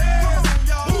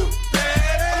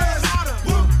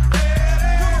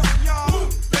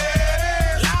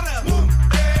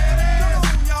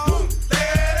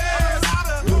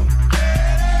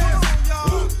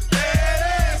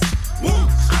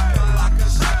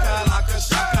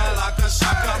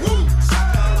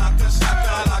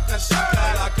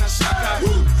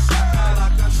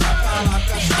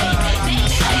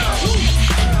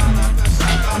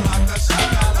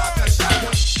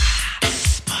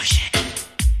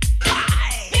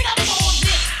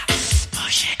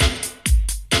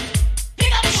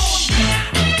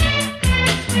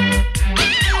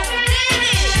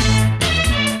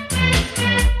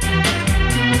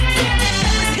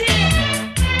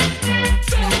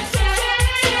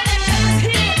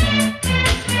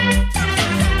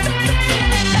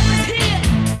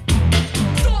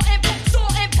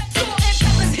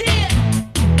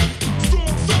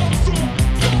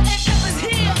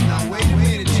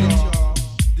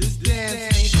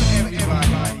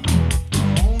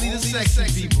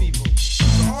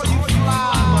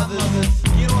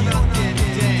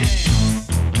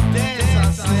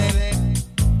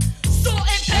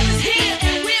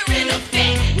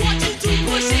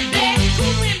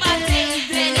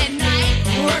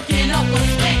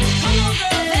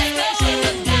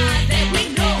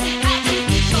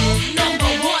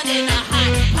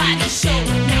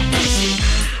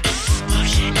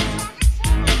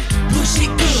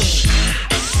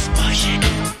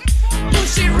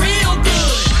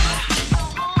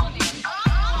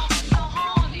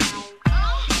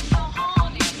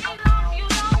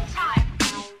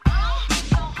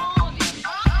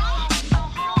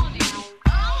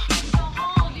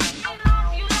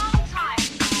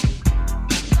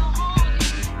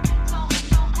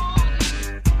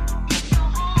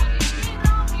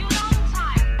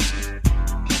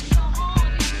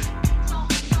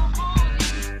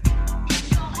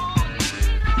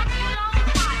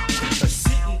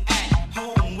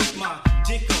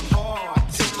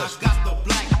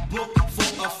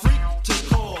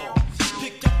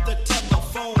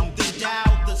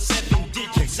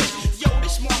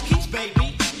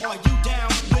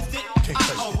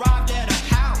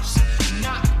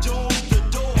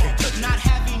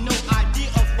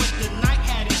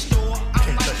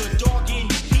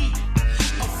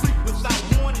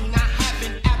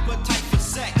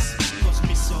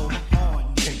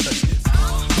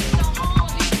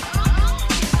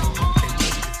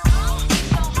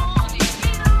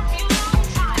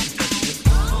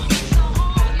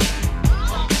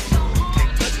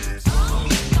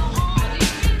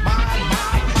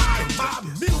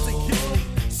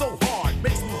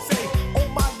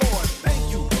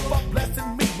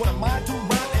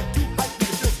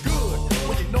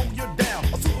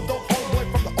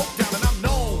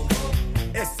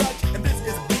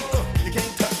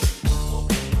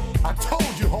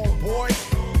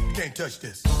 touch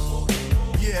this.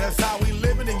 Yeah, that's how we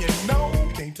living, and you know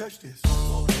you can't touch this.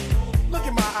 Look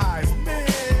in my eyes,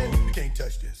 man, you can't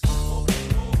touch this.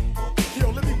 Yo,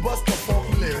 let me bust the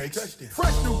funky lyrics. Touch this.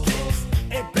 Fresh new kicks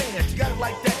and bands, you got it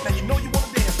like that. Now you know you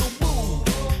wanna dance, so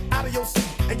move out of your seat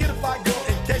and get a fire girl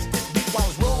and catch this beat while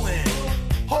it's rolling.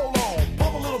 Hold on,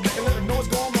 pump a little bit and let them know what's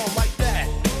going on like that,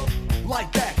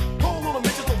 like that. Hold on a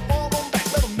minute, so fall on back,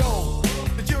 let them know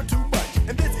that you're too much,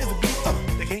 and this is a beat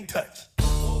they can't touch.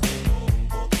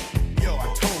 Yo,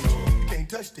 I told you can't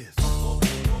touch this.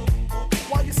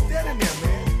 Why you standing there,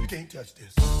 man? You can't touch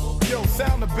this. Yo,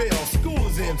 sound the bell, school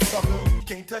is in, sucker. You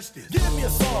can't touch this. Give me a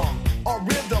song, a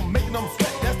rhythm, making them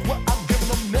sweat. That's what I'm giving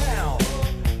them now.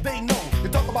 They know. You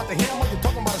talk about the hammer, you're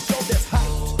talking about a show that's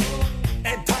hyped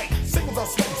and tight. Singles are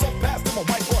sweating so fast, them a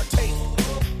white or a tape.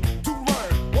 To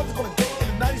learn what it's gonna take in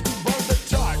the 90s to burn the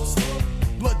chart.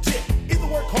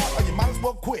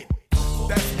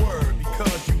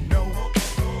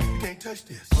 touch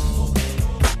this.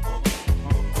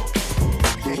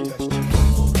 You can't touch this.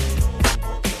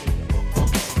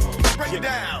 Break it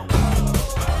down.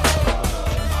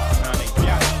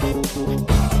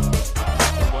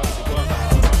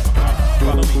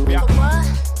 Follow me, yeah.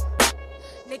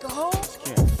 Nigga who?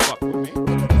 Can't fuck with me.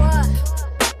 Nigga what?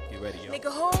 You ready, yo?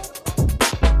 Nigga who?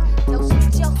 Don't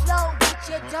switch your flow, get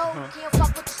your dough. Can't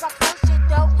fuck with the sucker shit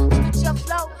though. Switch your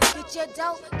flow, get your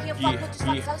dough. Can't fuck with the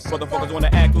sucker shit though. Motherfuckers wanna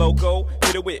act loco,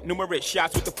 hit it with numerous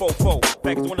shots with the fofo.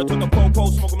 Fags wanna took a popo,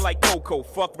 smoke 'em like cocoa.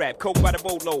 Fuck rap, coke by the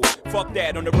boatload. Fuck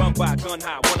that, on the run by gun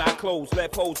high, one eye closed.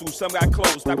 Left hoes who some got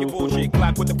closed. Stop your bullshit,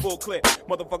 Glock with the full clip.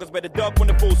 Motherfuckers better duck when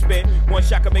the full spit. One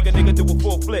shot can make a nigga do a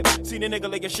full flip. Seen a nigga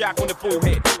lay a shot when the full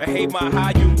hit. I hate my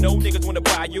high, you know niggas wanna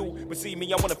buy you. But see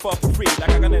me, I wanna fuck for free. Like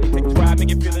I got nothing, take a try,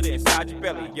 make it feel it inside your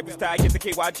belly. If it's tight, get the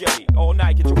KY jelly. All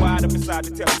night, get your wide up inside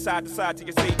the telly. Side to side till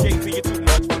you say JT, you're too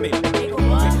much for me.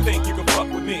 Make you think you can fuck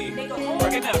with me.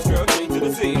 Recognize girl, J to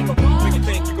the Z. Make you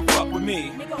think you can fuck with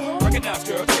me. Recognize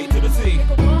girl, J to the Z.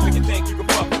 Make you think you can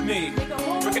fuck with me.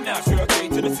 Recognize girl, J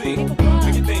to the Z.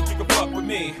 Make you think you can fuck with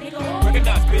me.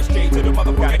 Recognize bitch, J to the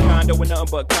motherfucker. Got a condo with nothing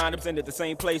but condoms in it. The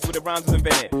same place where the rhymes was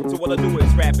invented. So all I do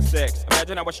is rap and sex.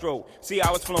 Imagine how I stroll. See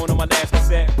how it's flowing on my last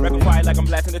cassette. Rapping fire like I'm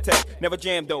blasting the tech. Never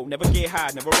jam though, never get high,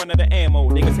 never run out of ammo.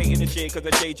 Niggas hating the shit cause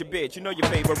I shade your bitch. You know your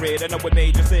favorite, I know what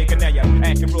made you sick. And now you're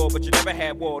acting raw, but you never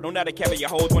had war. Don't know how to carry your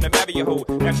hoes, wanna marry your hoe.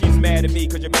 Now she's mad at me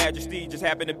cause your majesty just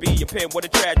happened to be your pen. What a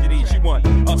tragedy. She want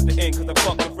us to end cause I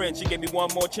fucked her friend. She gave me one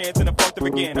more chance and I fucked her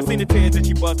again. I seen the tears that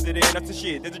she busted in. That's the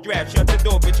shit. There's a draft. Shut the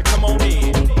door, bitch, and come on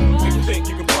in. Make you think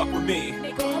you can fuck with me.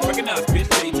 Recognize bitch,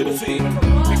 J to the Z.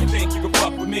 Make you think you can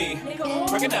fuck with me.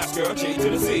 Recognize girl, J to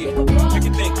the Z. Make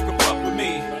you think you can fuck with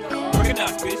me.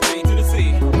 Recognize bitch, J to the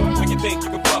Z. Make you think you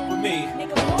can fuck with me.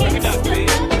 Recognize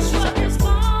bitch.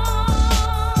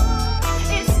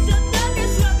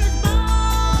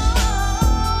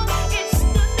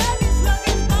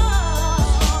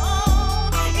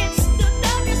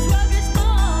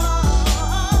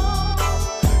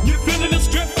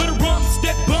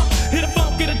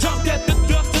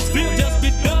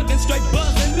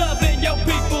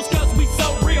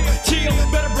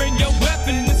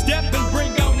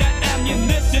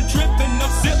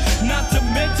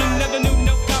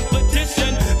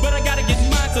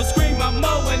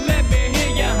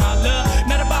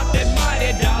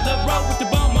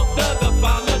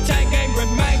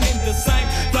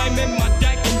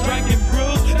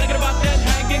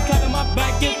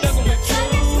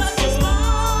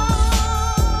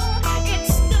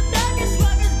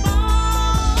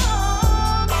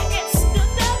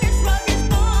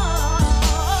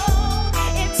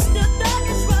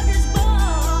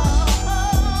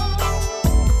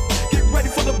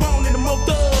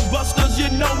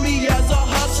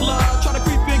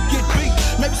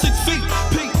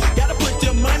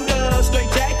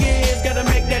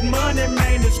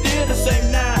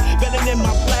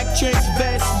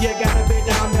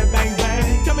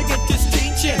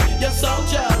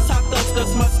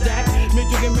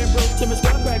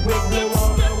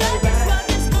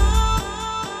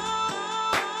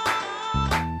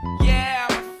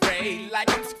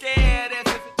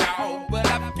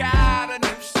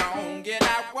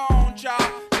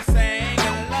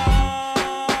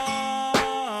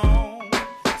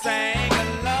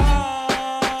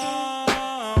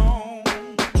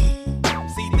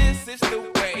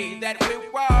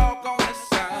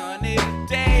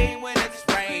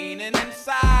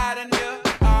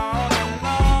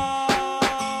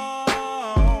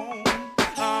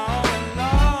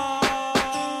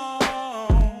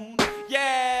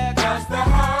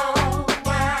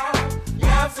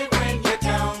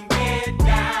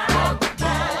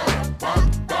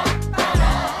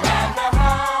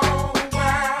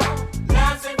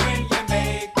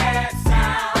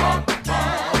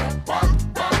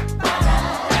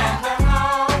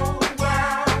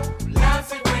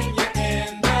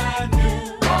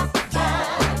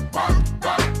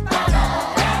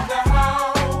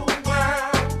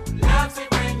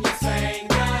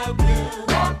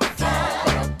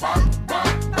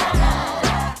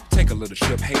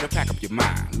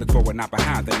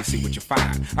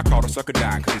 I called a sucker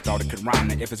dime cause he thought it could rhyme.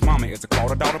 Now if his mama is a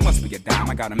quarter, daughter must be a dime.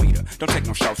 I gotta meet her. Don't take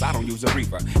no shots, I don't use a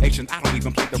reefer. Asians, I don't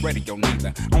even play the radio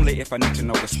neither. Only if I need to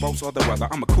know the sports or the weather.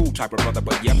 I'm a cool type of brother,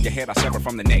 but yep, your head I sever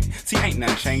from the neck. See, ain't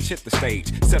nothing changed, hit the stage.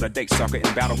 Set a date, sucker,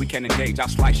 in battle we can engage. I'll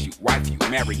slice you, wife you,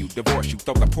 marry you, divorce you,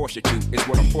 throw the Porsche at you. It's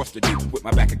what I'm forced to do, with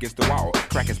my back against the wall.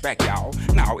 Crack his back, y'all.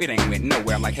 No, it ain't went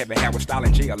nowhere like heavy hair with style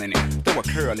and jail in it. Throw a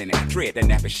curl in it, dread that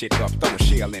nappy shit up, throw a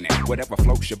shell in it. Whatever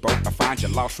floats your boat, I find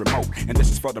your lost remote. And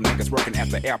this is for them niggas working at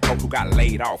the airport who got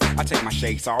laid off. I take my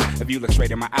shades off. If you look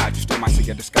straight in my eyes, you still might see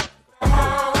a disguise.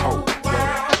 Oh,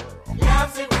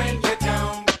 Loves it when you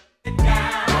don't get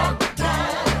down. And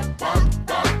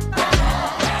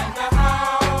the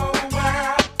whole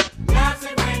world loves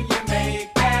it when you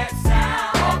make that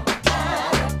sound.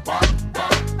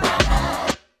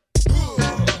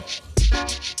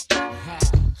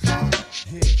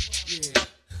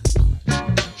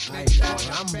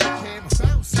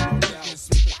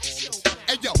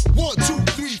 Hey yo, 1, 2,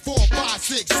 3, 4, 5,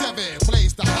 6, 7.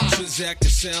 Blaze the hot. Transact to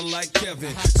sound like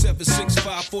Kevin.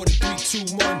 765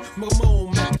 4321.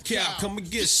 Mamone, Mac Cow, come and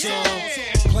get some.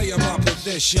 Play my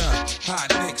position. Hot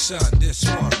Nixon, this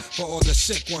one. For all the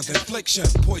sick ones, infliction.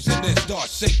 Poisonous, dark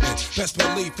sickness. Best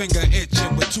believe finger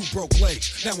itching with 2 broke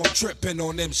legs. Now I'm tripping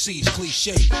on MC's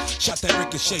cliche. Shot that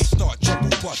ricochet, start trouble,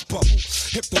 bust bubble.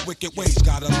 Hip the wicked ways,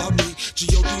 gotta love me.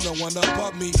 G.O.D. no one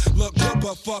above me. Look good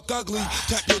but fuck ugly.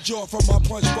 Tap your jaw from my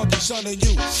punch buggy, son, and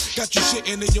you. Got you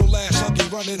shitting in your last huggy,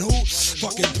 running who?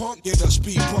 Fucking punk, get a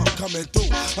speed bump coming through.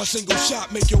 A single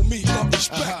shot make your meat love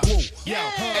respect. Woo. Yo,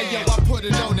 hey yo, I put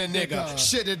it on a nigga,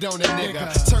 shit it on a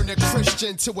nigga. Turn a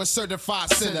Christian to a certified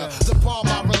sinner. The bomb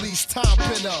I released, time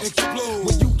pin up. Explode.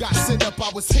 When you got sent up, I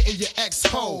was hitting your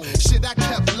ex-hole. Shit, I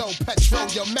kept low, petrol,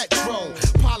 your metro.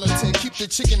 Politic, keep the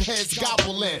chicken heads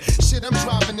gobbling. Shit, I'm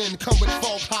driving in, come with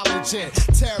folk halogen.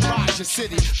 Terrorize your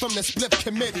city from the split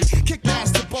committee. Kick ass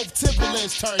to both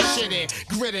Timberlands, turn shitty.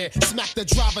 Gritty, smack the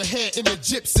driver head in the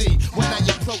gypsy. When I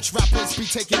approach, rappers be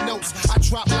taking notes. I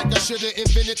drop like I should've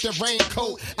invented the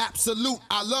raincoat. Absolute,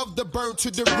 I love the bird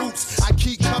to the roots. I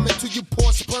keep coming to you,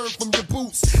 pour sperm from your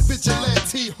boots.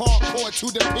 Vigilante, hardcore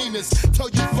to the penis. Tell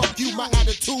you fuck you, my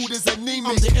attitude is anemic.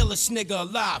 I'm the illest nigga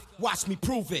alive, watch me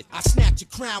prove it. I snatch your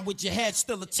crown with your head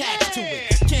still attached to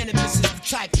it. Cannabis is the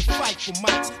type to fight for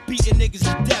mics. Beating niggas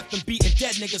to death and beating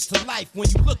dead niggas to life. When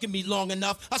you look at me long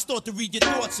enough, I start to read your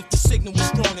thoughts if the signal was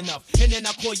strong enough. And then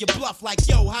I call you bluff like,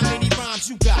 yo, how many rhymes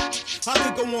you got? I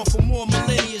could go on for more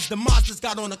millennia. The monsters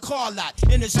got on a car lot,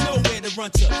 and there's nowhere to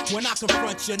run to. When I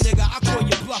confront you, nigga, I call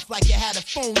you bluff like you had a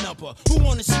phone number. Who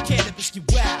wanna see cannabis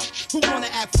get wild? Who wanna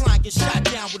act fly and get shot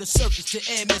down with a surface to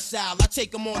air missile? I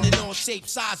take them on and on, shape,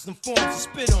 size, and forms to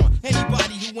spit on.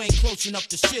 Anybody who ain't close enough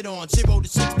to shit on. 0 to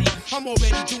 60, I'm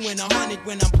already doing 100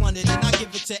 when I'm blunted, and I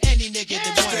give it to any nigga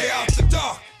that wants it. Stay out the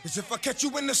dark. Cause if I catch you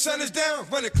when the sun is down,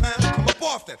 run it, clown, come up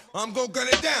off that. I'm gon' gun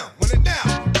it down, run it down.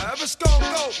 However it's gon'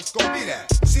 go, it's gon' be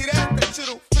that. See that? That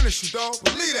shit'll finish you, dog.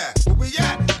 Believe that. Where we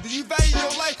at? Do you value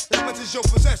your life as much as your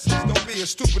possessions? Don't be a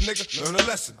stupid nigga, learn a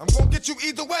lesson. I'm gon' get you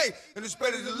either way, and it's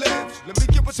better to live. Let me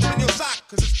get what's in your sock,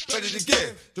 cause it's better to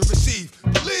give, to receive.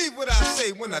 Believe what I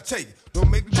say when I tell you. Don't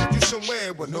make me put you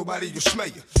somewhere where nobody will smell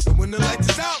you. And when the lights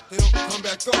is out, they don't come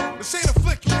back on. This ain't a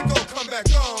flick, you ain't gon' come baback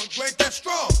on. You ain't that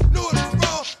strong, knew it was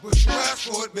wrong, but you asked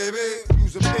for it, baby.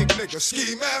 You's a big nigga,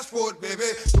 ski mask for it,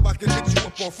 baby. So I can hit you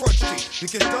up on Front Street. You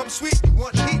get dumb sweet, you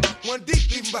want heat, one deep,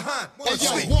 leave 'em behind. One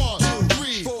sweet. 1, 2,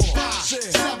 3, 4, 5,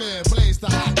 6, 7. Blaze the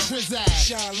hot Trizak.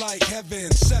 Shine like heaven.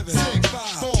 7, 6,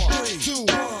 5, 4, 3, 2, 1.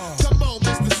 Come on,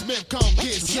 Mr. Smith, come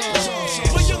get some.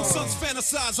 My young sons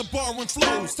fantasize of borrowing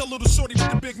flows. Tell little shorty with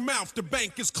the big mouth, the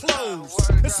bank is closed.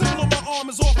 The symbol on my arm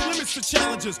is off limits to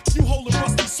challenges. You holding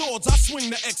rusty swords, I swing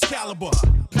the Excalibur.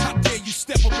 How dare you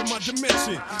step up in my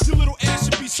dimension? Your little ass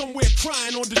should be somewhere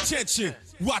crying on detention.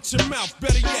 Watch your mouth,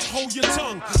 better yet, hold your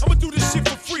tongue. I'ma do this shit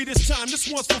for free this time, this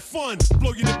one's for fun.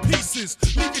 Blow you to pieces,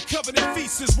 leave you covered in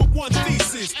feces with one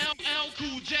thesis. LL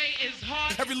Cool J is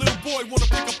hard. Every little boy wanna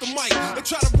pick up the mic and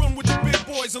try to run with the big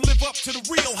boys and live up to the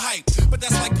real hype. But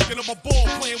that's like picking up a ball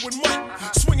playing with Mike,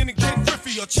 swinging in Ken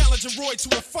Griffey or challenging Roy to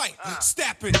a fight.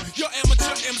 Stapping, your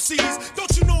amateur MCs.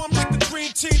 Don't you know I'm like the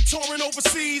dream team touring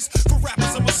overseas? For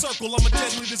rappers in my circle, I'm a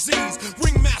deadly disease.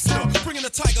 Ringmaster, bringing a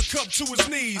tiger cub to his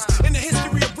knees. In the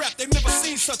history of rap, they've never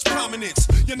seen such prominence.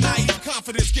 Your naive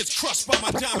confidence gets crushed by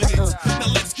my dominance. Now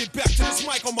let's get back to this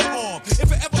mic on my arm. If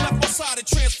it ever left my side, it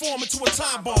transformed into a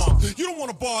time bomb. You don't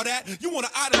wanna bar that, you wanna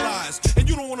idolize. And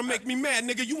you don't wanna make me mad,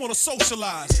 nigga, you wanna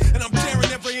socialize. And I'm daring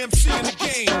every MC in the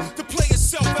game to play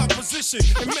itself out position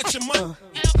and mention my...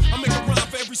 I make a rhyme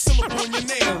for every syllable in your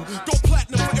name. Go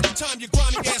platinum for every time your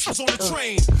grinding ass was on the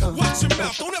train. Watch your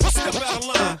mouth, don't ever step out of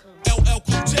line. LL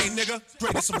Cool J, nigga,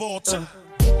 greatest of all time.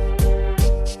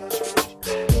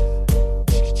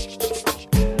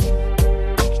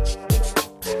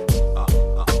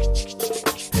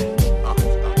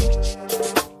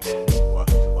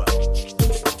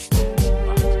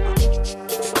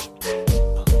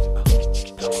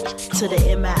 To the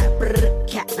MI, brr,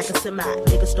 cat like a semi.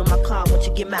 Nigga stole my car, won't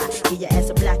you get mine? Give your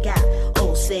ass a black eye.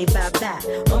 Old say bye-bye.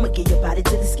 I'ma get your body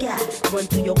to the sky. Run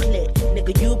through your clip.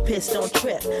 Nigga, you pissed, don't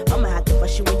trip. I'ma have to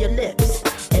bust you in your lips.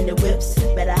 And the whips,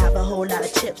 better have a whole lot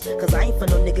of chips. Cause I ain't for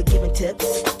no nigga giving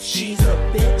tips. She's a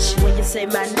bitch. When you say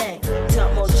my name,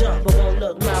 talk more jump, but won't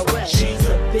look my way. She's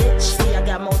a bitch. See, I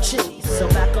got more cheese. So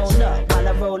back on up while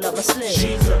I roll up my sleeve.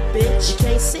 She's a bitch. You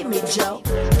can't see me, Joe.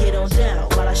 Get on down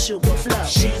while I shoot my flow.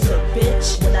 She's a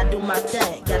bitch. When I do my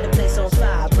thing, got the place on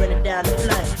fire, burn it down the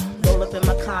flame. Roll up in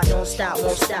my car, don't stop,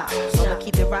 won't stop. I'ma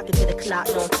keep it rockin' till the clock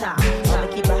on top. I'ma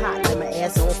keep it hot, like my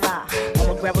ass on fire.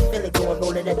 I'ma grab a Philly, go and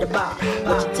roll it at the bar.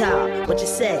 What you talk, what you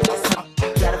say?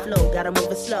 Gotta flow, gotta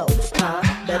move it slow.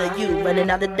 Better you running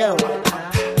out the door.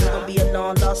 You gon' be a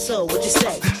long lost soul, what you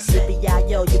say?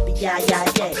 Yippee-yi-yo,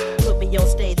 yippee-yi-yi-yay. Put me on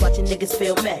stage, watching niggas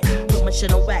feel me. Put my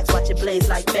shit on wax, watch it blaze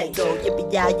like May. Go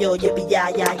yippee-yi-yo,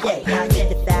 yippee-yi-yi-yay.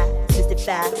 55,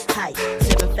 65, height,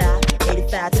 75,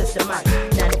 85, touch the mic.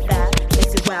 95,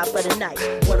 makes it wild for the night.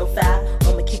 105,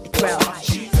 I'ma keep the crowd hype.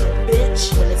 She's a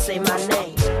bitch, when they say my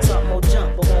name. Talk more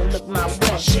jump, but won't look my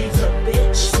way. She's a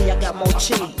bitch, see I got more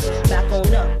cheese. Back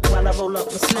on up, while I roll up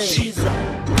my sleeve. She's a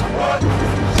what?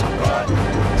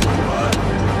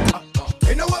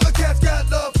 Ain't no other cats got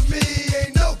love for me.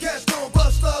 Ain't no cats gon'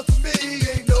 bust love for me.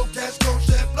 Ain't no cats gon'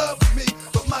 shed blood for me.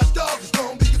 But my dog is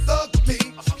gon' be a thug for me.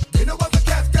 Ain't no other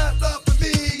cats got love for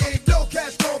me. Ain't no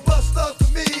cats gon' bust love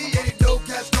for me. Ain't no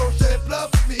cats gon' shed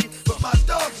blood for me. But my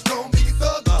dog is gon' be a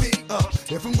thug for me.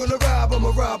 If I'm gonna rob,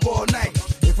 I'ma rob all night.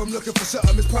 If I'm looking for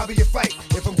something, it's probably a fight.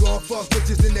 If I'm going fuck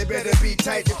bitches, then they better be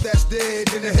tight. If that's dead,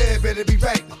 then the head better be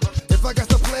right. If I got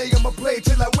to play, I'ma play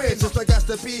till I win. Since I got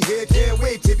to be here, can't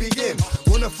wait to begin.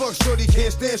 Wanna fuck shorty,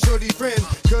 can't stand shorty friend.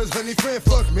 Cause honey friend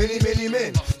fuck many, many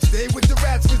men. Stay with the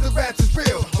rats, cause the rats is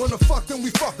real. Wanna fuck, then we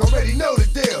fuck, already know the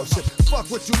deal. Shit, fuck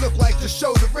what you look like, just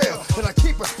show the real. And I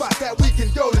keep a spot that we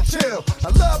can go to chill. I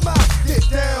love my get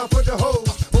down for the hoes.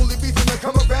 Only reason I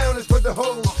come around is for the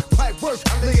hoes. Pipe work,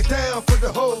 I lay it down for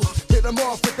the hoes. Hit them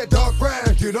off with that dark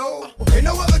brown, you know. Ain't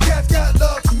no other cats got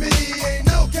love for me. Ain't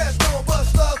no cats gon'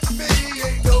 bust love for me.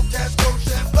 Ain't no cats gon'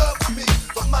 shed love for me.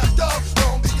 But my dog's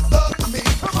gon' be a thug for me.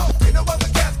 Ain't no other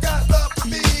cats got love for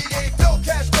me. Ain't no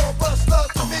cats gon' bust love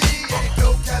for me. Ain't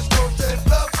no cats gon' shed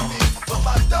love for me. But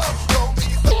my dog's gon' be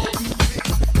a thug for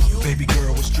me. Baby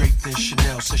girl was draped in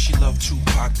Chanel. Said she loved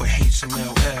Tupac but hates some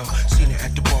LL. Seen her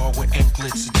at the bar with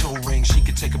anklets and toe rings. She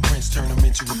could take a prince, turn him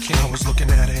into a king. I was looking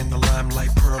at her in the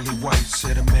limelight, pearly white.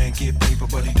 Said a man get paper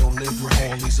but he don't live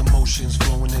right. All these emotions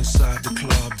flowing inside the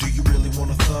club. Do you really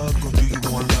want a thug or do you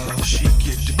want love? She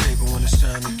get the paper when it's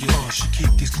time to get it. She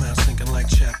keep these clowns thinking like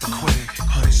chapter quick.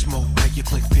 Honey smoke, make your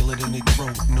click, feel it in their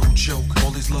throat. No joke,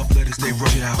 all these love letters they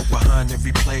wrote out. Behind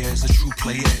every player is a true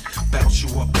playette. Bounce you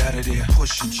up out of there,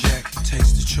 push your jack.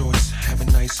 Taste the choice, have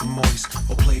it nice and moist.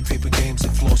 Or play paper games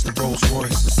and floss the Rolls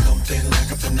Royce. Something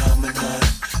like a phenomenon.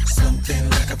 Something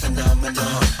like a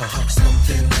phenomenon.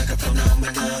 Something like a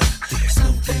phenomenon.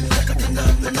 Something like a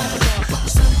phenomenon.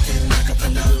 Something like a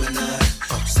phenomenon.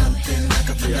 Something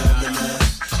like a phenomenon.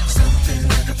 Something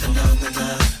like a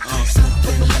phenomenon.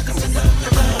 Something like a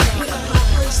phenomenon.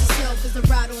 Brace yourself as I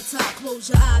ride on top. Close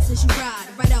your eyes as you ride.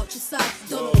 Right out your sight.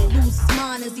 Don't lose his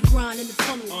mind as he grind in the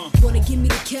tunnel. Wanna give me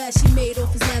the cash he made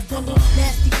off his last bundle.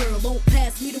 Nasty girl, won't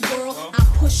pass me the world. I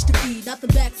push the beat, not the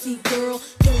backseat girl.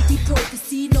 Don't deport the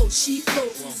sea, no she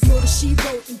floats. Murder she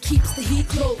wrote and keeps the heat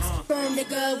close. Firm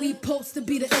nigga, we post to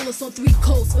be the illest on 3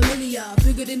 coasts. Familiar,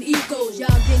 bigger than egos. Y'all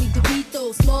Danny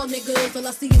DeVito, small niggas. All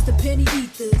I see is the penny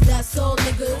ethers. That's all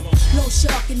niggas. No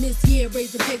shark in this year,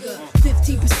 raise the figure.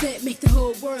 15% make the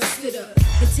whole world sit up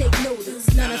and take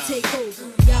notice. Now I take over.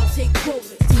 Y'all take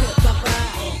quotas. Hip hop.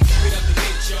 Straight up the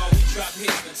hit, y'all, we drop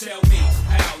hits. Now tell me,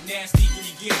 how nasty can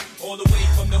you get? All the way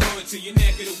from the hood to your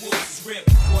neck of the woods is ripped.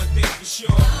 One thing for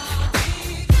sure.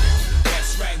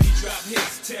 That's right, we drop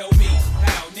hits. Tell me,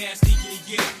 how nasty can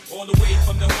you get? All the way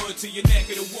from the hood to your neck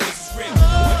of the woods is ripped.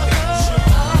 One thing for sure.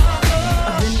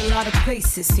 I've been a lot of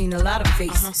places, seen a lot of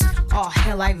faces. Oh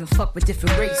hell, I even fuck with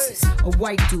different races. A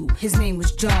white dude, his name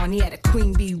was John. He had a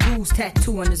Queen Bee Rules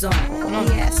tattoo on his arm.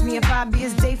 He asked me if I'd be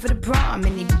his day for the prom,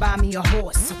 and he'd buy me a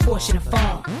horse, a portion of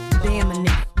farm. Damn a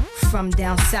nigga from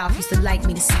down south used to like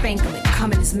me to spank him and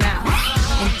come in his mouth.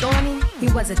 And Thorny,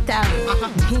 he was a stallion.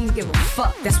 He didn't give a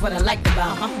fuck, that's what I liked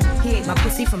about him. He ate my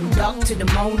pussy from dark to the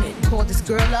morning. Called this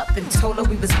girl up and told her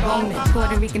we was boning.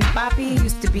 Puerto Rican Papi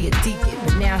used to be a deacon,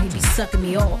 but now he be sucking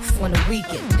me off on the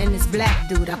weekend. And this black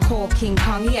dude I call King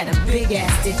Kong, he had a big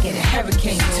ass dick and a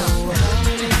hurricane tongue.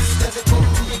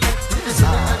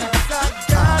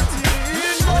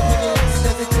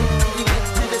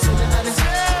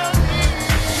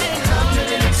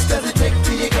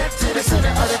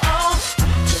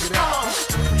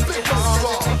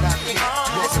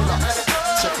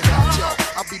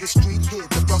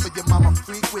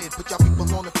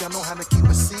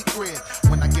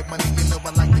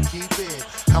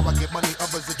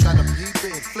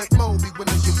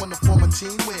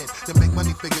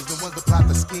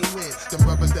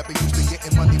 that be used to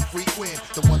getting money frequent.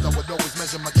 The ones I would always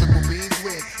measure my triple beams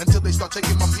with. Until they start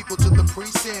taking my people to the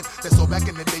precinct. That's all back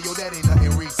in the day, yo, that ain't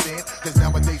nothing recent. Cause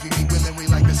nowadays we meet women we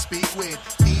like to speak with,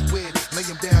 eat with, lay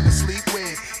them down and sleep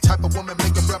with. Type of woman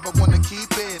make a brother wanna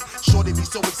keep it. Shorty be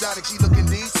so exotic, she looking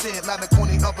decent. Lot of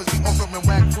corny others be offering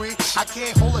whack free. I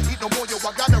can't hold her heat no more, yo,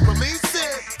 I gotta release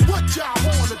it. What y'all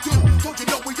wanna do? Don't you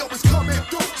know we always coming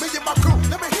through? Me and my crew,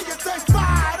 let me hear you say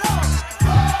fired up.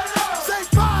 Say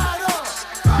fired up.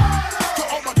 To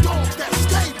all my dogs that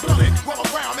stay blooded, roll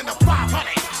around in the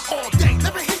 500 all day.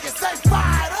 Let me hear you say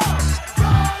fired up.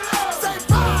 Say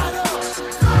fired up.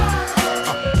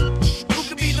 Who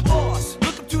could be the boss?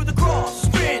 Look up to the cross,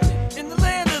 stranded in the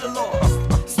land of the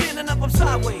lost. Standing up, I'm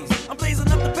sideways. I'm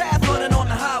blazing up the path, running on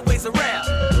the highways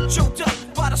around. Choked up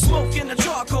by the smoke and the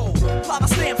charcoal. Lava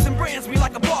stamps and brands me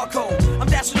like a barcode. I'm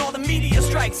dashing all the media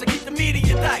strikes. I keep the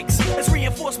media dikes. It's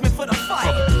reinforcement for the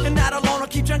fight. And not alone, I'll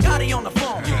keep John Gotti on the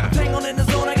phone. I'm tangled in the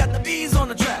zone, I got the bees on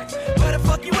the track. Where the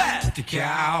fuck you at? The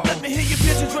cow. Let me hear your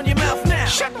pigeons run your mouth now.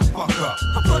 Shut the fuck up.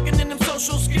 I'm plugging in them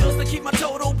social skills to keep my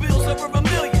total bills over $1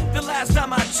 million. The last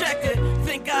time I checked it,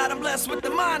 thank God I'm blessed with the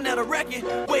mind that'll wreck it.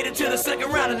 Waited till the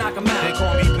second round and knock 'em out. They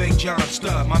call me Big John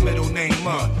Stud, my middle name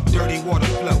Mud. Dirty water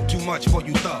flow, too much for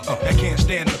you thug. That can't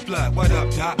stand the flood. What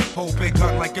up, Doc? Whole big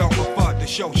gun like Elmer Fudd, the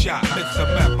show shot. It's the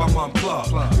map, I'm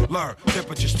unplugged. Learn,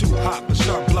 temperature's too hot for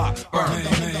sunblock.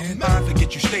 Burn, mind to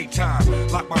get you state time.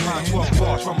 Lock behind 12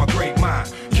 bars from a great mind.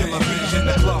 Killer bees in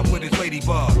the club with his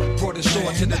ladybug. Brought his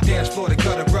sword to the dance floor to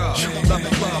cut a rug. Love the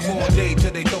club all day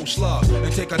till they throw slug.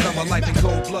 And take another life in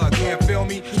cold blood. Can't feel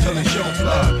me till it's your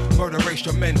blood. Murder race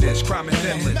tremendous, crime is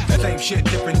endless. Same shit,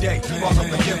 different day. Father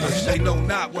forgive us. They know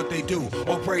not what they do.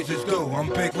 All praises due. I'm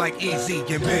big like Easy and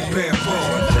Big Bear Bull.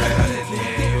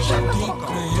 Shut the fuck up.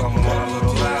 Come on a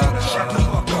little louder. Shut the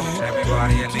fuck up.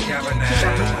 Everybody in together now.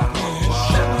 Shut the fuck up.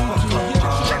 Shut the fuck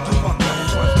up. Shut the fuck up.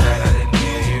 What's that? I didn't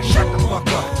hear you. Shut the fuck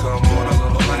up. Come on a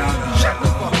little louder. Shut the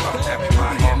fuck up.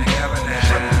 Everybody in together now.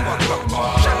 Shut the fuck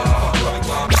up. Shut the fuck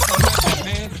up.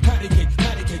 Man, patty cake,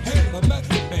 hey, a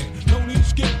method man. No need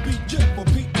skip, be jet for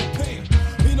Peter Pan.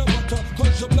 Peanut butter,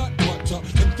 cause I'm not butter.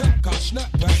 In fact, I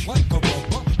snap back like a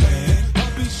rubber band. I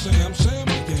be Sam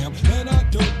I am, and I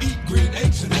don't eat green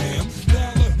eggs and ham.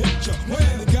 Now I hit ya,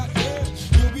 when I got there,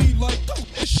 you'll be like,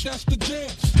 oh, ish, that's the jam.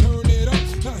 Turn it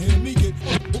up, now hear me get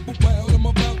wild. I'm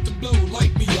about to blow,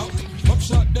 light me up.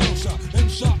 Upside, downside,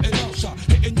 inside and outside.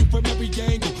 Hitting you from every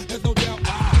angle, there's no doubt. I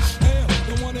am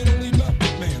the one and only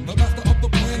method man, the master of the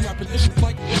plan, rapping issues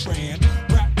like a brand.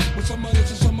 Rap with some of this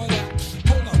and some of that.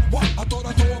 Hold on, what? I thought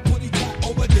I saw a putty tap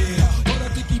over there, but I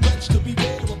think he bets to be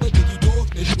there. Well, the diggy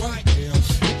dog is right here.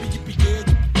 Yippee, yeah,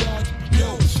 yo,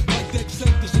 like that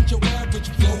set, this ain't your average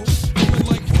flow. Going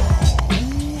like raw,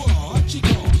 ooh,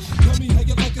 chico. Tell me how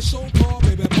you like it so far,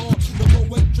 baby boy. The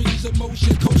poetry's in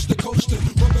motion, coast to coast,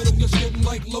 rub it on your skin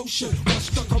like lotion. What's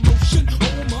the commotion?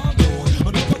 Oh my lord,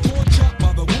 another torn chop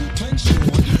by the Wu-Tang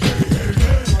sword. Hey,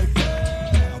 right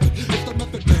there. It's the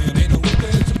Method Man, ain't no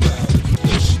ifs about it.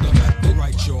 This the method,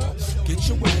 right, y'all. Get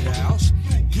your warehouse,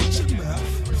 get your mouth,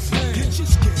 get your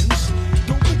skins.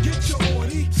 Don't forget your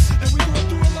orty, and we go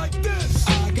through it like this.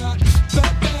 I got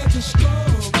fat bags and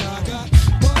stuff. I got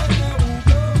money that will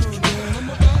go. And I'm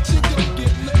about to go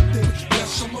get lifted.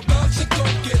 Yes, I'm about to go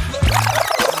get lifted.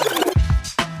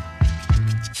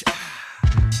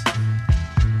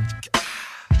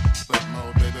 Flip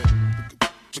mode, baby.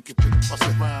 Bust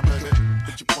it round, baby.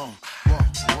 Put your bum.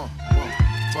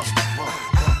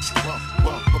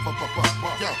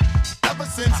 Yo, ever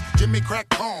since Jimmy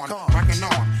cracked corn, rockin'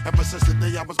 on. Ever since the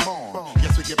day I was born.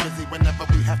 Yes, we get busy whenever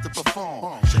we have to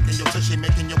perform. Shaking your tushy,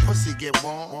 making your pussy get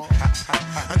warm.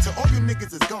 Until all you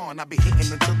niggas is gone, I be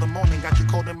hitting until the morning. Got you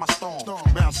caught in my storm.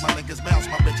 Bounce, my niggas, bounce,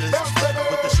 my bitches.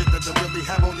 With the shit that they really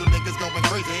have all you niggas going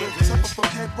crazy. Suffer from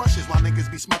head rushes while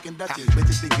niggas be smoking Dutches.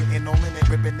 Bitches be getting all in it,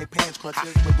 ripping their pants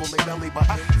clutches with all their belly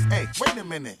buttons. Hey, wait a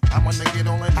minute, I wanna get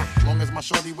all in it. Long as my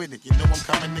shorty with it, you know I'm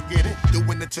coming to get it.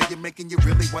 Doing it till you're making you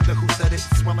really wonder who said it.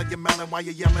 Swelling your melon while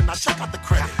you're yelling, I check out the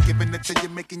credit. Giving it till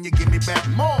you're making you give me back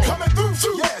more. Coming through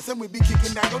too. Yes, and we be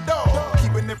kicking down your door.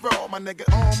 Keeping it raw, my nigga.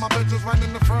 All my bitches right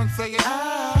in the front, say it.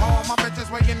 All my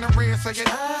bitches right in the rear, say it.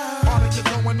 All of you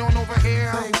going on over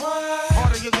here. Say what?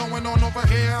 All of you going on over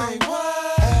here. Say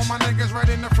what? All my niggas right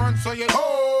in the front, say it.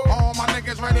 All my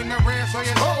niggas right in the rear, say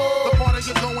it. The party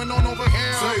is going on over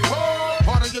here. Say what?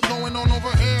 Party is going on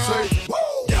over here. Say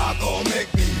y'all gon'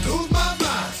 make me lose my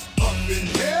mind. Up in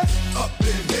here, up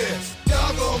in here.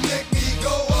 Y'all gon' make me go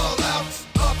all out.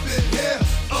 Up in here,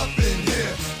 up in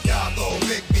here. Y'all gon'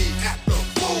 make me act a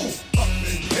fool. Up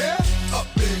in here, up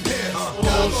in here.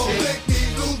 Y'all gon' make me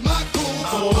lose my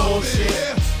cool. Up in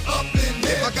here, up in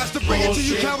here. bring it to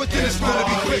you, coward, then it's gonna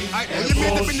be quick. I know your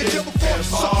man's up in the jail before.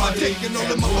 Suck my dick and all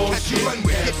the motherfuckers you run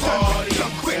with. Get done,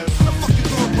 jump quick. I'm fucking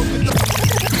going broken up.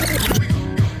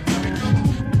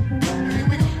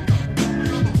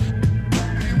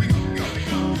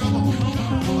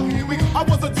 I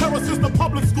was a terror since the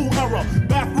public school era.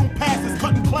 Bathroom passes,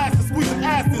 cutting classes, squeezing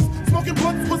asses. Smoking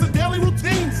blunts was a daily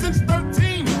routine since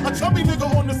 13. A chubby nigga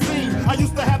on the scene. I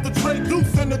used to have the tray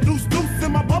deuce and the deuce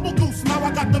in my bubble goose. Now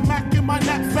I got the Mac in my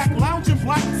knapsack, lounging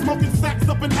black, smoking sacks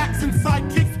up in accent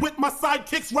sidekicks with my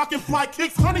sidekicks, rocking fly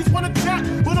kicks. Honeys wanna chat,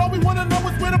 but all we wanna know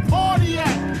is where the party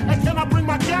at. And can I bring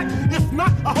my cat? If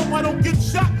not, I hope I don't get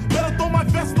shot. Better throw my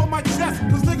vest on my chest,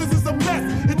 cause niggas is a mess.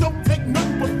 It don't take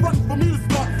nothing but front for me to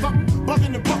start something.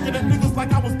 Bugging and bucking at niggas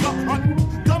like I was duck hunting.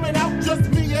 Dumbing out just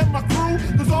me and my crew,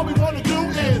 cause all we wanna do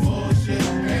is bullshit,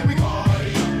 and we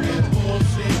party, and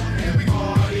bullshit, and we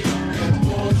party, and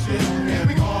bullshit, and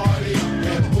we party,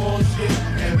 and bullshit,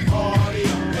 and we party,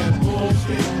 and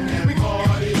bullshit, and we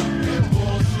party, and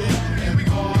bullshit, and we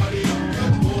party,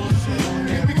 and bullshit,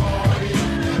 and we party.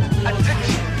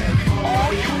 Attention,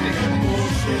 all you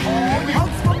niggas, all you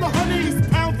hunts from the honeys,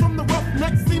 pounds from the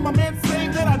roughnecks. See my man say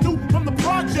that I knew from the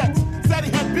projects. Said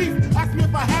he had beef, asked me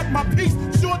if I had my piece.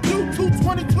 Sure do,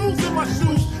 222s in my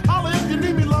shoes. Holla if you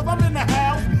need me, love, I'm in the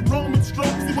house. Roman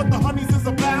stroke, see what the honeys is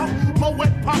about.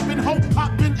 Moet poppin', hope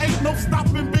poppin', ain't no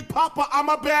stopping. Big Papa, I'm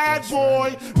a bad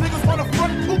boy. Niggas wanna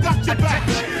front, who got your back?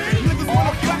 Niggas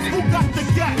wanna flex, who got the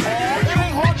gap? It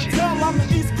ain't hard to tell, I'm the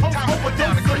East Coast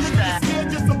overdose. Niggas scared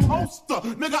just a poster.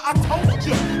 Nigga, I told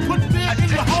you, put fear in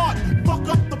your heart. Fuck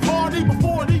up the party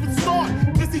before it even start.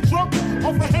 Is he drunk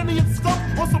off a Henny and skunk?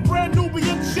 On some brand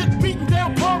Nubian shit, beating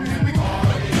down punk? Attention,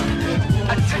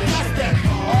 that.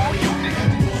 All you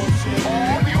niggas,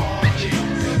 all you bitches.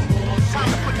 Time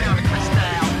to put down the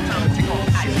crystal. Time to take off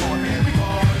the ice for a minute.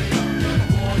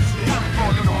 Time to throw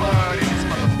a little mud in this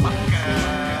motherfucker.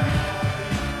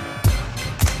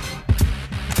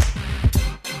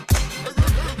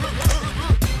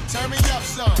 Turn me up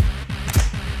some.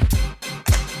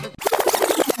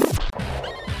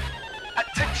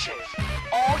 Attention,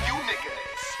 all you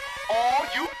niggas, all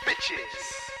you bitches.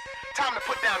 Time to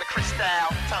put down the crystal.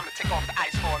 Time to take off the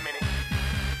ice for a minute.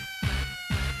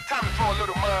 Time to throw a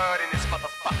little mud in this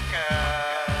motherfucker.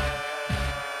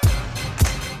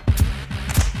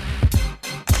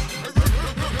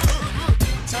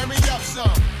 Turn me up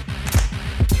some.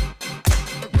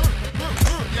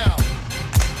 Yo.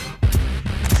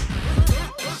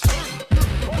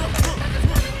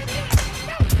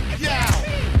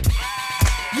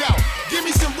 Yo, give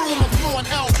me some room, I'm throwing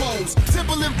elbows.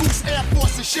 Timberland boots, Air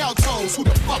Force, and shell toes. Who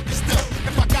the fuck is them?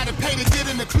 If I gotta pay to get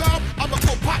in the club, I'ma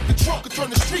go pop the trunk and turn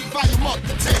the street volume up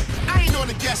to 10. I ain't on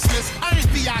the guest list, I ain't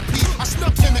VIP. I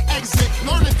snuck in the exit,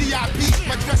 learning VIP.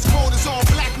 My dress code is all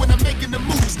black when I'm making the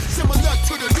moves. Similar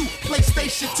to the new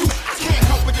PlayStation 2. I can't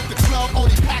help it if the club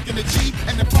only packing the G.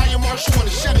 And the fire marshal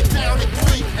wanna shut it down at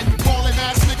 3. And you ballin'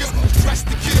 ass niggas dressed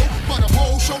to kill. For the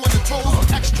whole showing the toes on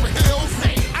extra hills.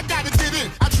 I gotta get in,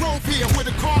 I drove here with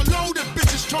a car loaded.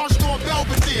 Bitches charged on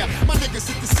Belvedere. My niggas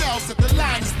hit the cells at the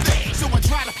line is thick. So I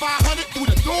try to 500 through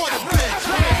the door to bitch.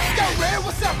 Yo, Red,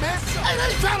 what's up, man? Hey, they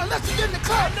ain't trying to let you get in the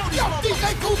club. Yo,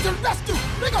 DJ Goose to the rescue.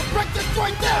 They gon' break this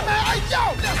joint down, man. Hey, yo.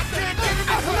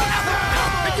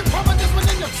 And you pumping this one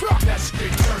in your truck. Let's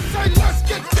get dirty. Say, let's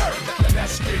get dirty.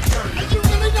 Let's get dirty. And you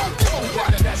really don't give a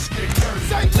what. Let's get dirty.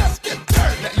 Say, let's get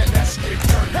dirty. Let's get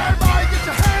dirty. Everybody get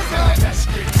your hands up. Let's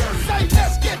get dirty. Say,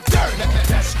 let's get dirty.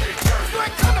 Let's get dirty. You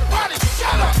ain't come to party.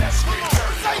 Shut up. Let's get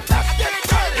dirty. Say, let's get dirty.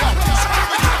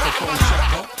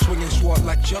 Swinging short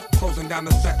lecture, closing down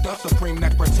the sector. Supreme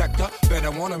neck protector,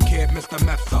 better want him, kid, Mr.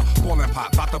 Mepsa. Ballin'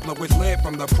 pop, bout to blow his lid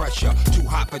from the pressure. Too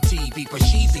hot for TV, for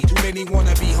cheesy. Too many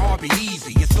wanna be hard, be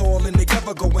easy. It's all in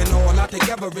together, going all out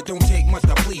together. It don't take much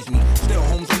to please me. Still,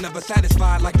 homes are never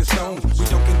satisfied like the Stones. We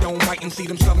don't condone writing, see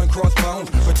them selling crossbones.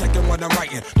 Protecting what I'm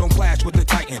writing, don't clash with the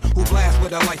Titan. Who blast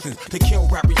with a license to kill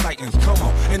rap recitants. Come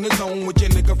on, in the zone with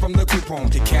your nigga from the group home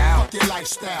to Cal. Your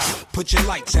lifestyle. Put your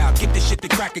lights out, get this shit to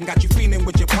crackin', got you feeling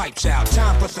with your pipes out.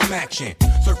 Time for some action.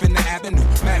 Surfing the avenue,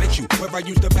 mad at you. Where I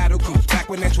used to battle cruise, back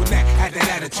when Antoinette had that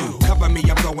attitude. Cover me,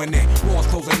 I'm going in. Walls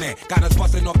closing in. Got us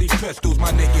busting off these pistols.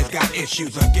 My niggas got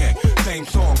issues again. Same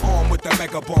song, armed with the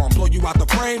mega bomb. Blow you out the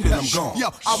frame, then I'm gone. Yo,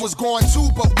 I was going too,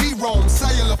 but we roam.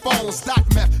 Cellular phones, stock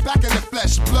meth, back in the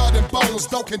flesh, blood and bones,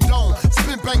 don't condone.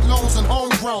 Spin bank loans and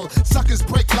homegrown. Suckers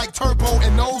break like turbo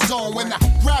and ozone. When I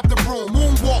grab the broom,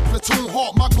 moonwalk, platoon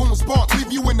hawk, my goons bark,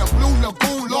 leave you in the blue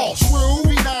lagoon lost. True,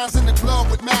 B9's in the club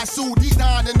with Masood,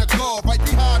 D9 in the club, right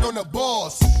behind on the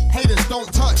boss. Haters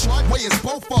don't touch, way is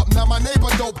both up. Now my neighbor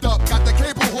doped up, got the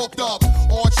cable hooked up.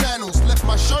 All channels, lift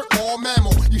my shirt, all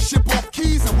mammal. You ship off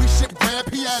keys and we ship grand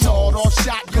piano. Sawed off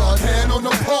shotgun, hand on the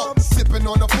pump, sipping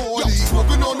on the 40,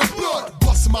 smoking on the blood.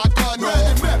 Bust my gun, red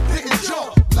and meth, hitting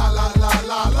jump. La la la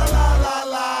la la la la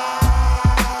la.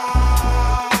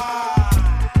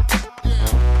 Yeah,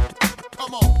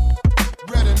 come on,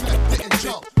 red and meth, hitting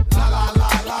jump. La la la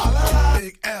la la la.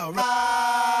 Big L,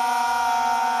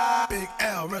 Big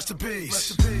L, rest in peace.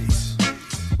 Rest in peace.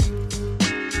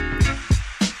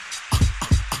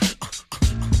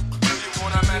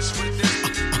 Mess with this.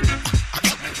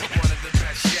 One of the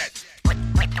best yet.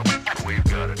 We've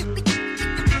got it. You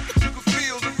can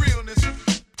feel the realness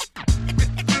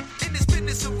in this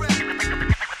business of rap. Go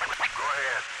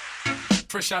ahead.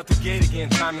 Fresh out the gate again,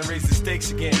 time to raise the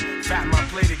stakes again. Fatten my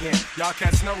plate again. Y'all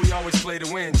cats know we always play to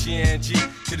win. GNG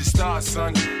to the stars,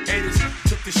 son. Haters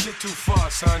took the shit too far,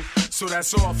 son. So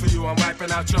that's all for you. I'm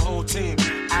wiping out your whole team.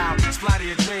 Ow, splatter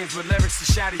your dreams with lyrics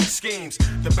to shatter your schemes.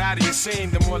 The badder you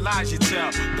seem, the more lies you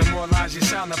tell. The more lies you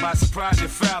sound. Now by surprise you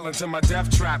fell into my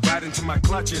death trap, right into my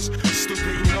clutches. Stupid,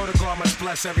 you know the God must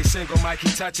bless every single mic he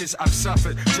touches. I've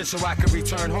suffered just so I can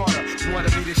return harder. Wanna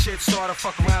be the shit starter?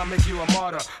 Fuck around, make you a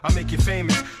martyr. I'll make you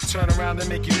famous. Turn around and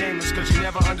make you nameless. Cause you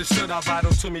never understood how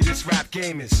vital to me this rap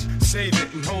game is. Save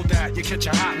it and hold that, you catch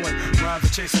a hot one. Rhyme to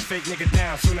chase a fake nigga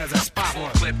down soon as I spot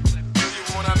one. Clip.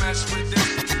 You wanna mess with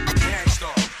this?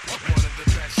 Gangstar, one of the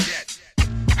best yet.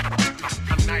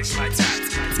 I'm nice like that.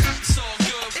 It's all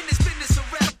good in this business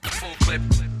of rap. Full clip.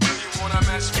 You wanna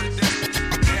mess with this?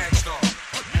 Gangstar,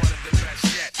 one of the best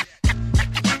yet.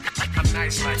 I'm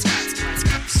nice like that.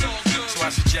 It's all good. So I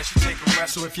suggest you take a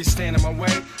rest. So if you stand in my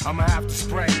way, I'ma have to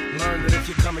spray. Learn that if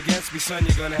you come against me, son,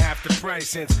 you're gonna have to pray.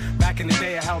 Since back in the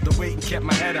day I held the weight and kept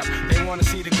my head up. They wanna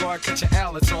see the guard catch an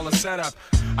L, it's all a setup.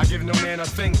 I give no man a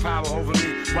thing power over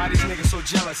me. Why these niggas so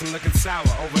jealous and looking sour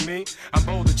over me? I'm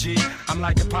bolder, G. I'm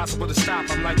like impossible to stop.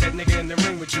 I'm like that nigga in the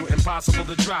ring with you, impossible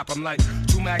to drop. I'm like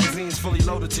 2 magazines fully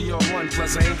loaded to your 1.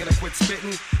 Plus I ain't gonna quit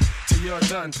spitting till you're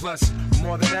done. Plus,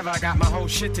 more than ever, I got my whole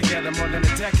shit together. More than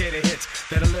a decade of hits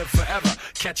that'll live forever.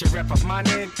 Catch a rep of my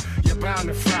name, you're bound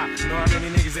to fry. Know how many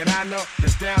niggas that I know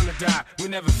that's down to die? We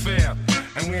never fail,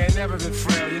 and we ain't never been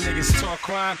frail. You niggas talk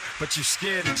crime, but you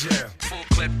scared of jail. Full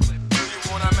clip.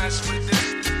 You wanna mess with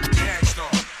this?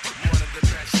 Gangstar, one of the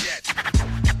best yet.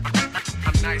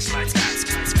 I'm nice like that.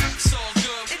 It's all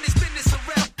good in this business of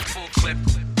rap. Full clip.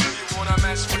 You wanna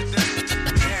mess with this?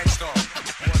 Gangstar,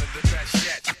 one of the best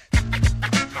yet.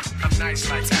 I'm nice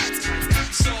like that.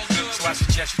 It's all good. So I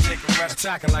suggest you take a rest.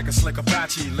 Attacking like a slick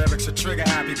Apache. Lyrics are trigger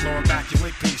happy. Blowing back your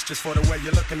wig piece just for the way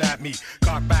you're looking at me.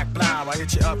 Cock back, blow. I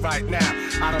hit you up right now.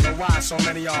 I don't know why so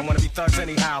many y'all wanna be thugs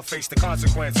anyhow. Face the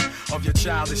consequence of your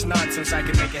childish nonsense. I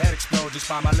can make your head explode just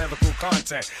by my lyrical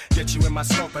content. Get you in my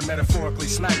scope and metaphorically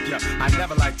snipe ya. I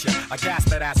never liked ya. I gas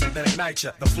that ass and then ignite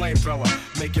ya. The flamethrower.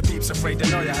 Make your peeps afraid to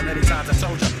know ya. How many times I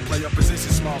told ya? Play your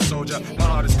position, small soldier. My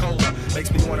heart is colder.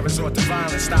 Makes me wanna resort to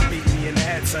violence. Stop beating me in the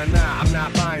head, son. Nah, I'm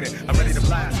not buying it. I'm ready to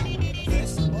blast.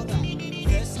 This or that,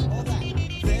 this or that,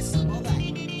 this or that,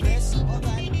 this or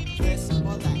that, this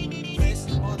or that, this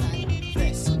or that,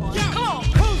 this or that. Come on,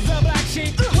 who's the black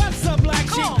sheep? What's the black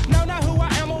sheep? No, not who I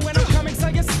am or when I'm coming, so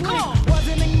you sleep.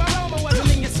 Wasn't in my realm or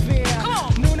wasn't in your sphere.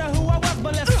 Knew not who I was,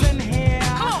 but listen here.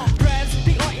 Press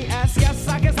D-O-E-S, yes,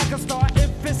 I guess I can start.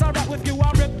 If it's alright with you,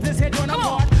 I'll rip this head joint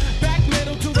apart. Back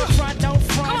middle to the front, don't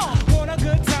front. Want a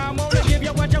good time, wanna give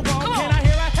you what you want. Can I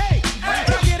hear a hey? Hey,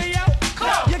 get it, yo?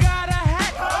 You got a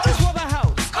hat, it's for the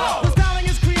house. The styling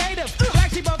is creative, black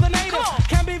sheep of the native.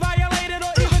 Can be violated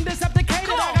or even decepticated.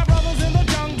 I got brothers in the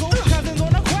jungle, cousins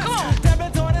on the quest.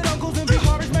 Debit-ordered uncles and big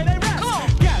porridge may they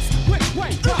rest. Guess which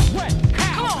way, what, when,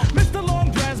 how? Mr.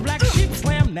 Long Dress, black sheep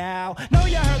slam now. Know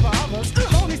you heard the others,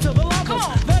 only to the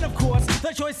lovers. Then of course,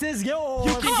 the choice is yours.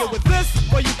 You can get with this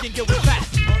or you can get with that.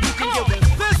 You can get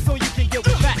with this or you can get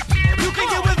with that. You can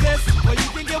get with this or you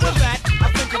can get with that. I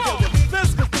think you get with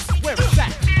this cause this is where it's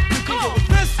at. You can get with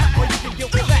this or you can get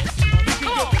with that. You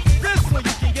can get with this or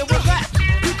you can get with that.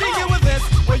 You can get with this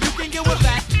or you can get with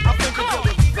that. I think you get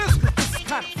with this cause this is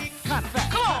kind of fat.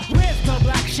 Where's the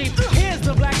black sheep? Here's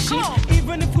the black sheep.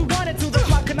 Even if we wanted to, the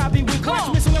flock could not be weak.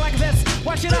 Watch me swing like this.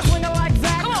 Why should I swing it like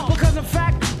that? Because in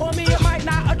fact, on me it might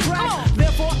not attract.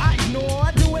 Therefore I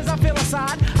ignore, do as I feel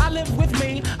inside. I live with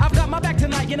me. I've got my back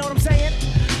tonight, you know what I'm saying?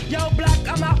 Yo, black,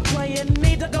 I'm not playing.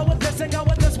 Need to go with this and go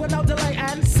with this with no delay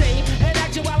and see. In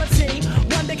actuality,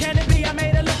 one day can it be? I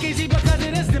made it look easy because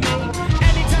it is to me.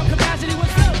 Anytime capacity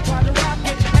was filled, tried to rock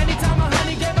it. Anytime a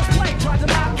honey gave us play, tried to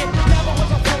knock it. Never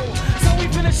was a fool, so we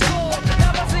finished school.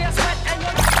 Never see a sweat and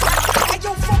you're Hey,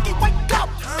 yo, Funky, wake up!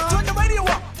 Turn the radio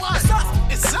up! It's us!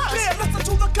 It's us! Yeah, listen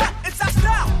to the cut! It's our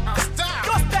style!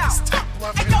 Your style! Stop!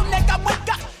 Hey, yo, nigga,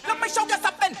 wake up!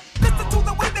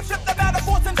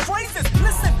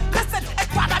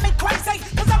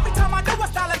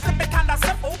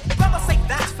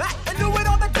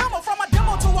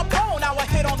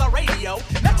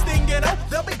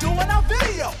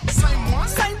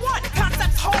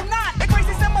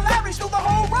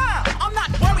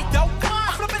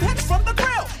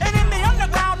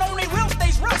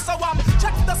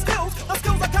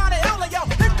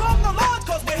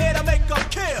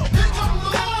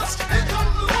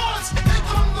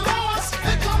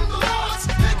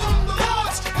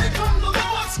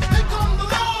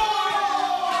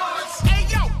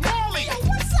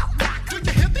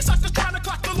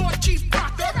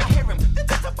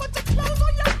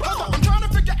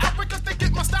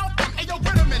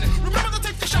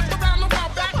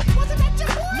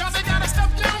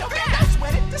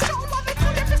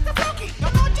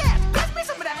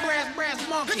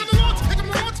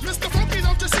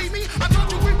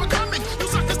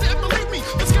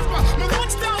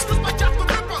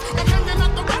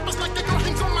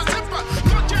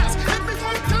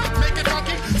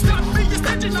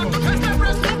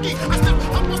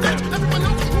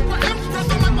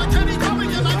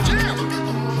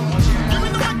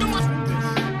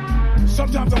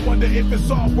 if it's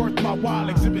all worth my while.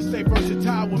 Exhibit stay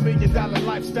versatile with $1 million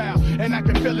lifestyle. And I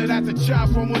can feel it as a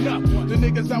child growing up. The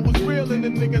niggas that was real and the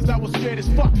niggas that was scared as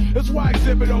fuck. That's why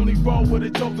Exhibit only roll with a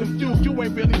chosen few. You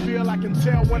ain't really feel, I can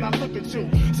tell when I look at you.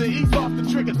 So ease off the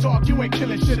trigger talk, you ain't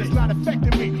killing shit, it's not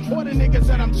affecting me. Or the niggas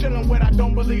that I'm chilling with, I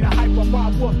don't believe the hype of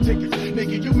our wolf tickets.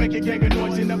 Nigga, you make a gang of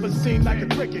noise, you never seem like a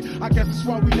cricket. I guess that's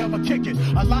why we never kick it.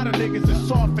 A lot of niggas is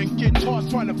soft and get tossed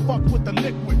trying to fuck with the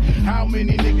liquid. How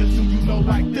many niggas do you know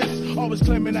like this? Always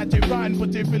claiming that they rhyme,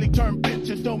 but they really turn bitch.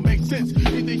 It don't make sense.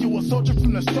 Either you a soldier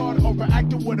from the start or an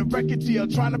actor with a record deal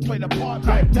trying to play the part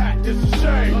like that. It's a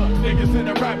shame. Niggas in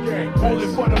the rap game, only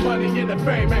for the money and the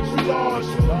fame. Extra large.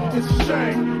 It's a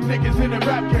shame. Niggas in the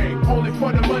rap game, only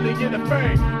for the money and the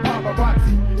fame.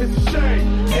 Paparazzi. It's a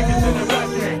shame. Niggas in the rap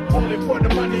game, only for the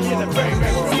money and the fame.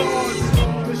 Extra large.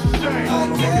 It's a shame.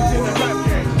 Niggas in the rap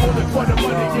game, only for the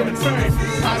money and the fame.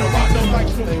 I don't want no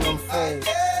likes from them.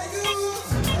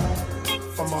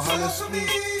 From 100 Street,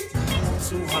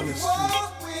 200 Street.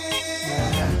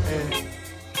 Manhattan.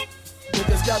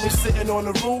 Niggas got me sitting on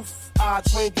the roof. I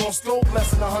trained on slope, less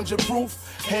than 100 proof.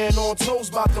 Hand on toes,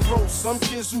 bout to roast. Some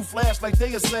kids who flash like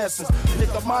they assassins.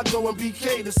 Pick up my dough and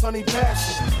BK, the sunny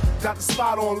passion. Got the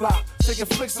spot on lock, taking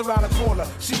flicks around the corner.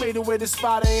 She made it where this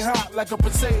spot ain't hot like a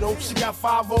potato. She got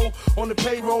 5-0 on the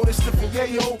payroll, they slipping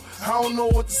yayo. I don't know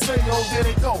what to say, yo, there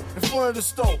they go. In front of the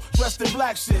store, dressed in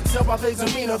black shit. Tell by their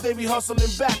demeanor, they be hustling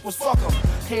backwards, fuck them.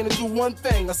 Came to do one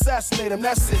thing, assassinate them,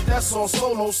 that's it. That's all,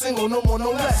 solo, single, no more, no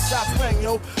less. Shots bang,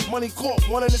 yo, money caught,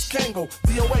 one in his Kango.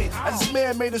 DOA, as this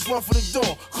man made his run for the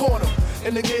door, caught him.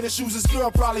 And the gator shoes, his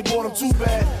girl probably bought him too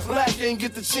bad. Black ain't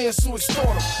get the chance to extort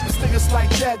him. Cause niggas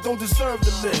like that don't deserve to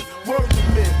live. Word to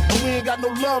men, and we ain't got no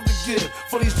love to give.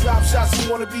 For these drop shots who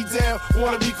wanna be down,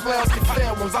 wanna be clowns, get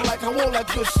fair ones. I want that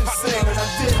good shit said, and I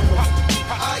did one.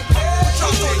 I care.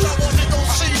 Y'all wasn't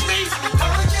gonna see me.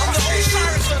 I'm the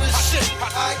Osiris of this shit.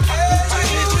 I care. I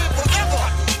live here forever,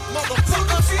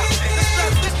 motherfucker.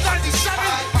 This 97.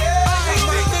 I ain't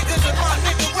my niggas and my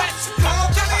nigga rats.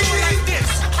 Just do it like this.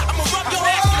 I'ma rub your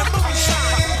ass in the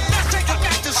moonshine. Let's take it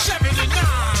back to 79.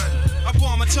 I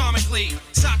bomb atomically.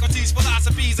 Socrates'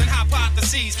 philosophies and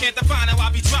hypotheses. Can't define how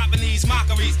I be dropping these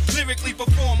mockeries. Lyrically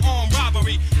perform armed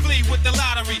robbery. Flee with the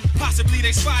lottery. Possibly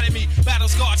they spotted me. Battle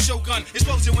scarred shogun.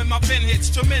 Explosion when my pen hits.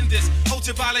 Tremendous.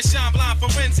 Ultraviolet shine blind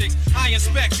forensics. I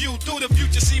inspect view through the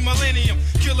future. See millennium.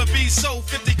 Killer bees sold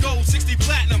 50 gold, 60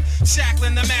 platinum.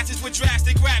 Shackling the matches with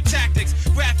drastic rap tactics.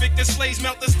 Graphic displays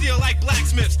melt the steel like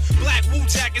blacksmiths. Black Wu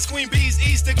jackets. Queen bees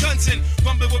ease the Gunson.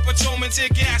 Rumble with patrolmen. Tear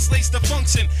gas. Lace the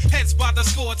function. Heads by the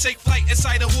score. Take flight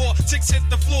inside a war. Ticks hit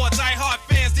the floor. Die hard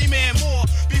fans demand more.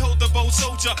 Behold the bold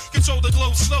soldier. Control the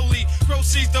glow slowly.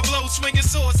 Proceeds the blow. Swinging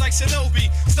swords like Shinobi.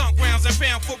 Stomp grounds and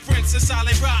found footprints in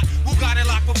solid rock. Who got it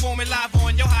locked? Performing live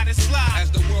on your hottest fly.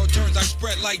 As the world turns, I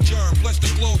spread like germ. Bless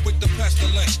the globe with the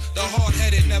pestilence. The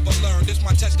hard-headed never learn. This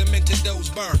my testament to those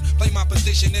burn. Play my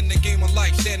position in the game of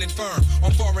life, standing firm.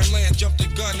 On foreign land, jump the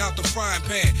gun out the frying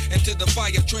pan. Into the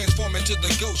fire, transform into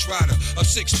the Ghost Rider. A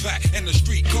six-pack and a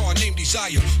street car named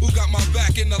Desire. Who got my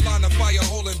back in the line of fire,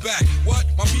 holding back? What?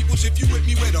 My peoples, if you with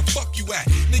me, where the fuck you at?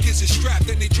 Niggas is strapped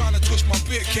and they tryna twist my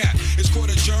beer cap. It's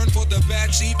court adjourned for the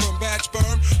bad seed from bad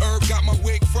sperm. Herb got my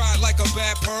wig fried like a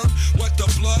bad perm. What the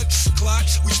blood?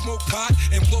 Clots? We smoke pot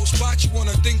and blow spots. You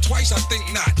wanna think twice? I think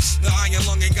not. The iron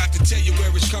lung ain't got to tell you where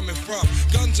it's coming from.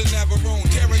 Guns are never own,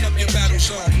 tearing up your battle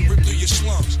zone. Rip through your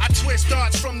slums. I twist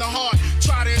darts from the heart.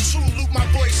 Try to intrude, loop my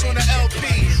voice on the LP.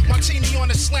 Martini on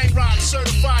the slang rock,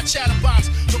 certified chatterbox.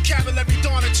 Vocabulary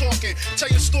Donna talking. Tell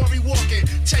your story walking.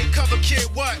 Take cover, kid,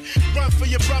 what? Run for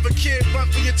your brother, kid. Run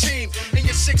for your team. And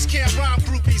your 6 can't rhyme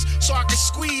groupies. So I can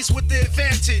squeeze with the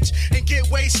advantage and get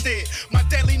wasted. My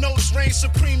deadly notes reign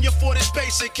supreme. Your fort is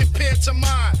basic compared to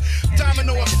mine.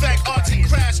 Domino effect, arts and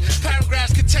crash.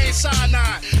 Paragraphs contain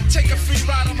cyanide. Take a free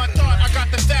ride on my thought. I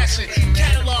got the fashion.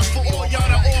 Catalog for all y'all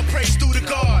to all praise due to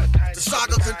God. The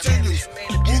saga continues.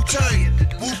 Wu-Tang,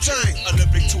 Wu-Tang.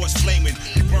 Olympic to us flaming.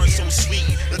 We burn so sweet.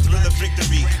 The thrill of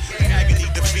victory. Agony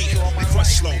defeat. We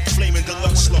crush slow. Flaming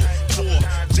deluxe slow. Poor.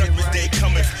 Judgment day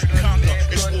cometh. Conquer.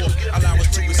 It's war. Allow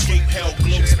us to escape hell.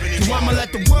 Globe spinning. So I'ma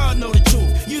let the world know the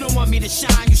truth. You don't want me to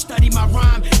shine. You study my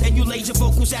rhyme. And you laser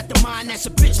vocals at the mind. That's a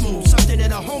bitch move. Something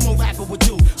that a homo rapper would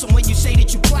do. So when you say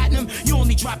that you platinum, you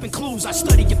only dropping clues. I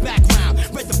studied your background.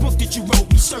 Read the book that you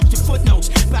wrote. Researched your footnotes.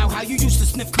 About how you used to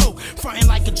sniff coke. Frontin'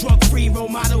 like a drug-free role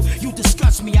model. You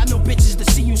disgust me. I know bitches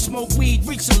to see you smoke weed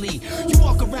recently. You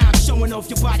walk around showing off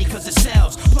your body cause it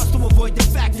sells. Plus to avoid the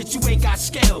fact that you ain't got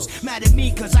scales. Mad at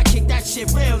me cause I kick that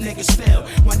shit real niggas fail.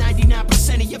 While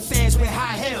 99% of your fans wear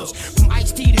high heels. From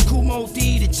Ice-T to Kool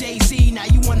M.O.D. to Jay-Z, now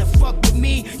you wanna fuck with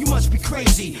me? You must be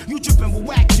crazy. You dripping with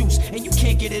whack juice, and you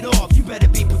can't get it off. You better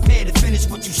be prepared to finish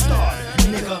what you start,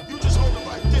 nigga. You just hold it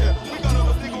right there. We got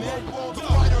other nigga work the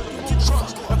fighter in the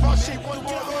trucks. If I shape one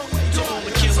word, to all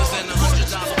the killers and the $100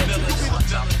 billers.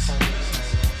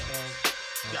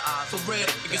 For real,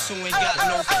 niggas who ain't got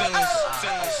no feelings.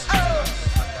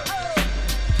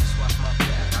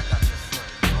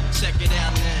 Check it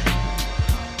out now.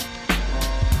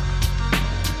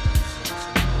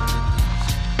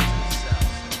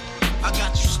 I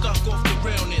got you stuck off the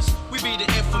realness. We be the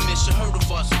infamous, you heard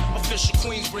of us. Official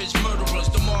Queensbridge murderers.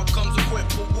 The mark comes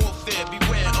equipped for warfare.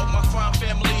 Beware of my crime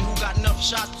family who got enough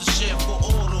shots to share for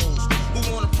all those who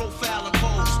wanna profile and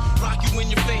pose. Rock you in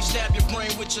your face, stab your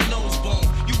brain with your nose bone.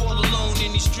 You all alone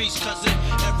in these streets, cousin.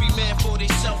 Every man for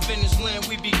theyself in his land,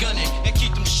 we be gunning. And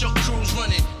keep them shook crews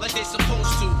running like they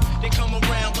supposed to. They come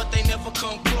around, but they never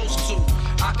come close to.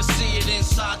 I can see it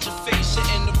inside your face, you're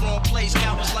in the wrong place.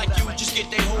 Cowards like you just get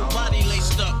their whole body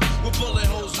laced up with bullet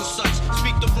holes and such.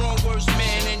 Speak the wrong words,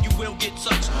 man, and you will get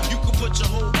touched. You can put your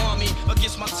whole army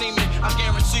against my team, and I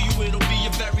guarantee you it'll be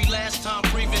your very last time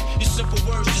breathing. Your simple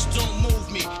words just don't move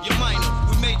me. You're minor,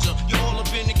 we major. You're all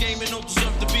up in the game and don't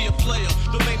deserve to be a player.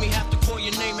 Don't make me have to call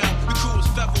your name out. Your crew is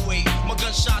featherweight. My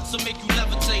gunshots will make you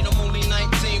levitate. I'm only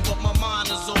 19, but my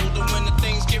mind is old. And when the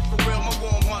things get for real, my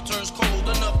warm heart turns cold.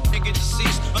 Another nigga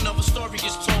deceased, another story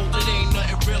gets told. It ain't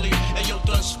nothing really. And yo,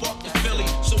 done sparked the Philly,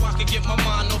 so I can get my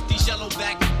mind off these yellow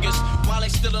back niggas. While they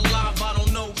still alive, I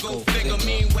don't know. Go figure.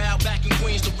 Meanwhile, back in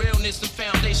Queens, the realness and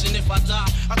foundation. If I die,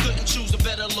 I couldn't choose a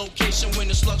better location. When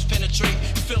the slugs penetrate,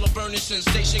 you feel a burning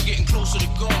sensation, getting closer to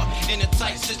God in a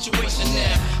tight situation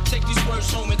now. Take these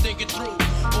words home and think it through,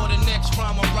 or the next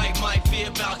rhyme I write might be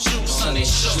about you. Son, they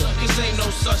shook, cause ain't no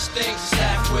such thing as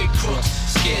halfway crooks.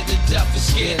 Scared to death and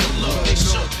scared to look. They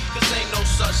shook, cause ain't no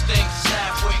such thing as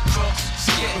halfway crooks.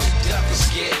 Scared to death and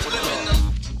scared to look.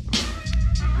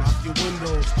 Lock your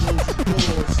windows, close your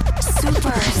doors.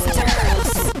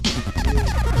 Superstars.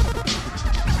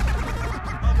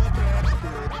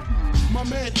 My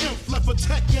man Imp left a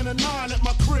tech and a 9 at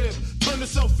my crib. Turned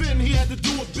himself in, he had to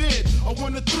do a bid. A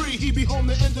 1 to 3, he be home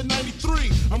the end of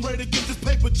 93. I'm ready to get this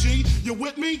paper, G. You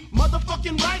with me?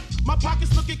 Motherfucking right. My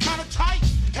pockets looking kinda tight.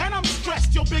 And I'm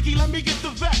stressed. Yo, Biggie, let me get the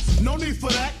vest. No need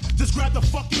for that. Just grab the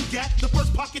fucking gat. The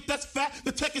first pocket that's fat.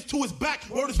 The tech is to his back.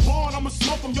 Word is born, I'ma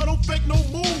smoke him. Yo, don't fake no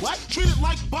move. What? Treat it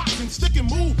like boxing. Stick and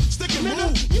move. Stick and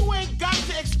move. You ain't got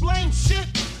to explain shit.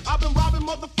 I've been robbing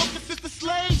motherfuckers since the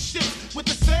slave shit. With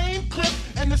the same clip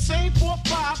and the same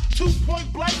 4-5.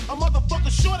 2-point blank. A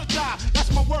motherfucker sure to die. That's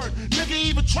my word. Nigga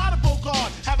even try to go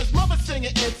guard. Have his mother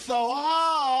singing it so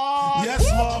hard. Yes,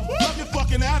 love. Love your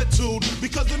fucking attitude.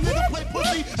 Because the nigga play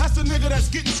pussy. That's the nigga that's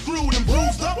getting screwed and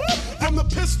bruised up. From the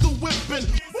pistol whipping.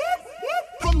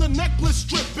 From the necklace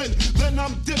stripping. Then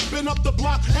I'm dipping up the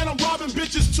block and I'm robbing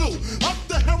bitches too. Up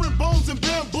the herringbones and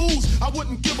bamboos. I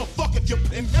wouldn't give a fuck if you're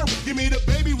in there. Give me the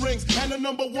baby rings and the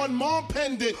 #1 mom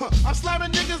pendant. I'm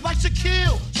slamming niggas like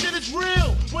Shaquille. Shit is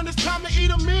real. When it's time to eat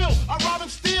a meal, I rob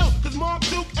and steal. Cause Mom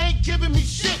Duke ain't giving me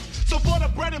shit. So for the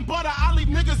bread and butter, I leave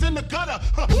niggas in the gutter.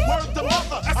 Word to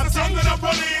mother. I'm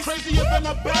dangerous. Crazier than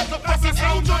a bag of fucking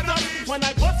angel dust. When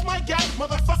I bust my gat,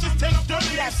 motherfuckers take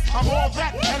dirty ass. I'm all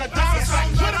that and a dime sack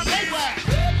with a Maybach.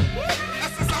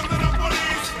 That's the sound of the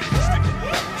police.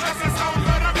 That's the sound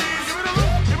of the bees. Give me the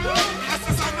look. Give me the look. That's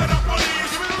the sound of the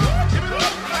police. Give me the look. Give me the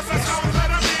look. That's the sound of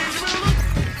the bees. Give me the look.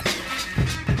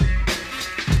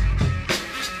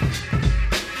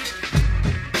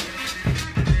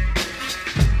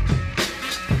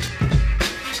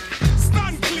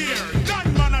 Stand clear. Done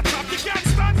man attack. You can't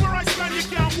stand where I stand. You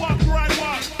can't walk where I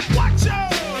walk. Watch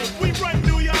out. We run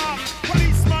New York.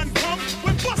 Policeman come.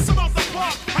 We bust him out the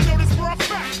park. I know this for a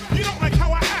fact. You don't like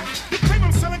how I act. You claim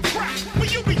I'm selling crack,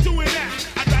 but you be doing that.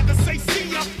 I'd rather say see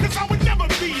ya, cause I would never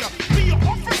be ya. Be your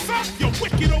officer, your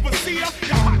wicked overseer.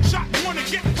 Your hot shot, wanna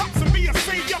get props and be a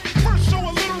savior. First show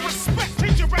a little respect,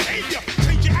 change your behavior.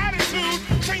 Change your attitude,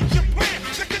 change your plan.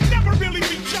 There can never really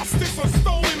be justice or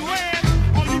stolen land.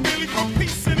 Are you really for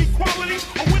peace and equality?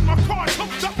 Or when my car's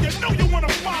hooked up, you know you wanna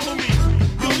follow me.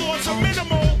 Your laws are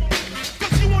minimal,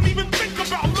 cause you won't even think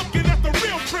about looking at the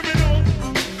real criminal.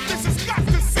 This has got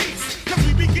to cease, cause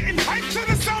we be getting hyped to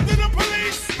the sound of the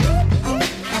police.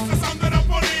 That's the sound of the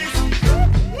police.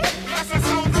 That's the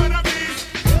sound of the beast.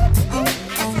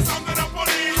 That's the sound of the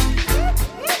police.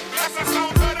 That's the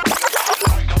sound of the...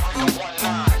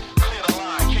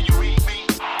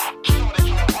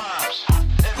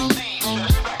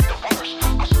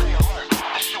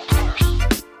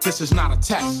 This is not a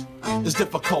test, it's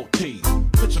difficulty.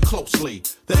 Picture closely,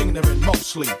 the ignorant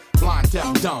mostly blind,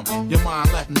 deaf, dumb. Your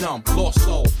mind left numb, lost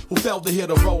soul. Who failed to hear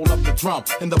the roll of the drum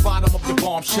in the bottom of your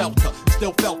bomb shelter?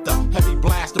 Still felt the heavy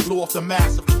blast that blew off the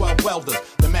mass of 12 welders.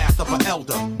 The math of an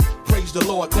elder. Praise the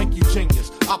Lord, thank you,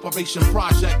 genius. Operation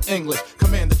Project English.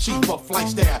 Commander-Chief of Flight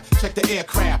Staff. Check the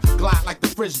aircraft, glide like the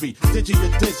Frisbee. Digi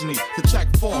to Disney, to check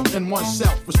form in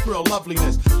oneself with real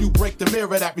loveliness. You break the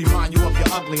mirror that remind you of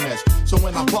your ugliness. So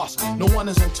when I bust, no one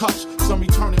is in touch. Some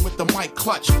returning with the mic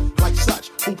clutch, like such,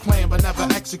 who plan but never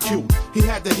execute. He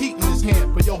had the heat in his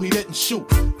hand, but yo, he didn't shoot.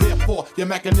 Therefore, your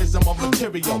mechanism of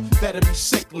material better be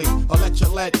sickly, or let your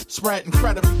lead spread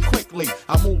incredibly quickly.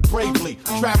 I move bravely,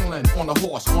 traveling on a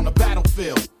horse on the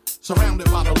battlefield. Surrounded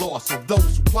by the loss of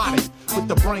those who plotted with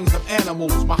the brains of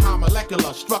animals. My high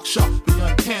molecular structure, the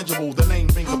intangible, the name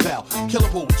ring a bell.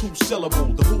 Killable, 2 syllable.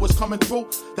 The who is coming through,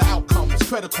 the outcome is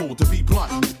critical. To be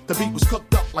blunt, the beat was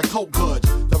cooked up like cold goods.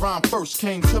 The rhyme first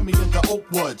came to me in the oak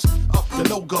woods. Up to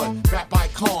no good, rap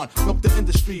icon. Milk the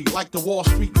industry like the Wall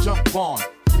Street jump bond.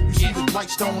 You see the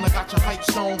light stone, I got your hype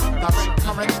stone. Direct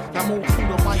current, that move through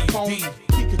the microphone. Key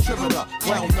contributor,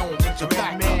 well known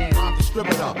interactor. Rhyme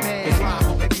distributor, the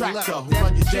driver, the tractor. Who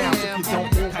run you down if you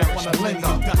don't move and wanna linger.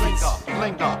 Hold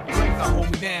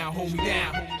me down, hold me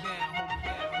down.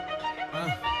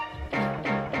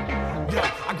 Yeah,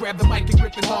 I grab the mic and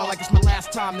grip it hard like it's my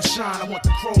last time to shine. I want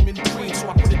the chrome in the green, so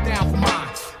I put it down for mine.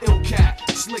 Ill cat,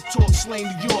 slick talk, slang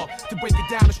New York. To break it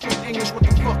down in straight English, what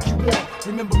the fuck you want?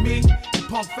 Remember me? You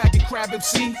punk faggot crab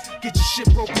MC? Get your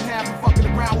shit broken half and fucking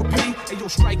around with me. Hey yo,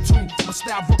 strike 2, my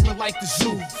style Brooklyn like the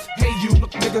zoo. Hey you,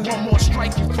 look nigga, one more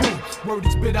strike you through. Word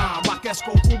is bit on, rock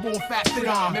Esco, Fubu and Fat Fit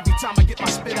on. Every time I get my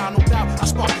spit on, no doubt, I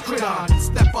spark the crit on.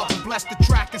 Step up and bless the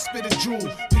track and spit a jewel.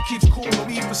 He keeps cool, no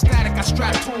need for static, I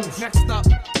strap tools. Next up,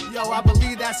 yo, I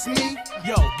believe that's me.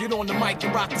 Yo, get on the mic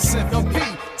and rock the synth. Yo, P,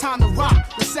 time to rock.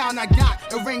 The sound I got,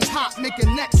 it rings hot, make your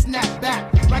neck snap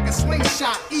back like a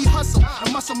slingshot. E-hustle,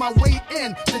 and muscle my way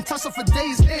in, then tussle for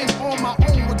days in on my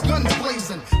own with guns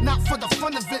blazing. Not for the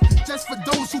fun of it, just for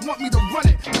those who want me to run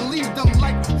it and leave them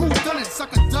like, who done it,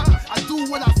 sucker duck. I do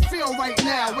what I feel right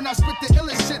now. When I spit the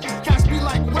illest shit, cats be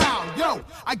like, wow, yo,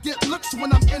 I get looks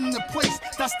when I'm in the place.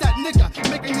 That's that nigga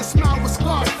making you smile with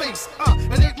Scarface.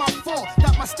 It ain't my fault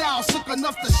that my style's sick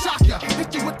enough to shock ya.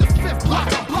 Hit you with the 5th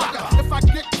blocker. If I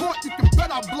get caught, you can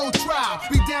bet I'll blow trial.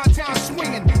 Be downtown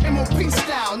swinging, MOP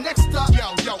style. Next up,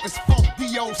 yo, it's Funk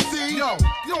DOC. Yo,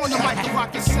 on the mic to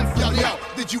rock the symphony. Yo,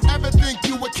 did you ever think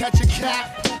you would catch a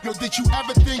cat? Yo, did you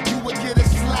ever think you would get a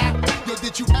slap? Yo,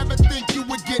 did you ever think you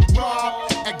would get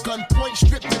robbed? At gunpoint,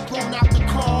 stripped and thrown out the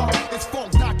car. It's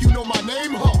Funk Doc, you know my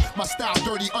name, huh? My style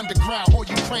dirty underground, or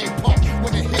you train pump.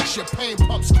 When it hits your pain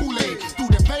pumps Kool-Aid through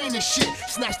the vein and shit.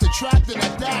 Snatch the trap, then I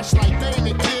dash like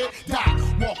Damon did. Die,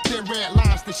 walked in red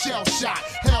lines, the shell shot.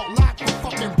 Held locked for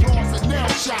fucking bras and nail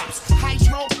shops.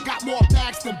 Hydro got more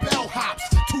bags than bellhops.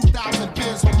 2,000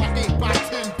 bins on my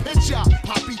 8x10 picture.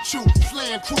 Poppy Chew,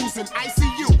 slam cruising,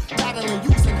 ICU. Battling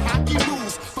using hockey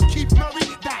rules. For Keith Murray,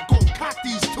 that gon' cock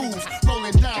these tools.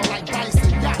 Rolling down like Dice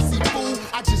and Yahtzee, fool.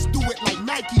 I just do it like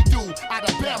Nike do.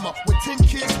 Alabama with 10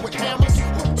 kids with hammers.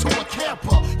 Hooked to a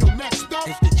camper. Yo, next up,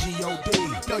 it's the G.O.D.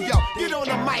 Yo, get on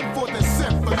the mic for the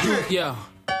symphony. Yo,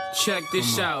 check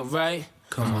this out, right?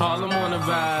 Harlem on the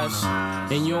rise,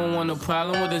 and you don't want no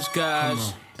problem with us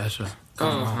guys. That's right.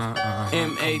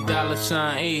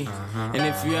 M-A$E. And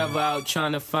if you ever out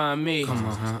trying to find me,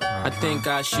 I think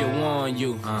I should warn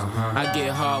you. I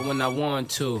get hard when I want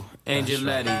to.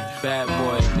 Angeletti, bad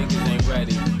boy, niggas ain't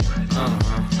ready.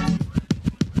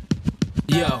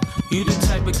 Yo, you the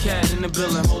type of cat in the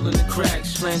building holding the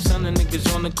cracks. Playing son of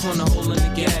niggas on the corner holding the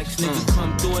gas. Nigga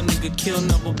come through a nigga kill,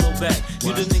 never blow back.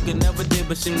 You the nigga never did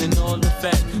but seem to know all the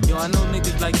facts. Yo, I know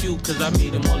niggas like you cause I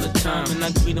meet them all the time. And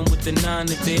I greet them with the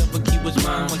 9 if they ever keep what's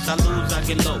mine. Once I lose, I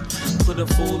get low. Put a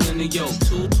fool in the yoke,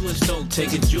 2 to a stoke.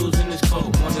 Taking jewels in his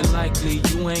coat. More than likely,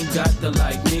 you ain't got the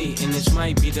like me. And this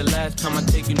might be the last time I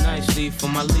take you nicely. For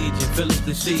my legion, fill up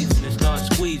the season and start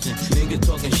squeezing. Nigga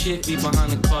talking shit, be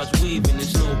behind the cars weaving.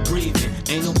 It's no breathing,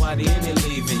 ain't nobody in it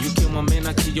leaving. You kill my man,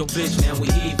 I kill your bitch, now we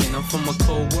even. I'm from a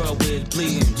cold world where it's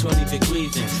bleeding, 20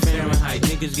 degrees in Fahrenheit.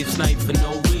 Niggas get sniped for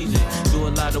no reason. Do a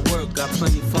lot of work, got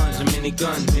plenty funds and many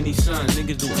guns, many sons.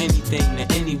 Niggas do anything to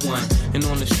anyone, and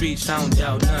on the streets I don't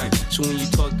doubt none. So when you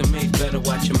talk to me, better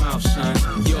watch your mouth, son.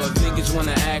 Yo, if niggas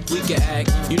wanna act, we can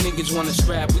act. You niggas wanna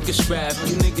scrap, we can scrap.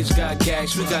 You niggas got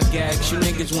gags, we got gags. You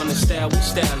niggas wanna style, we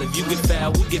style. If you get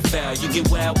foul, we get foul. You get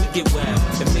wild, we get wild.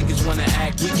 If niggas wanna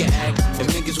act, we can act. If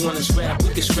niggas niggas wanna scrap, we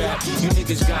can scrap. You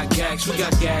niggas got gags, we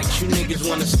got gags. You niggas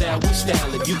wanna style, we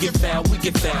style. If you get foul, we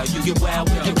get foul. You get wild,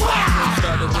 we get wild.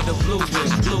 Started with a blue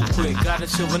whip, blue quick. Got a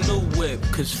silver new whip,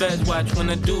 cause feds watch when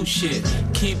I do shit.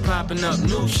 Keep popping up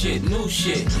new shit, new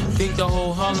shit. Think the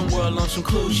whole Harlem world on some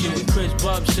cool shit. We Chris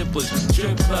Bob sippers,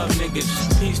 strip club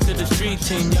niggas. Peace to the street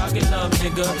team, y'all get love,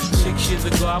 nigga. 6 years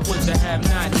ago, I was a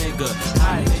have-not nigga.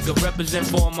 I nigga, represent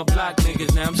for all my block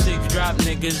niggas. Now I'm 6 drop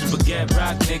niggas, baguette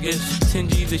rock niggas. 10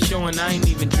 G's is showing I ain't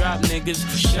even drop niggas.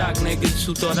 Shock niggas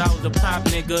who thought I was a pop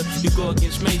nigga. You go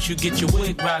against Mace, you get your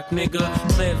wig rock, nigga.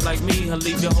 Players like me, he'll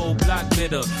leave your whole block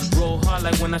bitter. Roll hard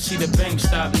like when I see the bank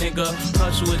stop, nigga.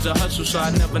 Hustle is a hustle, so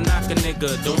I never knock a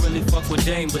nigga. Don't really fuck with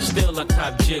Dame, but still a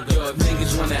cop jigger. Yo, if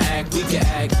niggas wanna act, we can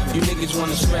act. You niggas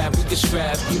wanna scrap, we can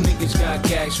scrap. You niggas got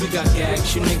gags, we got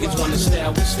gags. You niggas wanna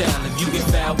style, we style. If you get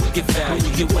foul, we get foul.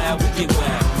 You get wild, we get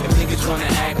wild. If niggas wanna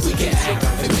act, we can act.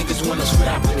 If niggas wanna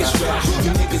scrap, we can scrap.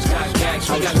 You niggas got gags,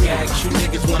 we got gags. You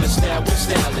niggas wanna style, we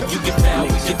style. If you get foul,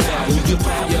 we get foul. You get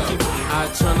wild, we get wild. I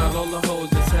turn out all the hoes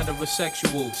that's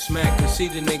heterosexual. Smack and see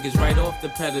the niggas right off the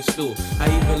pedestal. I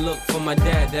even look for my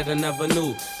dad that I never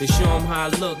knew. To show him how I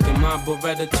look in my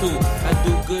Beretta too. I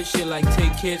do good shit like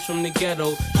take kids from the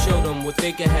ghetto. Show them what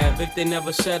they can have if they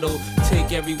never settle.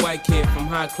 Take every white kid from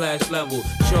high class level.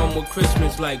 Show them what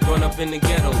Christmas like growing up in the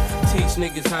ghetto. Teach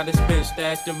niggas how to spend,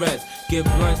 stash the rest. Give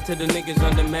blunts to the niggas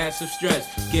under massive stress.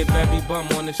 Give every bum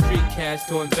on the street cash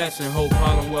to invest in. Hope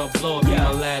Harlem will blow up. Be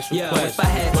my last request. If I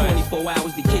had 24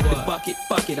 hours to kick the bucket,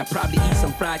 fuck it. I'd probably eat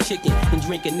some fried chicken and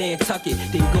drink a Nantucket.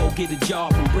 Then go get a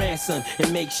job from Branson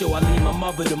and make sure I leave my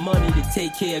mother the money to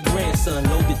take care of grandson.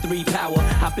 Load the 3 power,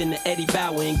 hop in the Eddie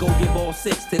Bauer and go give all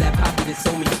 6 to that poppy that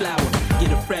sold me flour.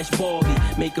 Get a fresh baldy,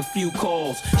 make a few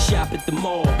calls, shop at the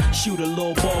mall, shoot a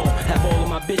little ball, have all of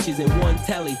my bitches in one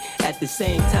telly at the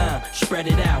same time, spread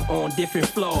it out on different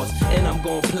floors, and I'm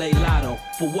gonna play lotto.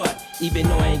 For what? Even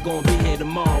though I ain't gonna be here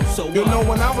tomorrow, so what? You know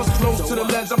when I was close to the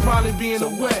ledge, I'd probably be in the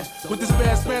west. With this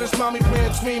bad Spanish mommy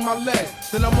playing between my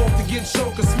legs. Then I'm off to get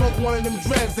choked and smoke one of them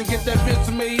dreads and get that bitch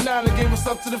from 89 and gave us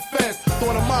up to the feds.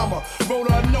 Thought of mama, wrote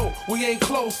her a note, we ain't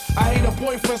close. I hate her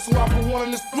boyfriend, so I put one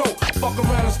in his throat. Fuck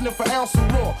around and sniff an ounce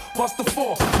of raw. Bust the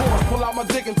 4, pause, pull out my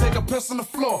dick and take a piss on the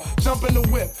floor. Jump in the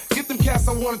whip, get them cats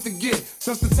I wanted to get.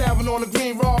 Since the tavern on the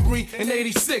Green robbery in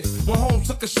 86. Went home,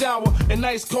 took a shower in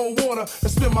ice cold water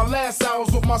and spent my last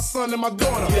hours with my son and my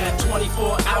daughter. You had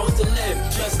 24 hours to live,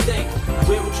 just think.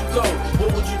 Where would you go?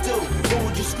 What would you do? Who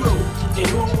would you screw? And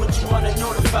who would you wanna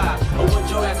notify? Or would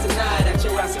your ass deny that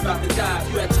your ass about to die?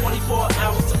 You had 24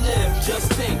 hours to live,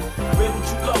 just think. Where would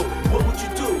you go? What would you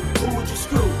do? Who would you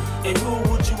screw? And who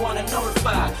would you wanna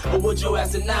notify? Or would your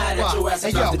ass deny that your ass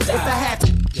about to die? If I had to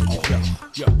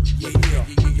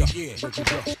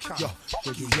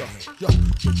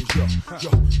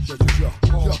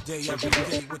all day, every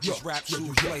day with this rap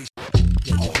shoe place.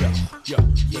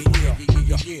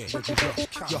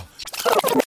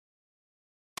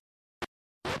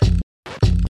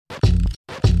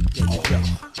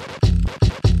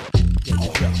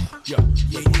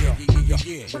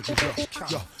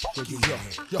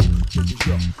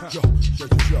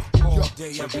 All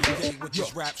day, every day with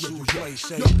this rap shoe place.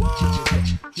 Say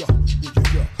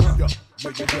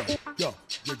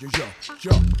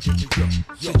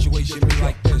situation be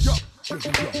like this.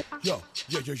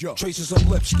 Traces of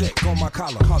lipstick on my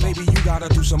collar. Maybe you gotta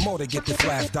do some more to get this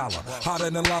last dollar. Hotter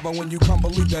than lava when you come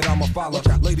believe that I'm a follower.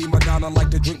 Lady Madonna like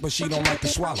to drink, but she don't like to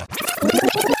swallow.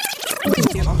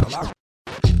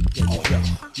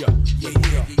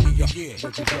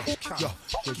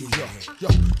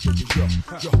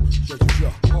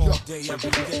 All day,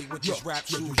 every day with this rap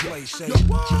shoe play. Say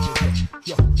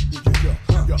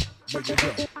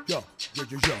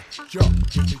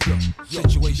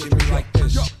situation be like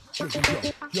this.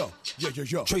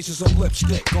 Traces of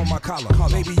lipstick on my collar.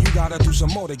 Maybe you gotta do some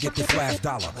more to get this last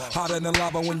dollar. Hotter than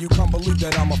lava when you come believe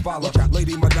that I'm a follower.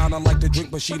 Lady Madonna like to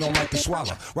drink, but she don't like to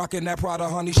swallow. Rockin' that Prada,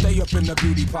 honey, stay up in the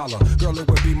beauty parlor. Girl, it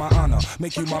would be my honor,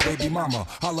 make you my baby mama.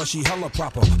 Holla, she hella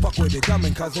proper. Fuck with it,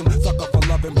 dummin' cousin. Sucker for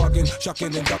lovin', buggin',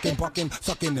 shuckin' and duckin', buckin',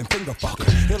 suckin' and finger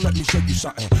fuckin'. Here, let me show you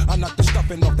something. I knock the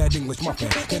stuffin' off that English muffin.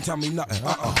 Can't tell me nothing.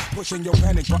 Pushing your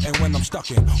panic button when I'm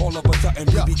stuck in. All of a sudden,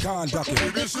 we be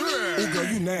conducting. Ooh, girl,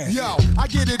 you nasty. Yo, I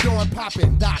get it on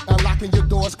poppin', doc. Unlocking your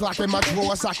doors, clocking my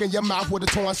drawers, socking your mouth with a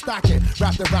torn stocking.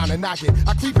 Wrapped around and knocking.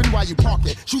 I creepin' while you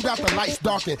parkin'. Shoot out the lights,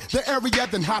 darken. The area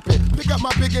then hoppin'. Pick up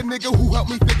my bigger nigga who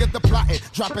helped me figure the plotting.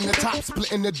 Dropping the top,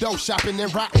 splitting the dough, shopping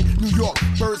and rotting. New York,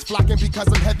 birds flocking because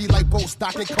I'm heavy like boat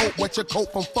stocking. Coat, wet your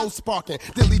coat from foe sparking.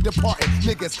 Dilly departing.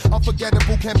 Niggas,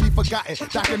 unforgettable, can't be forgotten.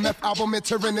 Doc and Meth album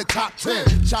entering the top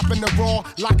 10. Chopping the raw,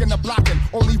 locking the blocking.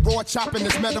 Only raw chopping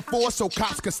is metaphor so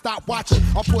cops can stop watching.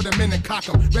 I'll put them in and cock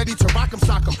them. Ready to rock them,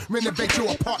 sock them. Renovate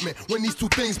your apartment when these two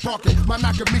things parking. My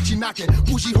Nakamichi knocking.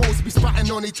 Bougie hoes be spotting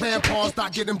on they tampons.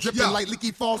 Doc get them dripping like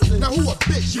leaky faucet. Now who a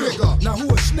bitch, nigga? Now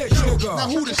who a snitch, nigga? Now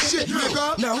who the shit,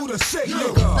 nigga? Now who the sick,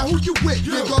 nigga? Now who you with,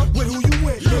 nigga? With who you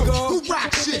with, nigga? Who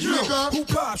rock shit, nigga? Who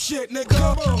pop shit, nigga?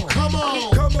 Come on, come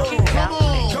on, come on, come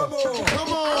on, come on, come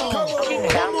on,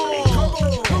 come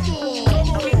on, come on.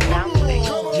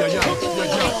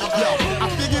 I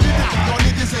figured it out. Y'all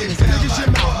niggas ain't as big as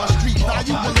your mouth. My street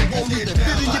value will it won't even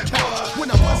fit in your couch.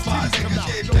 When I bust titties come out,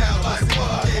 get down like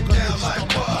what? Get down like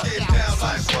what? Get down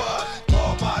like what?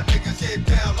 All my niggas get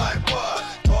down like what?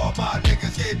 All my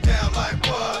niggas get down like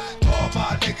what? All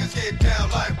my niggas get down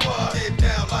like what? Get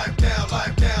down like what?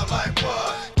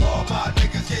 All my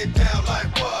niggas get down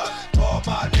like what? All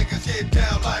my niggas get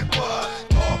down like what?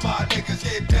 All my niggas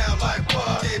get down like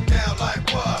what? Get down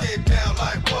like what? Get down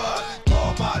like what?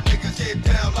 All my niggas get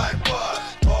down like what?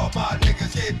 All my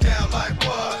niggas get down like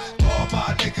what? All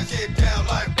my niggas get down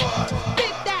like what?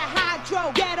 Spit that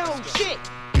hydro ghetto shit.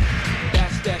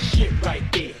 That's that shit right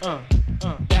there.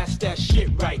 That's that shit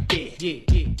right there.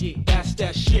 Yeah. That's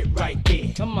that shit right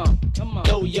there. Come on.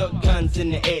 Throw your guns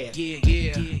in the air.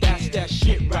 Yeah. That's that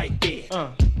shit right there.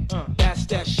 That's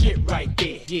that shit right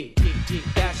there. Yeah.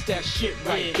 That's that shit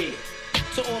right there.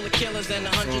 To all the killers and the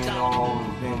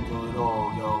 $100. Been through it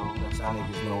all, yo. That's how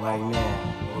niggas know right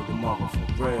now. Word the mother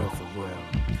for real.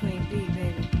 Queen B,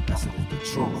 baby. That's it, the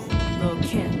truth. Lil'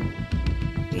 Kim.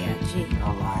 B.I.G.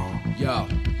 I'm lying. Yo.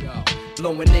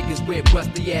 Blowing niggas with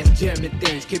rusty ass German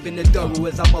things. Giving the dough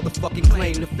as I motherfucking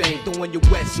claim the fame. Throwing your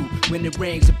wetsuit when it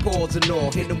rains and pours and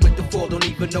all. Hit 'em with the fall, don't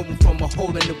even know 'em from a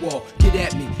hole in the wall. Get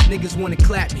at me, niggas wanna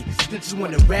clap me. Snitches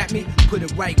wanna rap me, put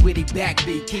it right where they back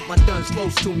be. Keep my guns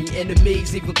close to me,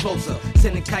 enemies even closer.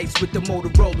 Sending kites with the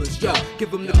Motorola's, yo.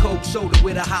 Give 'em the cold shoulder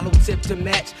with a hollow tip to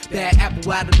match. Bad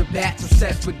apple out of the bat,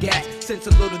 success for gas. Since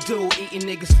a little dude eating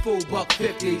niggas full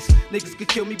 $1.50s. Niggas could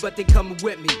kill me, but they coming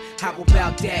with me. How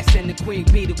about that? Send the Queen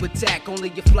B to attack. Only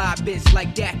your fly bitch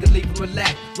like that can leave 'em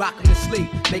relax. Rock 'em to sleep,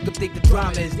 make 'em think the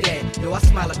drama is dead. Yo, I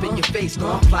smile up in your face,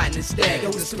 no, I'm plotting instead. Yo,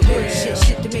 it's the real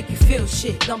shit to make you feel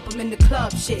shit. Lump 'em in the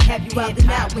club shit. Have you out and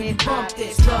out when you bump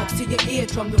this. Drugs to your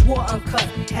eardrum, the war uncut.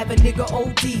 Have a nigga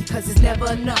OD, cause it's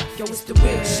never enough. Yo, it's the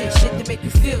real shit to make you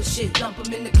feel shit. Lump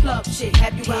 'em in the club shit.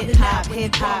 Have you out and out when you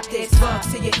bump this.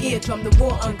 Drugs to your eardrum, the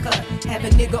war uncut. Have a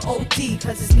nigga OD,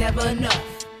 cause it's never enough.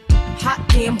 Hot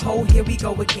damn hole, here we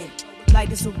go again.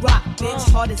 Light as a rock,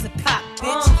 bitch, hard as a cop,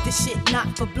 bitch. This shit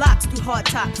not for blocks, through hard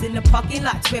tops in the parking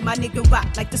lots where my nigga rock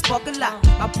like the sparking lot.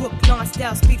 My Brooklyn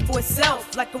style speak for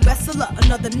itself, like a wrestler.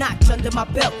 Another notch under my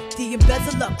belt, the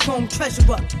embezzler, chrome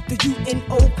treasurer, the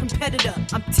UNO competitor.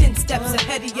 I'm 10 steps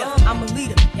ahead of ya. I'm a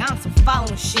leader, y'all on some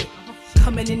following shit.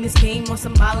 Coming in this game on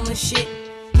some modeling shit.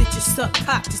 Bitches suck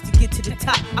cock just to get to the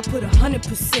top. I put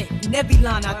 100% in every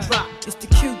line I drop. It's the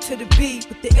Q to the B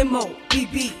with the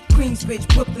M.O.B.B. Queensbridge,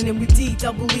 Brooklyn, and with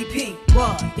D-double-E-P.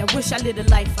 What? Y'all wish I lived a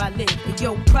life I lived. But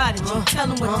yo, Prodigy, tell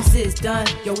them what this is, done.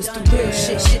 Yo, it's the real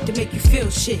shit to make you feel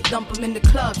shit. Dump 'em in the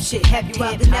club shit. Have you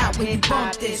out and out when you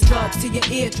bump this. Drugs to your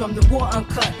eardrum, the war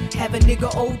uncut. Have a nigga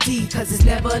OD, cause it's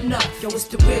never enough. Yo, it's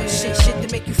the real shit to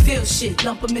make you feel shit.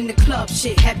 Dump 'em in the club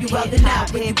shit. Have you out and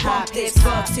out when you bump this.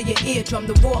 Drugs to your eardrum,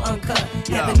 the war uncut.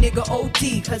 Have a nigga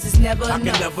OD, cause it's never enough. I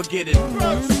can never get it.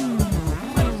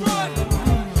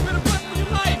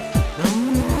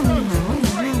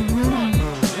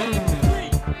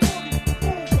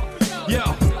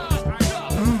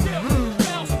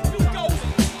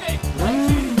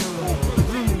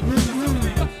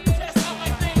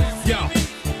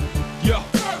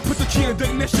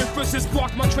 Ignition, first it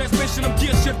sparked my transmission. I'm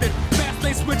gear shifting, fast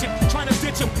lane switching, trying to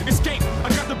ditch him, escape. I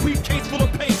got the briefcase full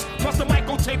of paste, plus the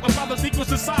microtape about the secret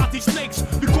society snakes.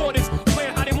 Recordings,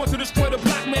 playing how they want to destroy the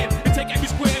black man and take every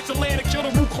square inch of land and kill the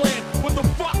Wu Clan. What the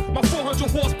fuck? My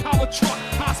 400 horsepower truck,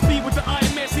 high speed with the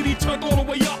Iron Man CD turned all the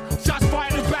way up. Shots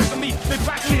fired in back of me, they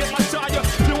practically hit my tire.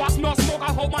 Yo, I smell smoke,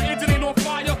 I hope my engine ain't on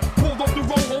fire. Pulled off the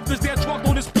road, hope this damn truck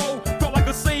on this pole. Felt like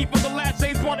a save for the last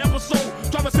James Bond episode.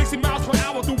 Driving 60 miles per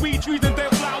hour through weed trees and their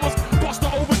flowers. Bust the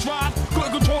overdrive,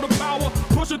 couldn't control the power.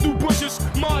 Pushing through bushes,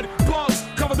 mud, bugs.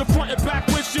 Cover the front and back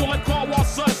windshield like car wash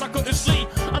suds. I couldn't see.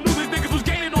 I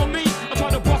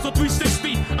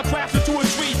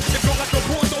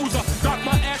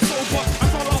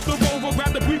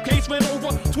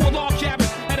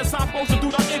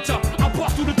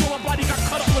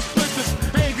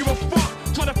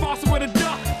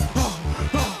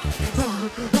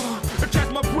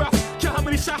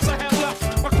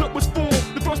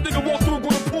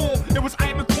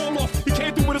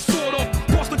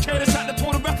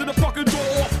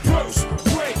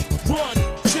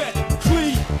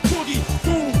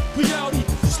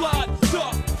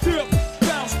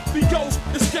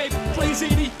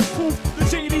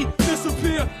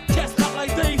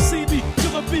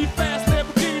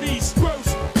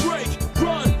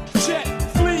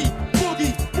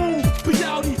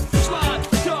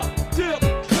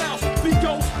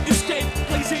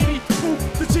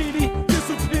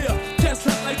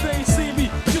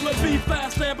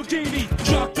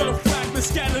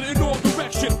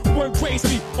went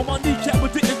crazy on my kneecap,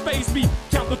 but didn't faze me.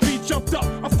 Count the 3, jumped up,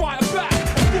 I fired back.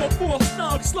 And 4-4,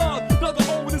 snug, slug, dug a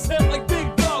hole in his head like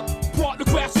Big Doug. Brought the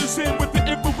grasses in with the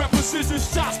infrared precision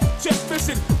shots. Just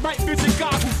missing, night vision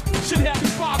goggles. Shit had me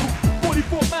boggled.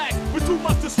 44 mag with too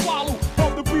much to swallow.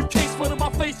 Held the briefcase front of my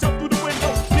face up through the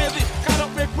window. Damn it, got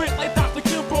up and went like Dr.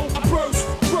 Kimbo. I burst,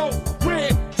 broke,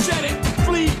 ran, shed it,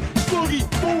 flee, boogie,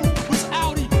 move, was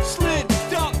outie, slid,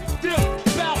 duck, dip,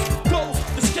 bounce, ghost,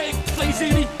 escape, play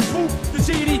ZD, move, the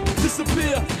GD,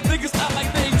 disappear. Niggas out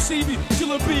like they ain't see me.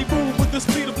 Killer B, move with the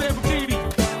speed of Lamborghini.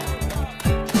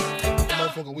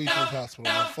 Motherfucking weed to the hospital,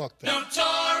 man. Fuck that.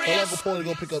 Tell Uncle Pony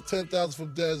go pick up 10,000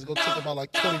 from Dez and go take about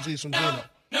like 20 G's from Gino.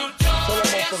 Tell that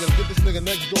motherfucker to get this nigga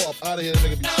next door up out of here. That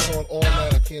nigga be snoring all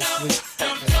night. I can't sleep.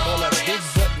 And all that big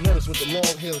butt nurse with the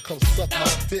long hair to come suck my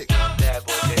dick. Bad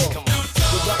boy, come on.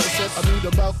 The doctor said I need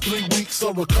about 3 weeks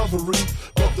of recovery.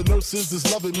 But the nurses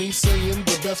is loving me, saying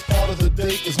the best part of the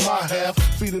day is my half.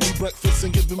 Feeding me breakfast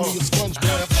and giving me a sponge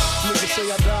bath. Niggas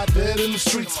say I died dead in the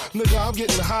streets. Nigga, I'm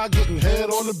getting high, getting head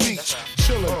on the beach.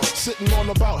 Chillin', sitting on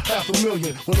about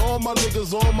 $500,000. With all my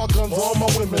niggas, all my guns, all my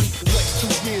women.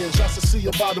 Next 2 years, I should see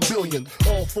about $1 billion.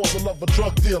 All for the love of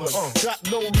drug dealing. Got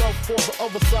no love for the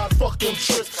other side, fuck them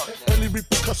tricks. Any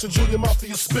repercussions, Junior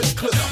Mafia spit clip.